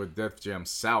associated with Def Jam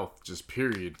South, just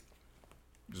period,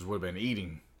 just would have been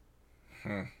eating.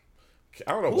 I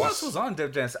don't know Who what. else was on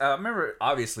Def Jam? I remember,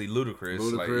 obviously, Ludacris.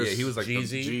 Like, Ludacris, yeah, he was like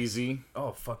Jeezy. Jeezy,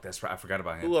 oh fuck, that's right. I forgot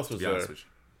about him. Who else to was be honest there? with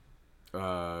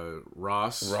you.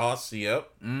 Ross. Yep.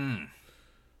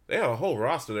 They had a whole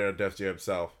roster there at Def Jam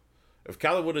South. If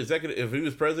Khaled would if he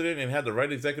was president and had the right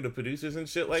executive producers and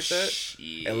shit like that,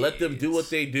 and let them do what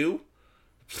they do,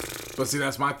 But see,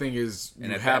 that's my thing is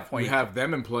And at that point- you have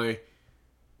them in play.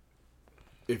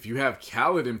 If you have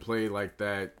Khaled in play like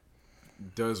that,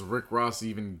 does Rick Ross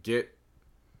even get?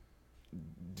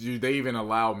 Do they even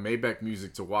allow Maybach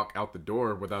Music to walk out the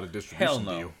door without a distribution Hell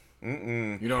no. deal?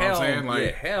 You know what I'm saying? Like,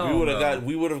 yeah, hell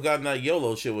we would have gotten that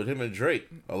YOLO shit with him and Drake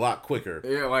a lot quicker.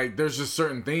 yeah, like there's just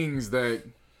certain things that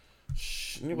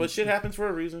But shit happens for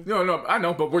a reason. no, I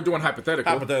know, but we're doing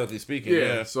hypothetical. Hypothetically speaking, Yeah,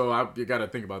 yeah. so you got to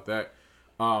think about that.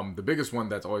 The biggest one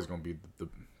that's always going to be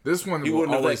this one. He will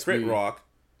wouldn't have let always Crit be, Rock.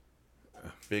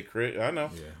 Big Crit, I know.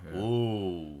 Yeah,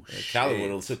 Ooh, Khaled shit.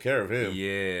 would have took care of him.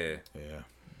 Yeah.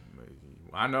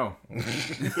 I know. You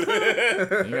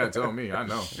gotta tell me. I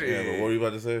know. Yeah, but what were you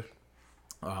about to say?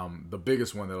 The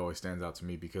biggest one that always stands out to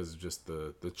me because of just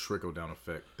the trickle down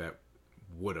effect that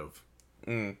would have,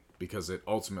 because it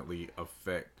ultimately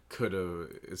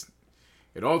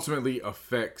it ultimately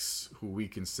affects who we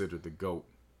consider the GOAT.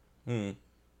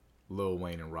 Lil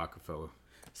Wayne and Rockefeller.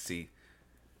 See,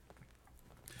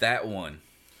 that one.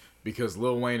 Because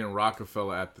Lil Wayne and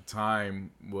Rockefeller at the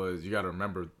time was, you gotta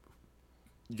remember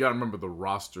the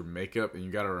roster makeup, and you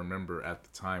gotta remember at the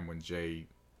time when Jay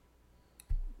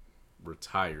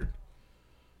retired.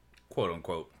 Quote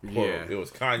unquote. Yeah, It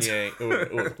was Kanye.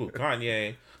 It was cool.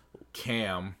 Kanye,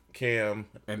 Cam, Cam,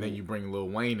 and then you bring Lil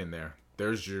Wayne in there.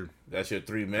 That's your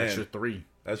three man. That's your three.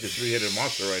 That's your three-headed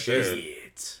monster right there.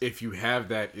 Shit. If you have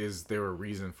that, is there a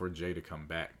reason for Jay to come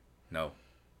back? No.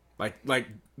 Like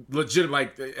legit,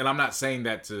 and I'm not saying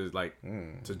that to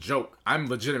to joke. I'm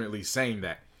legitimately saying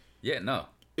that. Yeah, no.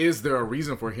 Is there a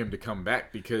reason for him to come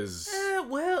back? Because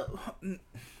Well,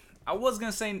 I was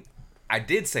gonna say, I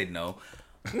did say no.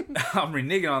 I'm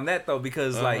reneging on that though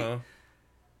because like,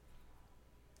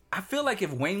 I feel like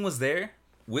if Wayne was there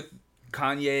with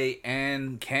Kanye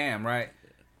and Cam, right,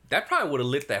 that probably would have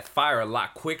lit that fire a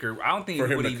lot quicker. I don't think For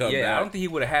he him would to have. come Yeah, back. I don't think he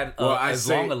would have had Well, I as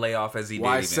say- long a layoff as he did.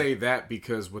 I even. say that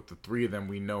because with the three of them,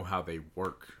 we know how they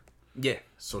work. Yeah.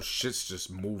 So shit's just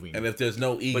moving. And if there's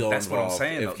no ego that's what I'm involved,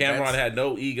 saying, if though. Cameron That's- had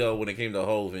no ego when it came to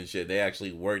Hove and shit, they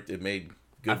actually worked and made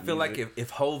good I feel like music. if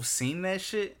Hove seen that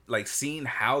shit, like seen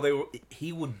how they were,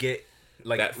 he would get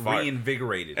like That fire.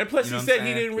 reinvigorated. And plus, You know he what I'm said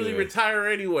he saying? didn't really Yeah. retire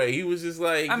anyway. He was just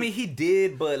like, I mean, he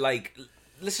did, but like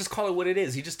let's just call it what it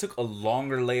is. He just took a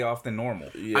longer layoff than normal.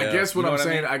 Yeah. I guess what I'm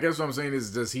saying. I guess what I'm saying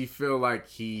is, does he feel like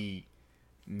he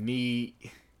need?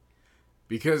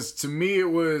 Because to me,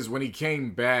 it was when he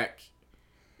came back,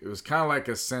 it was kind of like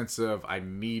a sense of I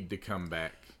need to come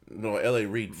back. No, L.A.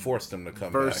 Reid forced him to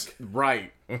come back.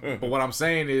 Right. But what I'm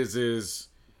saying is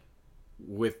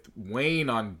with Wayne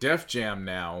on Def Jam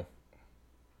now,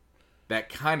 that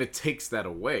kind of takes that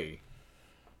away.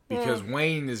 Because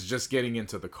Wayne is just getting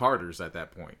into the Carters at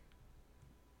that point.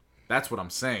 That's what I'm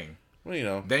saying. Well, you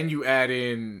know. Then you add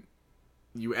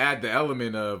the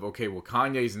element of, okay, well,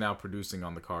 Kanye's now producing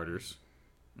on the Carters.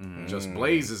 Just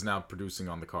Blaze is now producing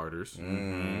on the Carters.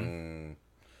 Ain't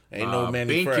no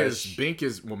Manny Fresh. Bink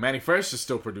is Manny Fresh is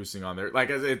still producing on there. Like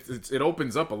it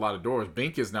opens up a lot of doors.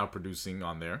 Bink is now producing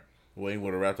on there. Wayne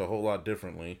would have rapped a whole lot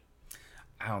differently.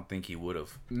 I don't think he would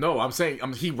have. No, I'm saying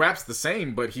he raps the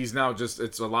same, but he's now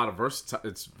it's a lot of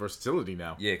versatility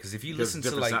now. Yeah, because if you listen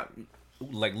to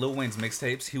like Lil Wayne's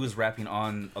mixtapes, he was rapping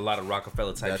on a lot of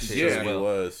Rockefeller type shit as well. He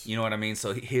was. You know what I mean?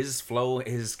 So his flow,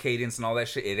 his cadence, and all that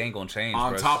shit, it ain't gonna change.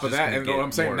 On top of that, and what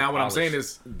I'm saying now, polished. what I'm saying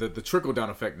is the trickle down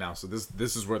effect now. So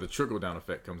this is where the trickle down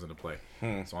effect comes into play.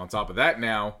 So on top of that,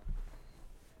 now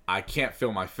I can't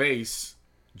feel my face.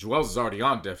 Joel's is already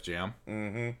on Def Jam,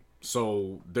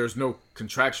 so there's no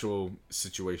contractual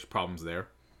situation problems there.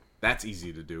 That's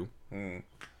easy to do.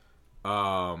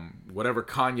 Whatever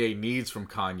Kanye needs from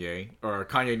Kanye, or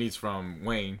Kanye needs from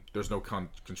Wayne, there's no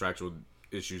contractual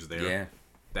issues there.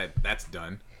 Yeah, that's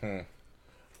done.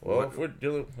 Well, if we're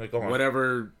dealing, go on.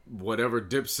 Whatever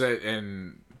Dipset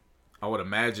and I would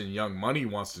imagine Young Money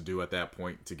wants to do at that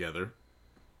point together,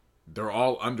 they're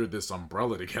all under this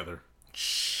umbrella together.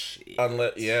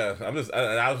 Unless,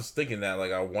 I was thinking that,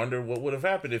 like, I wonder what would have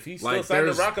happened if he still signed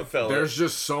to Rockefeller. There's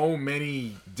just so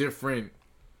many different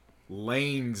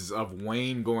lanes of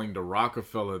Wayne going to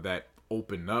Rockefeller that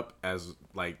open up as,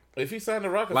 like, if he signed to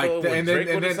Rockefeller, like,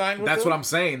 Drake would have signed with that's him? What I'm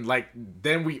saying. Like,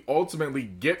 then we ultimately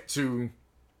get to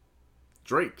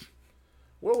Drake.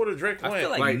 What would have Drake went? I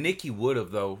feel like Nicki would have,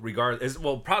 though, regardless.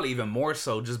 Well, probably even more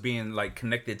so, just being, like,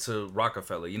 connected to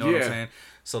Rockefeller. You know what I'm saying?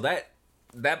 So that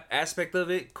aspect of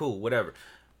it, cool, whatever.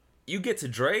 You get to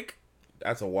Drake,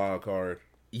 that's a wild card.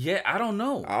 Yeah, I don't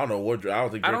know. I don't know what. I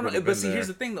don't think. Drake I don't know. But see, there. here's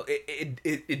the thing, though.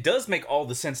 It does make all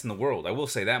the sense in the world. I will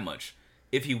say that much.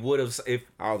 If he would have, I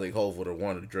don't think Hov would have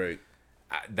wanted Drake.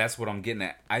 That's what I'm getting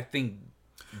at. I think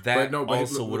that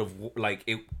also would have, like,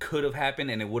 it could have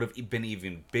happened, and it would have been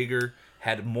even bigger,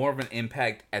 had more of an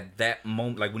impact at that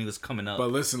moment, like when he was coming up.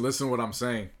 But listen, what I'm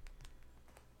saying.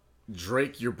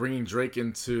 Drake, you're bringing Drake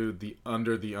into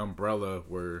under the umbrella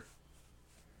where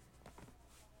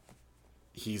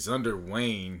he's under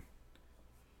Wayne,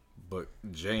 but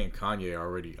Jay and Kanye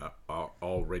are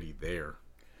already there.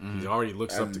 He already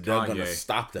looks up to Kanye. Gonna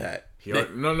stop that.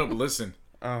 No, but listen.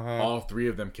 All three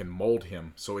of them can mold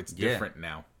him, so it's different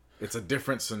now. It's a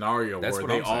different scenario where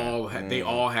they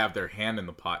all have their hand in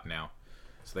the pot now,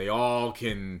 so they all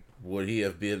can. Would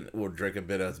Drake have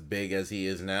been as big as he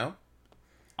is now?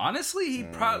 Honestly, he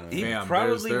probably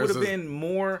would have been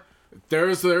more.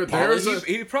 There's a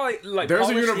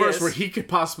universe where he could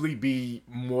possibly be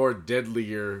more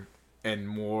deadlier and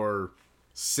more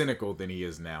cynical than he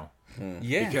is now.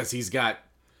 Yeah, because he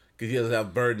doesn't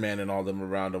have Birdman and all them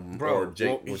around him. Bro,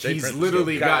 he's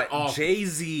literally got all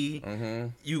Jay-Z.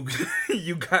 You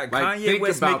got Kanye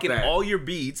West making all your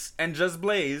beats and Just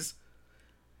Blaze.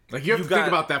 Like, you have to think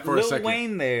about that for a second. Lil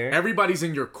Wayne there. Everybody's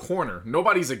in your corner.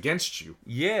 Nobody's against you.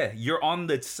 Yeah, you're on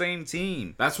the same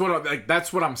team. That's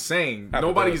what I'm saying.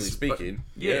 Nobody's speaking.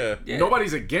 Yeah.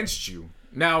 Nobody's against you.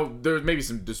 Now, there's maybe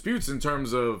some disputes in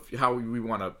terms of how we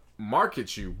want to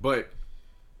market you, but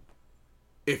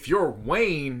if you're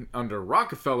Wayne under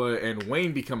Rockefeller and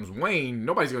Wayne becomes Wayne,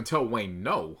 nobody's going to tell Wayne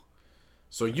no.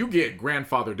 So you get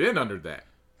grandfathered in under that.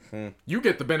 You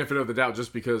get the benefit of the doubt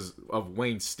just because of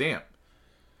Wayne's stamp.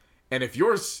 And if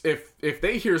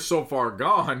they hear So Far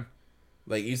Gone,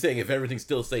 like you saying, if everything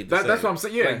still stayed the same, that's what I'm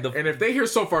saying. Yeah, like and if they hear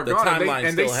So Far Gone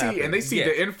and they see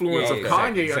the influence of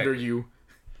Kanye under you,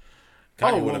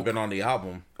 Kanye would have been on the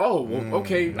album. Oh, well,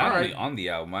 okay, not only on the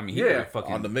album. I mean, he would have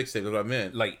fucking on the mixtape. That's what I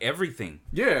meant. Like everything.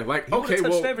 Yeah, like he okay,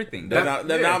 touched everything. Now,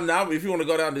 if you want to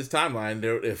go down this timeline,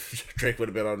 if Drake would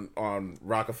have been on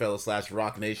Rockefeller /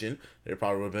 Rock Nation, there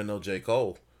probably would have been no J.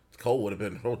 Cole. Cole would have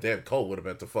been, Cole would have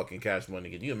been to fucking Cash Money.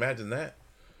 Can you imagine that?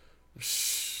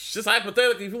 Just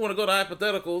hypothetically, if you want to go to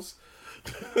hypotheticals,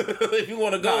 if you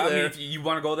want to go there. I mean, if you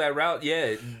want to go that route,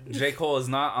 yeah, J. Cole is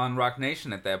not on Rock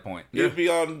Nation at that point. He'd be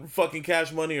on fucking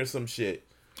Cash Money or some shit.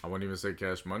 I wouldn't even say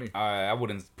Cash Money. I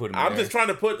wouldn't put him. I'm just trying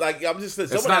to put someone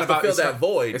has to fill that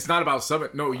void. It's not about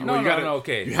Summit. No, you gotta.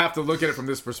 Okay. You have to look at it from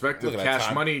this perspective.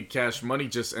 Cash Money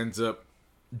just ends up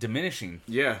diminishing.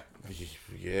 Yeah.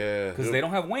 Because they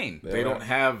don't have Wayne. They don't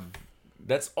have.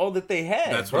 That's all that they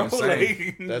had. That's what I'm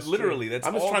saying. That's literally. That's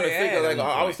I'm just trying to think.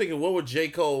 I was thinking, what would J.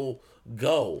 Cole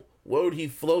go? Where would he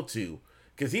flow to?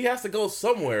 Because he has to go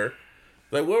somewhere.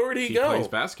 Like, where would he go? He plays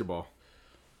basketball.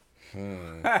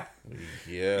 Yeah.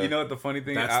 You know what the funny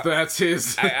thing? That's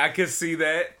his. I could see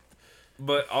that,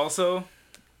 but also,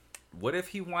 what if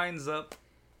he winds up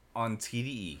on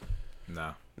TDE?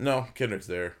 No, Kendrick's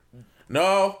there.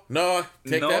 No,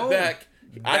 take that back.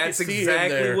 That's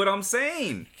exactly what I'm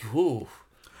saying. Ooh.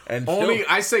 And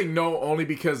I say no only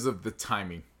because of the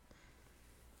timing.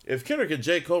 If Kendrick and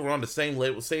J. Cole were on the same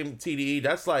label, same TDE,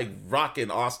 that's like Rock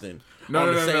and Austin. No,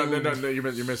 you're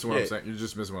missing what I'm saying. You're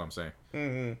just missing what I'm saying.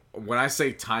 Mm-hmm. When I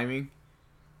say timing,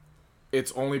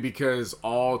 it's only because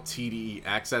all TDE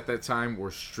acts at that time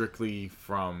were strictly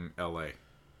from LA.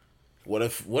 What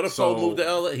if Cole moved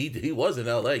to LA? He was in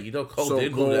LA. You know, Cole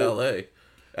did move to LA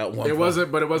at one point. It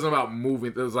wasn't about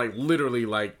moving. It was like literally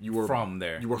like you were from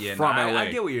there. You were from LA.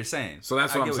 I get what you're saying. So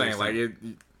that's what I'm saying. Like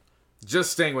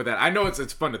just staying with that. I know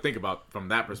it's fun to think about from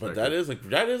that perspective. But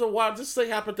that is a wild. Just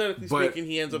say hypothetically speaking,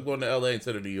 he ends up going to LA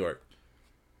instead of New York.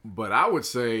 But I would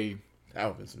say that would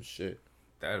have been some shit.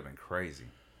 That would have been crazy.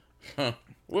 Huh.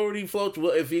 Where would he float to?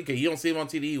 If you don't see him on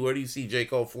TDE, where do you see J.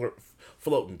 Cole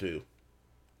floating to?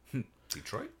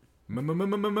 Detroit?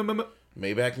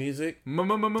 Maybach Music?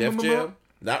 Def Jam?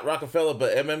 Not Rockefeller,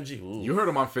 but MMG. Ooh. You heard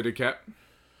him on Fitted Cap.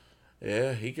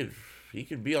 Yeah, he could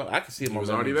be on. I could see him on MMG.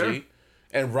 Already there.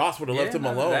 And Ross would have left him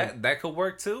alone. That could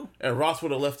work too. And Ross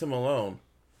would have left him alone.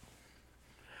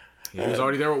 He was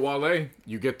already there with Wale.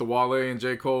 You get the Wale and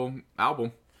J. Cole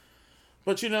album.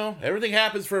 But everything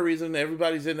happens for a reason.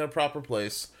 Everybody's in their proper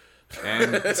place.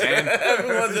 And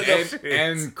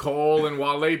Cole and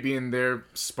Wale being there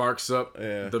sparks up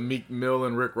the Meek Mill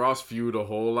and Rick Ross feud a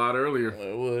whole lot earlier.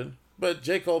 It would. But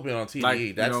J. Cole being on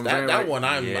TV, that one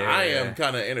I am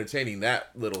kind of entertaining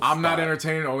that little I'm spot. not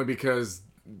entertaining only because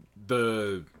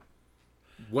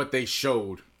what they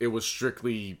showed, it was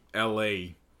strictly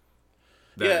LA.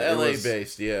 LA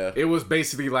based, yeah. It was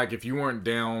basically like if you weren't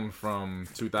down from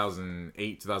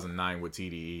 2008, 2009 with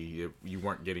TDE, you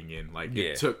weren't getting in. Like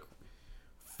it took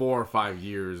 4 or 5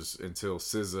 years until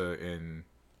SZA and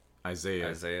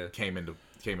Isaiah came in the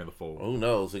fold. Who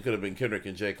knows? It could have been Kendrick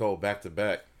and J. Cole back to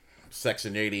back,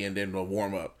 Section 80, and then a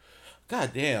warm up.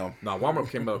 God damn. No, warm up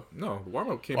came out. No,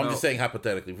 warm up came out. I'm just saying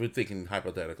hypothetically. We're thinking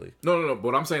hypothetically. No.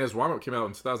 What I'm saying is warm up came out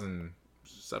in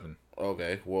 2007.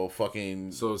 Okay, well,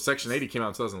 fucking. So Section 80 came out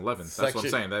in 2011. That's what I'm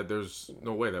saying. That there's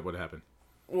no way that would happen.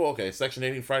 Well, okay, Section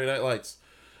 80, Friday Night Lights.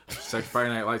 Friday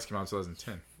Night Lights came out in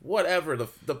 2010. Whatever. The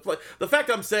fact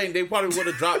I'm saying they probably would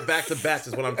have dropped back to backs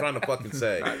is what I'm trying to fucking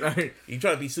say. You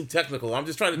trying to be too technical. I'm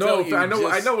just trying to tell you. I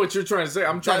know what you're trying to say.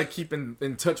 I'm trying to keep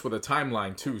in touch with a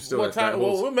timeline too. Still, what time?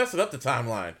 Well, we're messing up the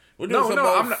timeline. We're doing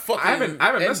I'm not. I haven't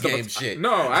messed up shit.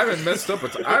 No, I haven't messed up.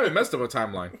 I haven't messed up a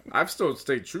timeline. I've still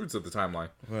stayed true to the timeline.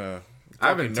 I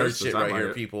haven't nerd shit right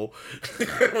here, people.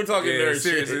 We're talking nerd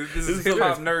seriously. shit. This is hip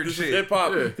hop nerd shit. Hip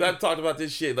hop. I've talked about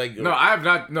this shit. Like no, I have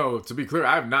not. No, to be clear,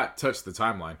 I have not touched the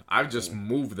timeline. I've just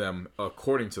moved them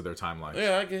according to their timelines.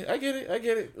 Yeah, I get it.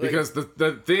 Like, because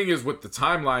the thing is with the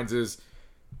timelines is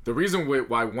the reason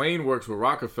why Wayne works with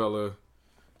Rockefeller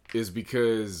is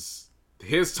because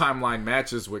his timeline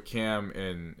matches with Cam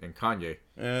and Kanye.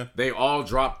 Yeah. They all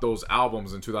dropped those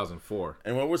albums in 2004.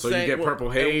 And what we're saying, you get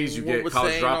Purple Haze, you get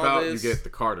College Dropout, you get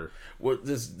the Carter.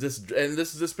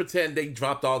 This pretend they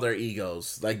dropped all their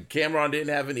egos. Like Cameron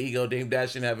didn't have an ego, Dame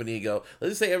Dash didn't have an ego.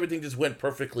 Let's just say everything just went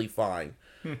perfectly fine.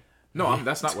 No,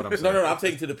 that's not what I'm saying. No, I'm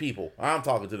saying to the people. I'm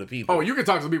talking to the people. Oh, you can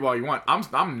talk to the people all you want.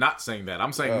 I'm not saying that.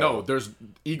 I'm saying no. There's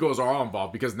egos are all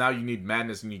involved because now you need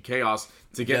madness, you need chaos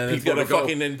to get people to go.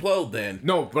 Fucking implode. Then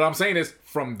no, what I'm saying is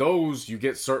from those you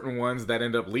get certain ones that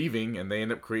end up leaving and they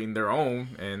end up creating their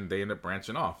own and they end up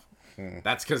branching off.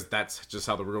 That's because that's just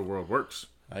how the real world works.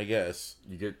 I guess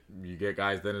you get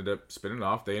guys that end up spinning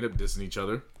off. They end up dissing each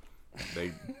other.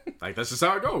 They that's just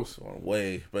how it goes.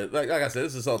 Way, but like I said,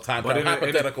 this is all time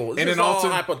hypothetical. In an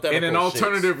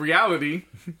alternative reality,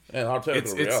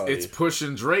 it's Push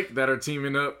and Drake that are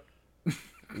teaming up.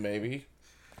 Maybe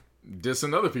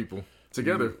dissing other people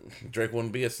together. Drake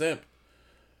wouldn't be a simp.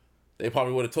 They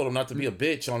probably would have told him not to be a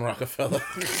bitch on Rockefeller.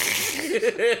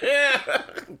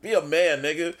 Be a man,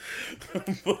 nigga.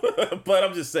 But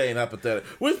I'm just saying hypothetical.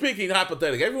 We're speaking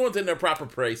hypothetical. Everyone's in their proper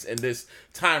place in this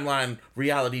timeline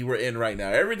reality we're in right now.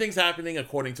 Everything's happening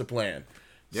according to plan.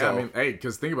 Yeah, so, I mean, hey,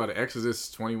 because think about it.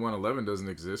 Exodus 21:11 doesn't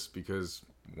exist because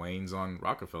Wayne's on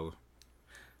Rockefeller.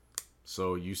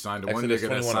 So you signed to one nigga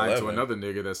that signed to another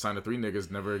nigga that signed to 3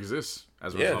 niggas never exists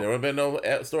as a result. There would have been no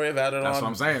story of added on. That's what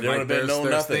I'm saying. There like,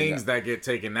 there's things that get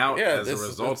taken out as a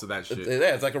result of that shit.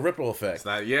 Yeah, it's like a ripple effect.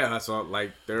 That's all.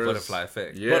 Like, there's butterfly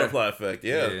effect. Yeah. Butterfly effect.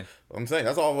 Yeah. I'm saying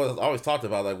that's all I always talked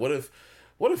about. Like, what if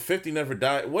 50 never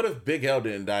died? What if Big L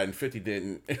didn't die and 50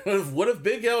 didn't? What if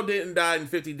Big L didn't die and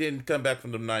 50 didn't come back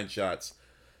from them 9 shots?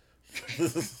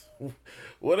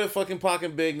 What if fucking Pac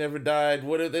and Big never died?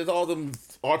 What if there's all them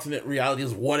alternate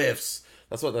realities? What ifs?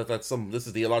 That's this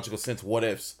is the illogical sense. What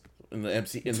ifs in the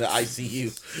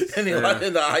ICU in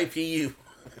the IPU.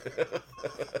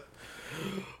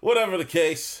 Whatever the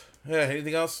case. Yeah.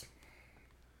 Anything else?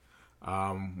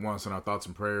 Want to send our thoughts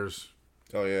and prayers.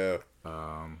 Oh yeah.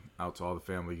 Out to all the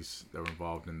families that were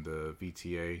involved in the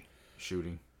VTA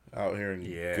shooting out here in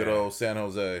good old San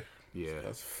Jose. Yeah,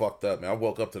 that's fucked up, man. I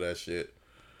woke up to that shit.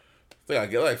 I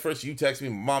get like first you text me,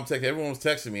 my mom texted, everyone was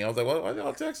texting me. I was like, "What are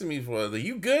y'all texting me for? Are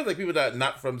you good?" Like people that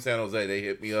not from San Jose, they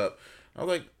hit me up. I was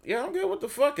like, "Yeah, I'm good. What the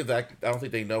fuck?" Cause I don't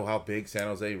think they know how big San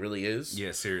Jose really is.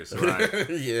 Yeah, seriously. Right.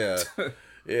 Yeah,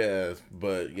 yeah,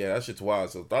 but yeah, that shit's wild.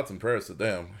 So thoughts and prayers to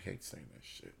them. I hate saying that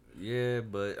shit. Yeah,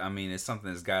 but I mean, it's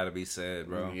something that's got to be said,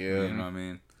 bro. Yeah, you know what I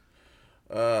mean.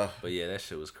 But yeah, that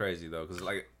shit was crazy though, cause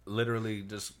like literally,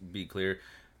 just be clear,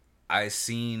 I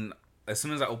seen. As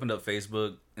soon as I opened up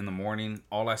Facebook in the morning,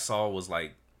 all I saw was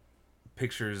like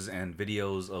pictures and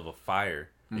videos of a fire.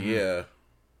 Mm-hmm. Yeah.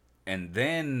 And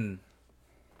then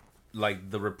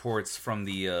like the reports from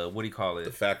the what do you call it?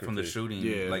 The faculty. From the shooting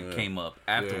came up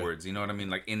afterwards. You know what I mean?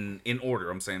 Like in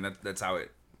order. I'm saying that's how it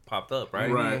popped up,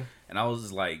 right? Right. And I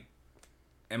was like,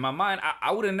 in my mind,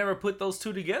 I would have never put those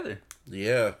two together.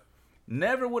 Yeah.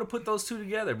 Never would have put those two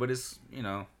together, but it's, you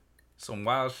know, some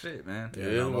wild shit, man. Yeah,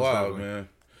 it's wild, man.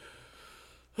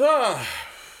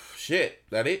 Shit,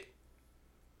 that it?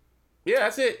 Yeah,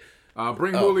 that's it.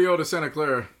 Bring Julio to Santa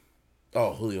Clara.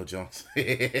 Oh, Julio Jones.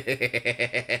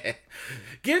 Get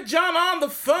John on the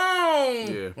phone.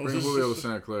 Yeah, bring Julio to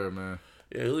Santa Clara, man.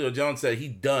 Yeah, Julio Jones said he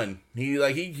done. He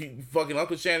fucking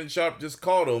Uncle Shannon Sharp just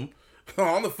called him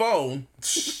on the phone,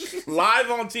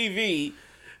 live on TV.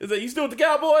 He said, "You still with the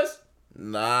Cowboys?"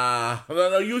 Nah.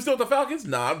 No, you still with the Falcons?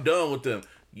 Nah, I'm done with them.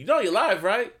 You know you're live,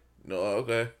 right? No,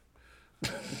 okay.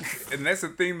 And that's the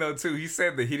thing, though, too. He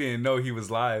said that he didn't know he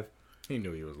was live. He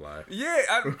knew he was live. Yeah,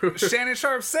 Shannon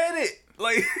Sharp said it.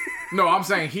 Like, no, I'm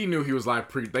saying he knew he was live.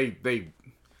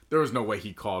 There was no way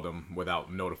he called him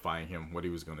without notifying him what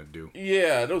he was gonna do.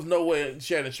 Yeah, there was no way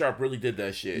Shannon Sharp really did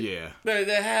that shit. Yeah,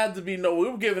 there had to be no. We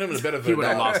were giving him the benefit. He would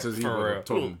have lost his. He would have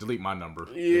told him delete my number.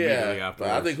 Yeah, but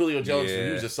I think Julio Jones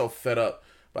he was just so fed up.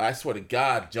 But I swear to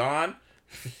God, John.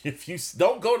 If you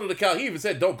don't go to the Cowboys, he even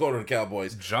said, "Don't go to the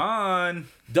Cowboys." John,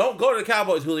 don't go to the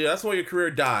Cowboys, Julio. That's where your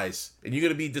career dies, and you're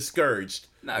gonna be discouraged.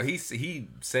 No, he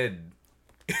said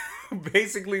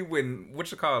basically when when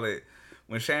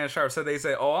Shannon Sharp said, they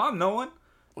said, "Oh, I'm knowing,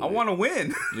 I want to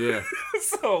win." Yeah.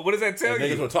 So what does that tell you?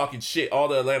 Niggas were talking shit. All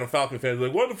the Atlanta Falcon fans were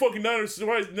like, "What the fucking Niners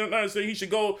say he should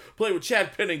go play with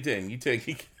Chad Pennington?"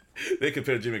 They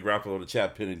compared Jimmy Garoppolo to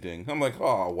Chad Pennington. I'm like,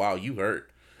 oh wow, you hurt.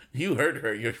 You hurt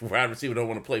her. Your wide receiver don't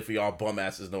want to play for y'all bum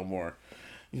asses no more.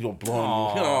 You go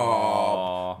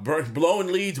blowing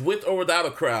leads with or without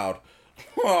a crowd.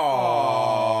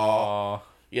 Aww.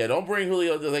 Yeah, don't bring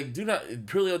Julio. Like, do not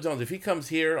Julio Jones. If he comes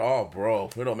here, oh, bro,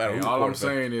 it don't matter. All I'm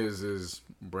saying is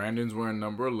Brandon's wearing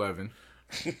number 11.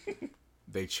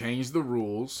 They changed the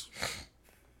rules,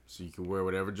 so you can wear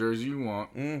whatever jersey you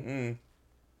want. Mm-hmm.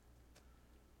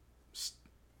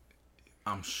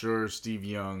 I'm sure Steve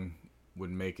Young would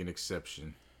make an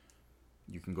exception.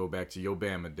 You can go back to your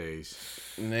Bama days.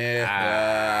 No.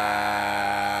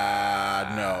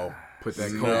 Put that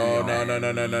No.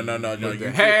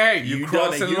 Hey, you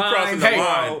crossing the line.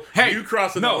 Hey, you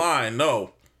crossing the line.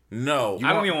 No.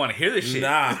 I don't even want to hear this shit.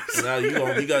 Nah,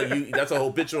 you got that's a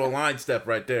habitual line step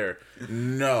right there.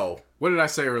 No. What did I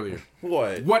say earlier?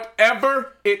 What?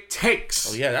 Whatever it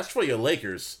takes. Oh yeah, that's for your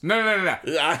Lakers. No. I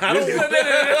don't.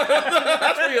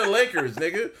 That's for your Lakers,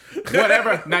 nigga.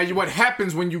 Whatever. Now, what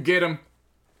happens when you get them?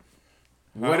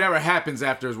 Whatever happens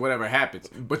after is whatever happens.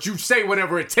 But you say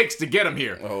whatever it takes to get them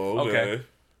here. Oh,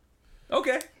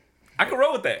 okay. I can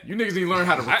roll with that. You niggas need to learn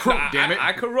how to recruit, damn it.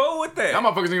 I can roll with that. Y'all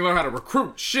motherfuckers need to learn how to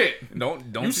recruit. Shit. Don't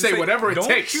you say whatever it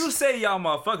takes. Don't you say y'all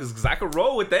motherfuckers, because I can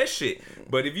roll with that shit.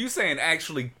 But if you saying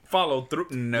actually follow through,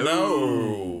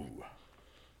 no.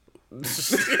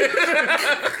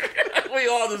 We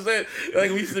all just said,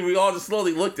 like, we all just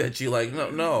slowly looked at you like,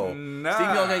 no. Nah.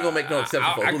 Steve Young ain't gonna make no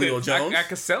exception for Julio Jones. I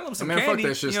could sell him some Man, candy. fuck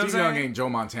that shit. You know Steve Young ain't Joe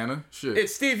Montana. Shit.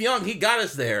 It's Steve Young. He got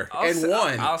us there and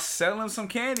won. I'll sell him some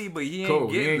candy, but he ain't Cool.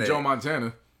 He getting ain't there. Joe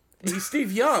Montana. He's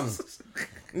Steve Young.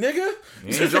 Nigga.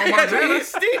 He ain't Joe Montana. He's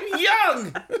Steve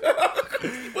Young.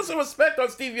 Put some respect on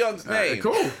Steve Young's name.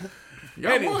 Cool. You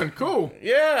got one. Cool.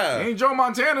 Yeah. He ain't Joe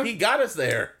Montana. He got us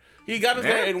there. He got us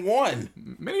there and won.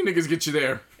 Many niggas get you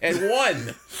there. And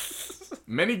won.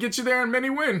 Many get you there and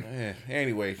many win.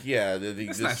 Anyway, yeah.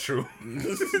 That's not true.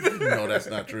 No, that's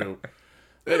not true.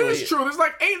 It is true.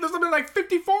 There's been like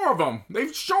 54 of them.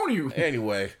 They've shown you.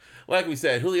 Anyway, like we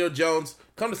said, Julio Jones,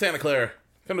 come to Santa Clara.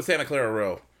 Come to Santa Clara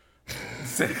Row.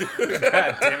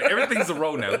 God damn it. Everything's a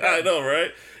row now. I know,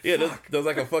 right? Yeah, there's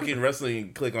like a fucking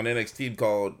wrestling clique on NXT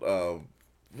called,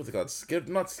 what's it called?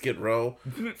 Not Skid Row.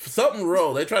 Something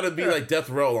Row. They try to be like Death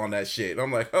Row on that shit. And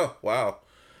I'm like, oh, wow.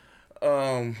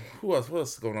 Who else? What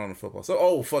else is going on in football?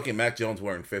 So, fucking Mac Jones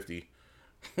wearing 50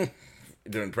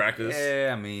 during practice.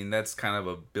 Yeah, I mean, that's kind of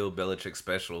a Bill Belichick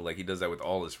special. Like, he does that with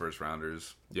all his first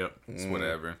rounders. Yep. It's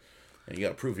whatever. And you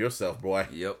gotta prove yourself, boy.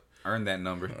 Yep. Earn that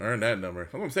number. Earn that number.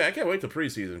 I'm saying, I can't wait till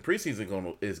preseason.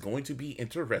 Preseason is going to be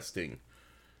interesting.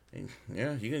 And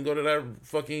yeah, you can go to that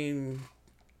fucking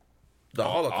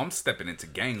I'm stepping into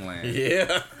gangland.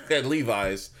 Yeah, at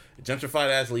Levi's,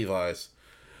 gentrified ass Levi's,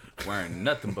 wearing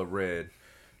nothing but red.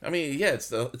 I mean, yeah,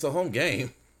 it's a home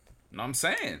game. No, I'm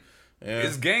saying, yeah.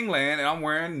 It's gangland, and I'm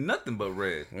wearing nothing but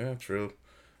red. Yeah, true.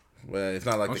 Well, it's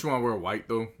not like. Don't you want to wear white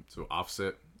though to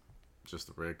offset just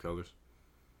the red colors?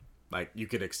 Like, you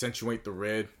could accentuate the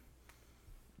red.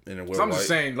 And then wear white. I'm just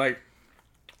saying, like,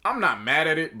 I'm not mad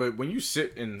at it, but when you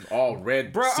sit in all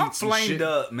red bro, seats I'm flamed shit,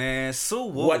 up, man. So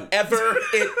what? Whatever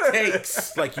it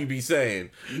takes, like you be saying.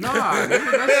 Nah,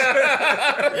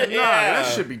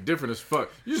 that should be different as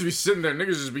fuck. You just be sitting there,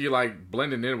 niggas just be like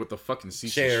blending in with the fucking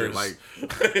seats and shit. Like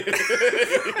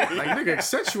nigga,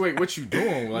 accentuate what you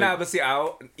doing. Like, nah, but see,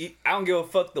 I don't give a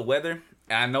fuck the weather.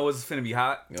 I know it's finna be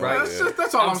hot, right?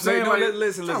 That's all I'm saying. No, like,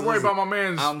 listen. Don't worry about my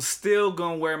man's. I'm still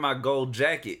gonna wear my gold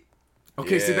jacket.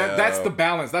 Okay, see that's the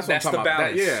balance. That's what I'm talking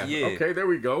about. Balance. Yeah. Okay, there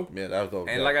we go. Yeah, that'll go.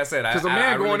 And like I said, because a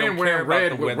man going in wearing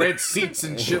red with red seats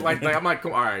and shit like that, I'm like,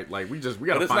 all right, like we gotta.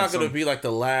 But it's find not gonna be like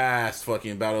the last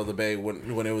fucking Battle of the Bay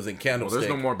when it was in Candlestick. Well,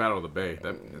 there's no more Battle of the Bay.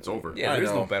 It's over. Yeah,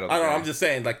 there's no Battle of the Bay. I know. I'm just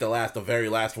saying, like the very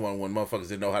last one when motherfuckers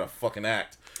didn't know how to fucking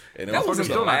act. And that wasn't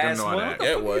the last one. What the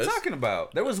fuck are you talking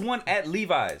about? There was one at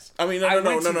Levi's. I mean, no. I'm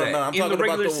talking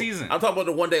about the season. I'm talking about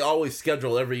the one they always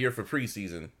schedule every year for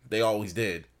preseason. They always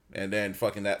did. And then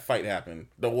fucking that fight happened.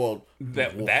 That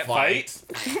fight?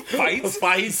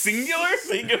 Fight? Singular?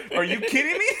 Are you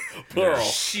kidding me? Plural.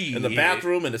 In the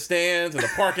bathroom, in the stands, in the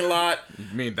parking lot. You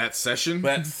mean that session?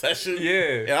 That session?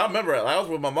 Yeah. Yeah, I remember I was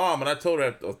with my mom and I told her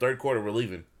at the third quarter we're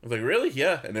leaving. I was like, really?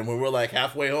 Yeah. And then when we're like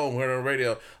halfway home, we're on the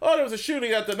radio. Oh, there was a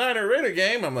shooting at the Niner Raider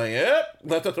game. I'm like, yep.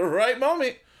 Left at the right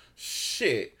moment.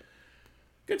 Shit.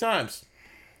 Good times.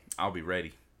 I'll be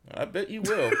ready. I bet you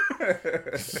will.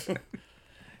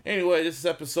 Anyway, this is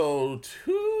episode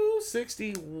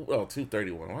 260. Oh,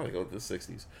 231. Why did I go to the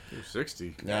 60s?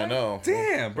 260. Yeah, I know.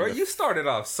 Damn, bro. You started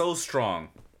off so strong.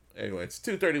 Anyway, it's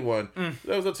 231.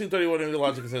 That was a 231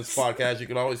 ALLLogical Sense podcast. You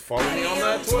can always follow me on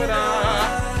that Twitter.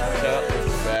 Shout out to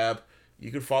Mr. Fab.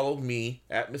 You can follow me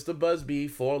at Mr. Busby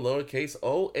for lowercase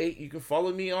 08. You can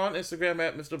follow me on Instagram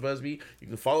at Mr. Busby. You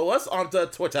can follow us on the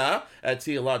Twitter at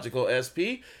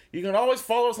TLogicalSP. You can always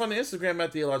follow us on the Instagram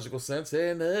at The Illogical Sense.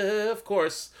 And, of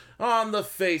course, on the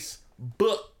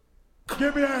Facebook.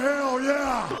 Give me a hell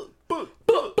yeah!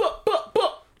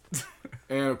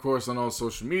 And, of course, on all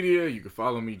social media, you can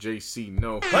follow me, JC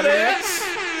No.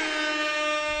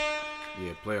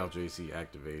 Yeah, playoff JC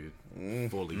activated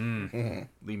fully.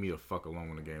 Leave me the fuck alone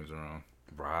when the games are on.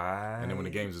 Right. And then when the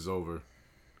games is over,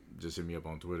 just hit me up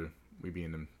on Twitter. We be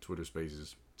in them Twitter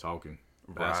spaces talking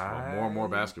basketball. More and more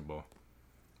basketball.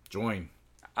 Join.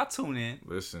 I'll tune in.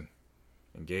 Listen.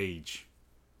 Engage.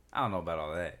 I don't know about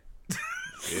all that.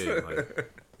 Yeah, like,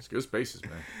 it's good spaces,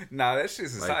 man. Nah, that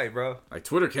shit's like, tight, bro. Like,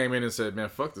 Twitter came in and said, man,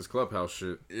 fuck this Clubhouse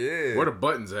shit. Yeah. Where the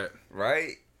buttons at?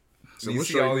 Right? So you we'll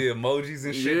see all the emojis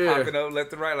and shit popping up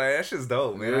left and right. Like, that shit's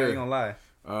dope, man. I ain't gonna lie.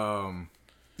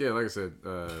 Yeah, like I said,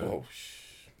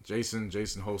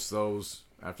 Jason hosts those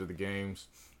after the games.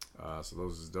 So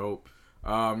those is dope.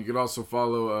 You can also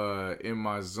follow In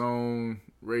My Zone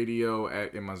Radio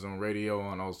at In My Zone Radio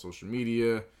on all social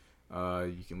media.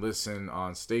 You can listen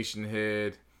on Station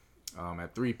Head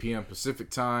at 3 p.m. Pacific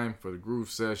time for the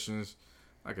Groove Sessions.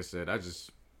 Like I said,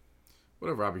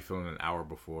 whatever I'll be feeling an hour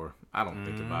before. I don't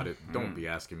think about it. Don't be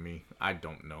asking me. I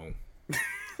don't know.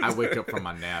 I wake up from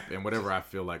my nap, and whatever I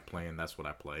feel like playing, that's what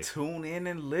I play. Tune in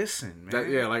and listen,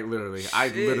 man. Yeah, like literally. Shit. I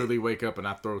literally wake up and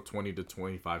I throw 20 to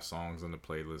 25 songs in the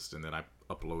playlist, and then I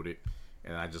upload it,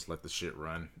 and I just let the shit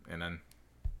run, and then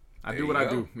I do what I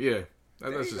do. Yeah.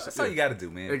 That's all you got to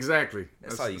do, man. Exactly.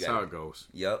 That's all you got. That's how it goes.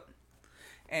 Yep.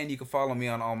 And you can follow me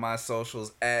on all my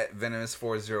socials at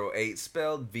Venomous408,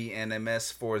 spelled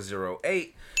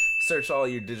VNMS408. Search all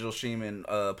your digital streaming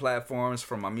platforms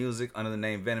for my music under the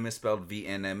name Venomous, spelled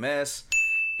VNMS.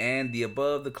 And the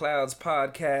Above the Clouds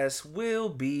podcast will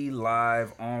be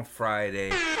live on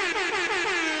Friday.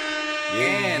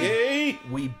 And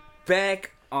we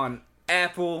back on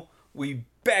Apple. We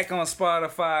back on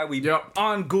Spotify. We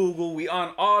on Google. We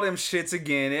on all them shits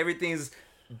again. Everything's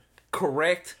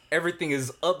correct. Everything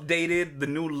is updated. The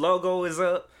new logo is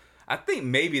up. I think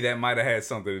maybe that might have had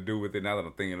something to do with it now that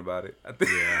I'm thinking about it. I think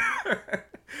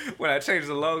when I changed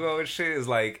the logo and shit, it's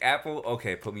like Apple,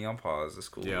 okay, put me on pause. It's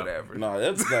cool, whatever. No,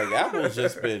 that's like Apple's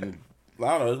just been,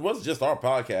 I don't know, it wasn't just our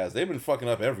podcast. They've been fucking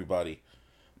up everybody.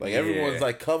 Like everyone's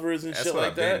like covers and shit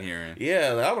like that.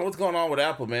 Yeah, like, I don't know what's going on with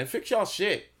Apple, man. Fix y'all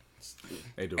shit.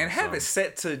 And have it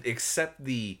set to accept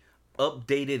the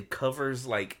updated covers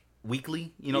like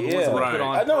weekly, you know, the ones that we put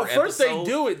on. I know. First they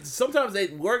do it. Sometimes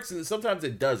it works and sometimes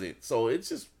it doesn't. So it's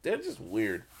just they're just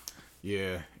weird.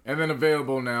 Yeah, and then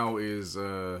available now is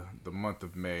the month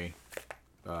of May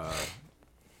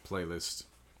playlist.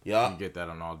 Yeah, you can get that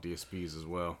on all DSPs as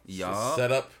well. Yeah,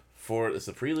 set up for it's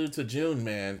a prelude to June,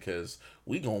 man, because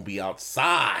we gonna be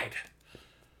outside.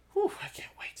 Whew, I can't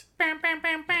wait.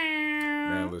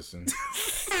 Man, listen.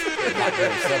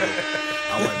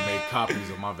 I went and made copies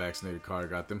of my vaccinated card.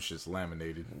 Got them shits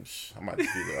laminated. I might do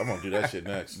that. I'm gonna do that shit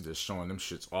next. Just showing them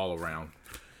shits all around.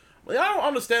 Like, I don't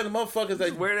understand the motherfuckers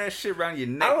that wear that shit around your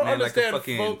neck. I don't man, understand like a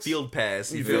fucking folks, field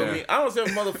pass. You feel me? I don't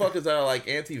understand motherfuckers that are like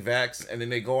anti-vax and then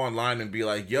they go online and be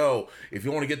like, "Yo, if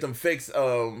you want to get them fakes,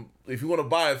 if you want to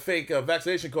buy a fake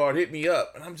vaccination card, hit me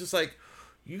up." And I'm just like,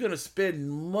 you're gonna spend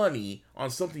money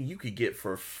on something you could get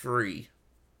for free.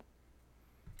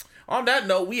 On that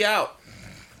note, we out.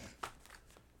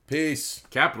 Peace.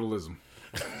 Capitalism.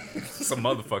 Some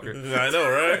motherfucker. I know,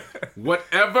 right?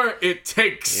 Whatever it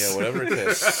takes. Yeah, whatever it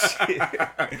takes.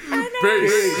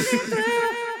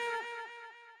 Peace.